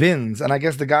have bins and I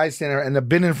guess the guy's standing there and the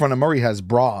bin in front of Murray has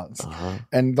bras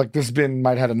and like this bin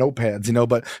might have notepads,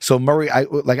 but so Murray,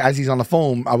 as he's on the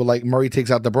phone, I would like Murray takes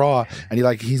out the bra and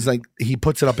he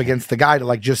puts it up against the guy to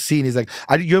like just see and he's like,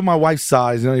 you're my wife's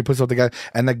size, he puts it up the guy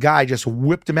and the guy just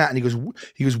whipped him out and he goes,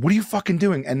 what are you fucking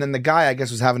doing? And then the guy, I guess,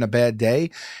 was having a bad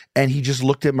day and he just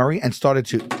looked at Murray and started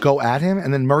to go at him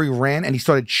and then Murray ran and he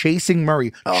started chasing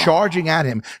Murray, charging at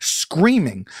him,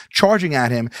 screaming, charging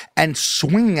at him and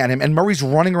swinging at him, and Murray's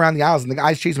running around the aisles, and the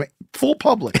guy's chasing him. Full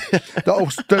public.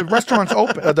 The restaurant's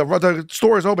open, the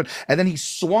store is open, and then he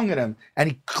swung at him,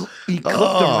 and he clipped him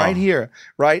right here,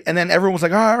 right? And then everyone was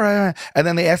like, all right, and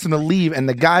then they asked him to leave, and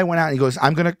the guy went out, and he goes,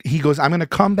 I'm gonna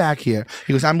come back here.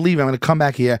 He goes, I'm leaving. I'm gonna come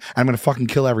back here. And I'm gonna fucking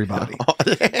kill everybody. Oh,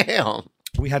 damn.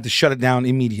 We had to shut it down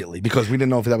immediately because we didn't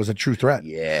know if that was a true threat.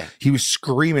 Yeah. He was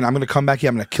screaming, I'm gonna come back here.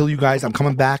 I'm gonna kill you guys. I'm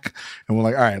coming back. And we're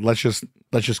like, all right, let's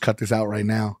just cut this out right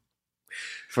now.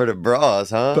 For the bras,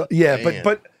 huh? But, yeah,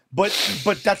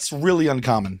 but that's really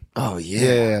uncommon. Oh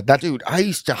yeah, dude. I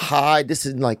used to hide. This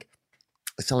is like,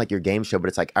 it's not like your game show, but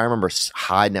it's like I remember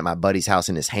hiding at my buddy's house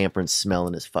in his hamper and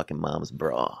smelling his fucking mom's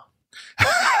bra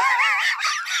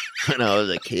when I was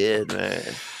a kid,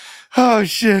 man. Oh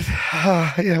shit!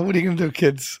 Yeah, what are you gonna do,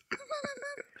 kids?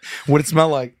 What'd it smell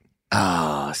like?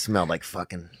 It smelled like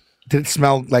fucking. Did it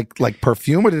smell like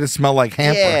perfume or did it smell like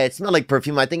hamper? Yeah, it smelled like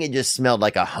perfume. I think it just smelled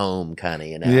like a home kind of,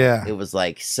 Yeah. It was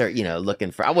like,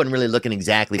 looking for, I wasn't really looking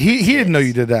exactly for He didn't know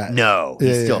you did that. No,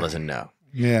 he still doesn't know.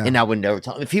 Yeah. And I would never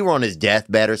tell him. If he were on his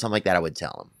deathbed or something like that, I would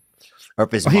tell him. Or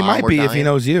if his mom he might were be dying. if he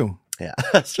knows you. Yeah,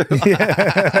 that's true.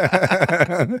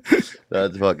 Yeah.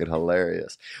 That's fucking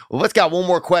hilarious. Well, let's got one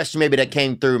more question maybe that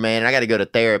came through, man. I got to go to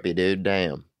therapy, dude.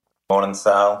 Damn. Morning,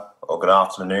 Sal. Or good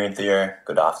afternoon, Theo.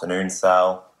 Good afternoon,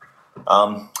 Sal.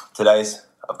 I've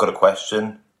got a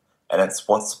question, and it's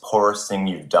what's the poorest thing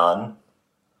you've done?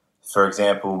 For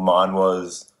example, mine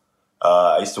was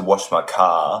I used to wash my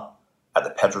car at the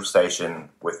petrol station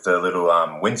with the little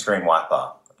windscreen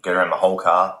wiper. Get around my whole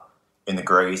car in the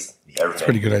grease, everything. That's a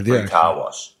pretty good idea. Free car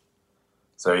wash.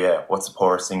 So yeah, what's the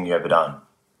poorest thing you ever done?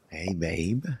 Hey,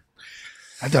 babe.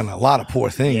 I've done a lot of poor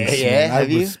things. Yeah, man.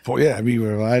 have you? Poor, yeah, I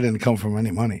mean, I didn't come from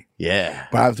any money. Yeah.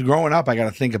 But after growing up, I got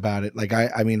to think about it. Like,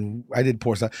 I mean, I did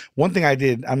poor stuff. One thing I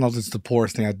did, I don't know if it's the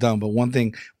poorest thing I've done, but one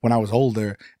thing when I was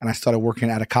older and I started working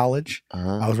out of college,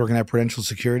 I was working at Prudential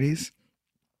Securities,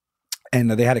 and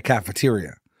they had a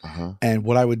cafeteria. And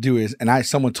what I would do is, and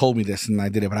someone told me this and I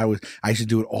did it, but I used to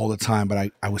do it all the time,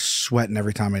 but I was sweating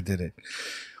every time I did it.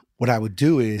 What I would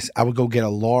do is I would go get a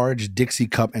large Dixie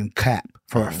cup and cap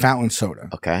for a fountain soda.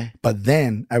 Okay. But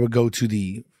then I would go to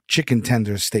the chicken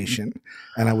tenders station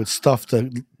and I would stuff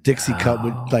the Dixie cup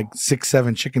with like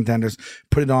 6-7 chicken tenders,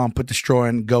 put it on, put the straw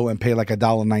in, go and pay like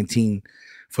 $1.19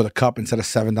 for the cup instead of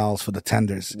 $7 for the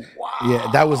tenders. Wow. Yeah,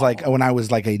 that was like when I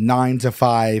was like a 9 to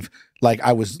 5. Like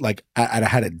I was like I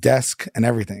had a desk and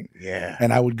everything. Yeah.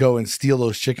 And I would go and steal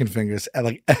those chicken fingers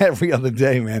like every other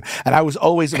day, man. And I was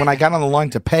always, when I got on the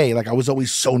line to pay, like I was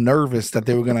always so nervous that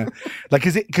they were gonna like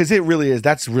because it really is,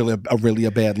 that's really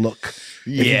a bad look. If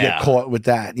you get caught with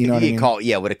that, you know what I mean? Caught,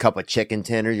 with a cup of chicken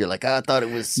tenders. You're like, I thought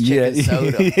it was chicken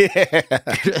soda.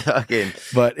 Yeah.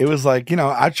 But it was like,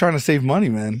 I'm trying to save money,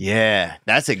 man. Yeah,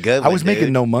 that's a good one. I was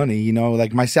making no money,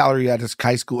 like my salary at this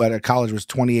high school, at a college was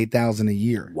 $28,000 a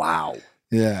year. Wow.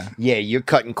 Yeah. Yeah, you're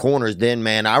cutting corners then,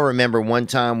 man. I remember one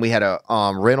time we had a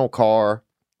rental car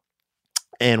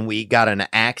and we got in an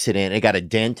accident. It got a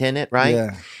dent in it, right?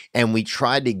 Yeah. And we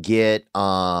tried to get,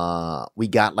 we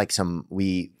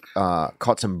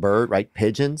caught some bird, right?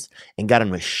 Pigeons, and got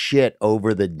them to shit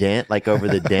over the dent, over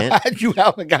the dent. You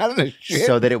haven't got them to shit?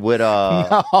 So that it would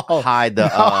hide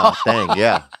the thing,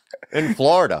 yeah. In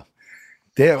Florida.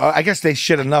 Damn, I guess they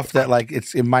shit enough that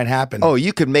it might happen. Oh,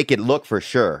 you could make it look for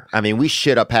sure. I mean, we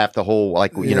shit up half the whole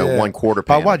 1/4 But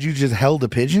pound. what, you just held a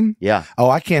pigeon? Yeah. Oh,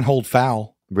 I can't hold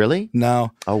foul. Really?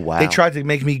 No. Oh wow. They tried to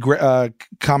make me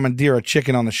commandeer a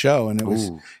chicken on the show, and it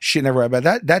was shitting everywhere. But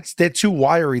they're too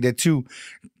wiry. They're too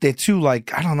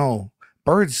like, I don't know.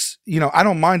 Birds, I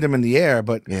don't mind them in the air,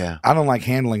 but I don't like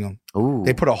handling them. Ooh.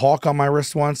 They put a hawk on my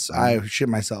wrist once. I shit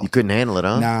myself. You couldn't handle it,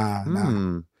 huh?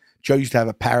 Nah. Joe used to have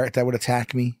a parrot that would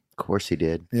attack me. Of course he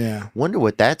did. Yeah. Wonder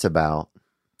what that's about.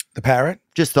 The parrot?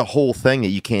 Just the whole thing that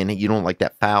you don't like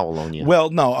that foul on you. Well,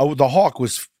 no, the hawk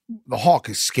is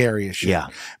scary as shit. Yeah.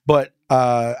 But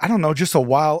I don't know, just a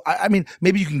while. I mean,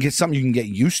 maybe you can get something you can get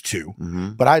used to.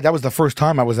 Mm-hmm. But that was the first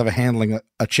time I was ever handling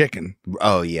a chicken.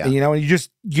 Oh yeah. And, you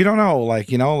don't know,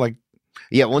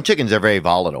 Yeah, well, chickens are very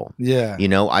volatile. Yeah.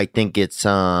 I think it's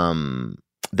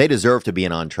they deserve to be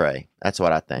an entree. That's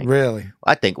what I think. Really?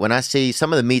 I think when I see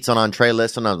some of the meats on entree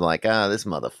list, and I'm like, this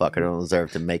motherfucker don't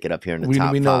deserve to make it up here in the top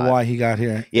 5. We know why he got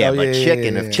here. Yeah, but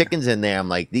chicken, if chicken's in there, I'm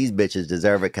like, these bitches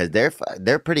deserve it because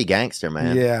they're pretty gangster,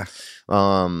 man. Yeah.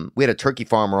 We had a turkey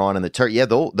farmer on, and the turkey,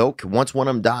 they'll once one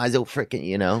of them dies, they'll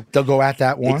freaking, they'll go at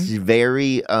that one. It's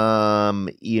very,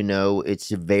 it's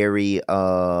very,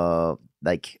 I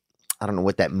don't know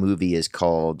what that movie is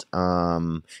called,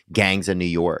 Gangs of New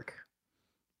York.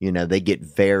 They get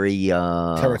very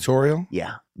territorial.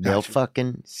 Yeah, they'll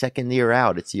fucking second year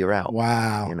out. It's year out.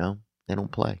 Wow. They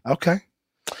don't play. Okay.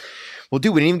 Well,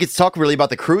 dude, we didn't even get to talk really about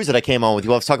the cruise that I came on with you.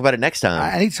 We'll have to talk about it next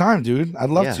time. Anytime, dude.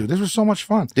 I'd love to. This was so much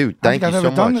fun, dude. Thank you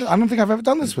so much. I don't think I've ever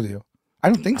done this with you. I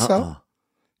don't think so.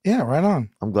 Yeah, right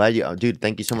on. I'm glad you, dude.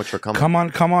 Thank you so much for coming.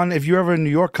 Come on. If you're ever in New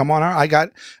York, come on. I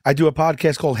do a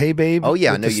podcast called Hey Babe. Oh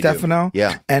yeah, with I know you Stefano. do.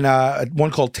 Yeah, and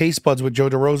one called Taste Buds with Joe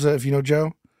DeRosa. If you know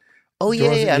Joe. Oh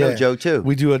yeah, I know Joe too.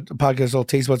 We do a podcast called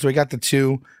Taste Buds. So we got the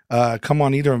two. Come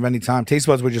on either of any time. Taste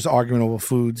Buds, we're just arguing over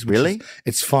foods. Really?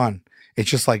 It's fun. It's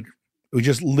just like we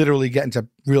just literally get into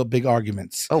real big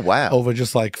arguments. Oh wow! Over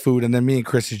just like food, and then me and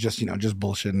Chris is just just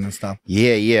bullshitting and stuff.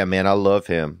 Yeah, man, I love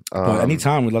him. But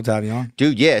anytime, we'd love to have you on,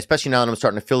 dude. Yeah, especially now that I'm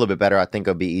starting to feel a bit better. I think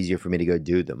it'll be easier for me to go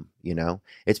do them.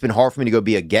 It's been hard for me to go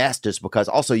be a guest just because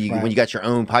also when you got your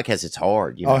own podcast, it's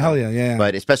hard. Oh hell yeah.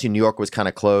 But especially New York was kind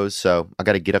of closed, so I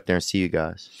got to get up there and see you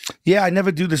guys. Yeah, I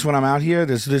never do this when I'm out here.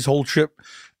 This whole trip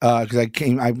because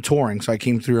I'm touring, so I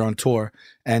came through on tour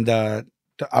and.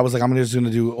 I was like, I'm just going to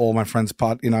do all my friends'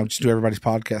 just do everybody's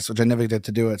podcast, which I never get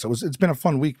to do it. So it's been a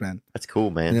fun week, man. That's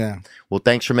cool, man. Yeah. Well,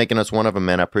 thanks for making us one of them,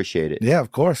 man. I appreciate it. Yeah,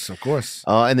 of course.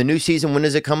 And the new season, when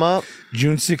does it come up?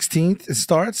 June 16th. It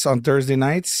starts on Thursday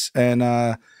nights. And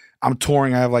I'm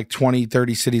touring. I have like 20,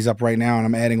 30 cities up right now, and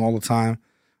I'm adding all the time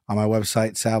on my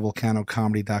website,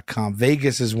 salvulcanocomedy.com.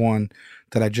 Vegas is one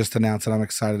that I just announced that I'm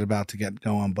excited about to get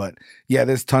going. But yeah,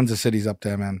 there's tons of cities up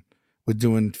there, man. We're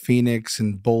doing Phoenix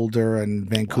and Boulder and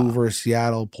Vancouver,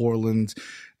 Seattle, Portland,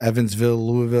 Evansville,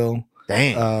 Louisville.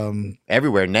 Dang.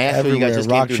 Everywhere. Nashville, you guys just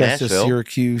Rochester, came through Nashville.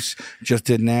 Syracuse, just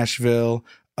did Nashville,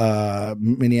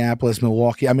 Minneapolis,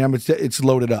 Milwaukee. I mean, it's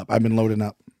loaded up. I've been loading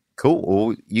up. Cool.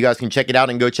 Well, you guys can check it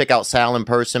out and go check out Sal in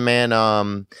person, man.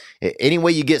 Any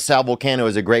way you get Sal Vulcano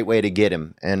is a great way to get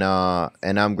him. And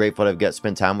I'm grateful to have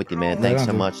spent time with you, man. Thanks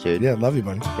so much, dude. Yeah, love you,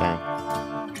 buddy.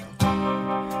 Yeah.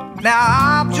 Now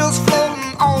I'm just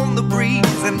floating on the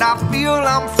breeze, and I feel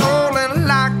I'm falling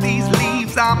like these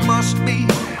leaves. I must be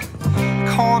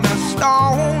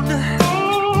cornerstone.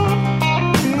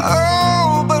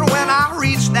 Oh, but when I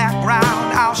reach that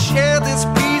ground, I'll share this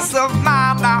peace of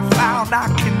mind I found. I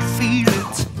can feel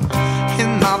it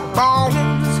in my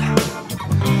bones,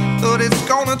 but it's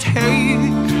gonna take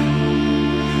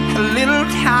a little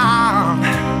time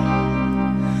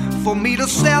for me to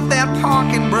set that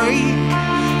parking brake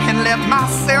and let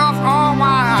myself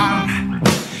unwind.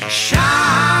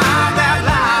 Shine that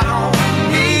light on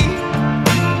me.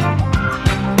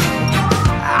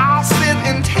 I'll sit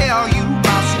and tell you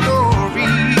my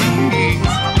stories.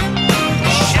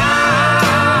 Shine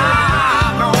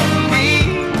on me,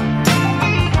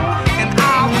 and I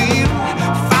will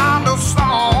find a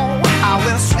song. I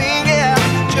will sing it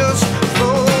just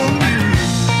for you.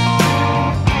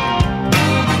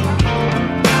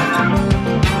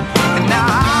 And now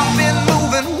I've been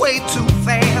moving way too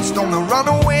fast on the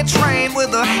runaway train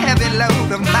with a heavy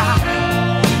load of my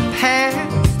past.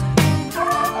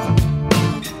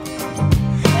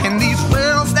 And these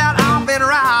rails that I've been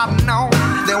riding on,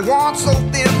 they're worn so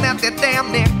thin that they're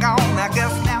damn near gone. I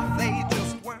guess now they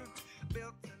just weren't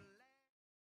built to last.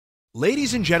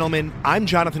 Ladies and gentlemen, I'm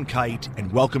Jonathan Kite,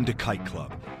 and welcome to Kite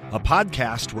Club, a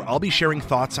podcast where I'll be sharing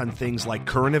thoughts on things like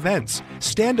current events,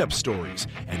 stand-up stories,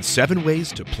 and 7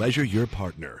 ways to pleasure your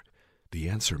partner. The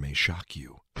answer may shock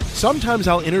you. Sometimes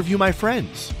I'll interview my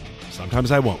friends.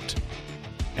 Sometimes I won't.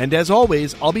 And as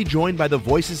always, I'll be joined by the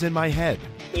voices in my head.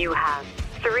 You have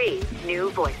 3 new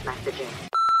voice messages.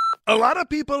 A lot of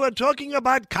people are talking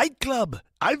about Kite Club.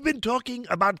 I've been talking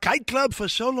about Kite Club for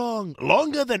so long,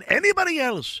 longer than anybody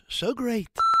else. So great.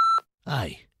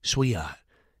 Hey, sweetheart,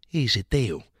 here's the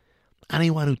deal.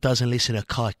 Anyone who doesn't listen to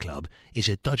Kite Club is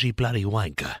a dodgy bloody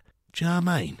wanker. Do you know what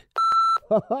I mean?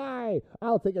 Hi,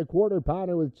 I'll take a quarter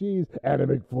pounder with cheese and a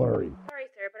McFlurry. Sorry,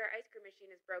 sir, but our ice cream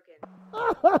machine is broken.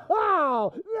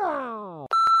 Oh, no!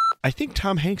 I think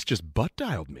Tom Hanks just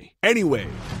butt-dialed me. Anyway,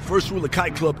 first rule of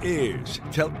Kite Club is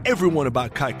tell everyone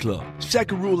about Kite Club.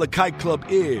 Second rule of Kite Club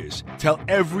is tell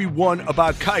everyone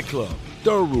about Kite Club.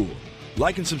 Third rule,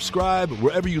 like and subscribe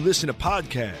wherever you listen to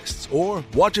podcasts or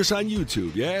watch us on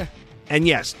YouTube, yeah? And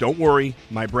yes, don't worry,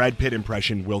 my Brad Pitt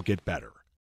impression will get better.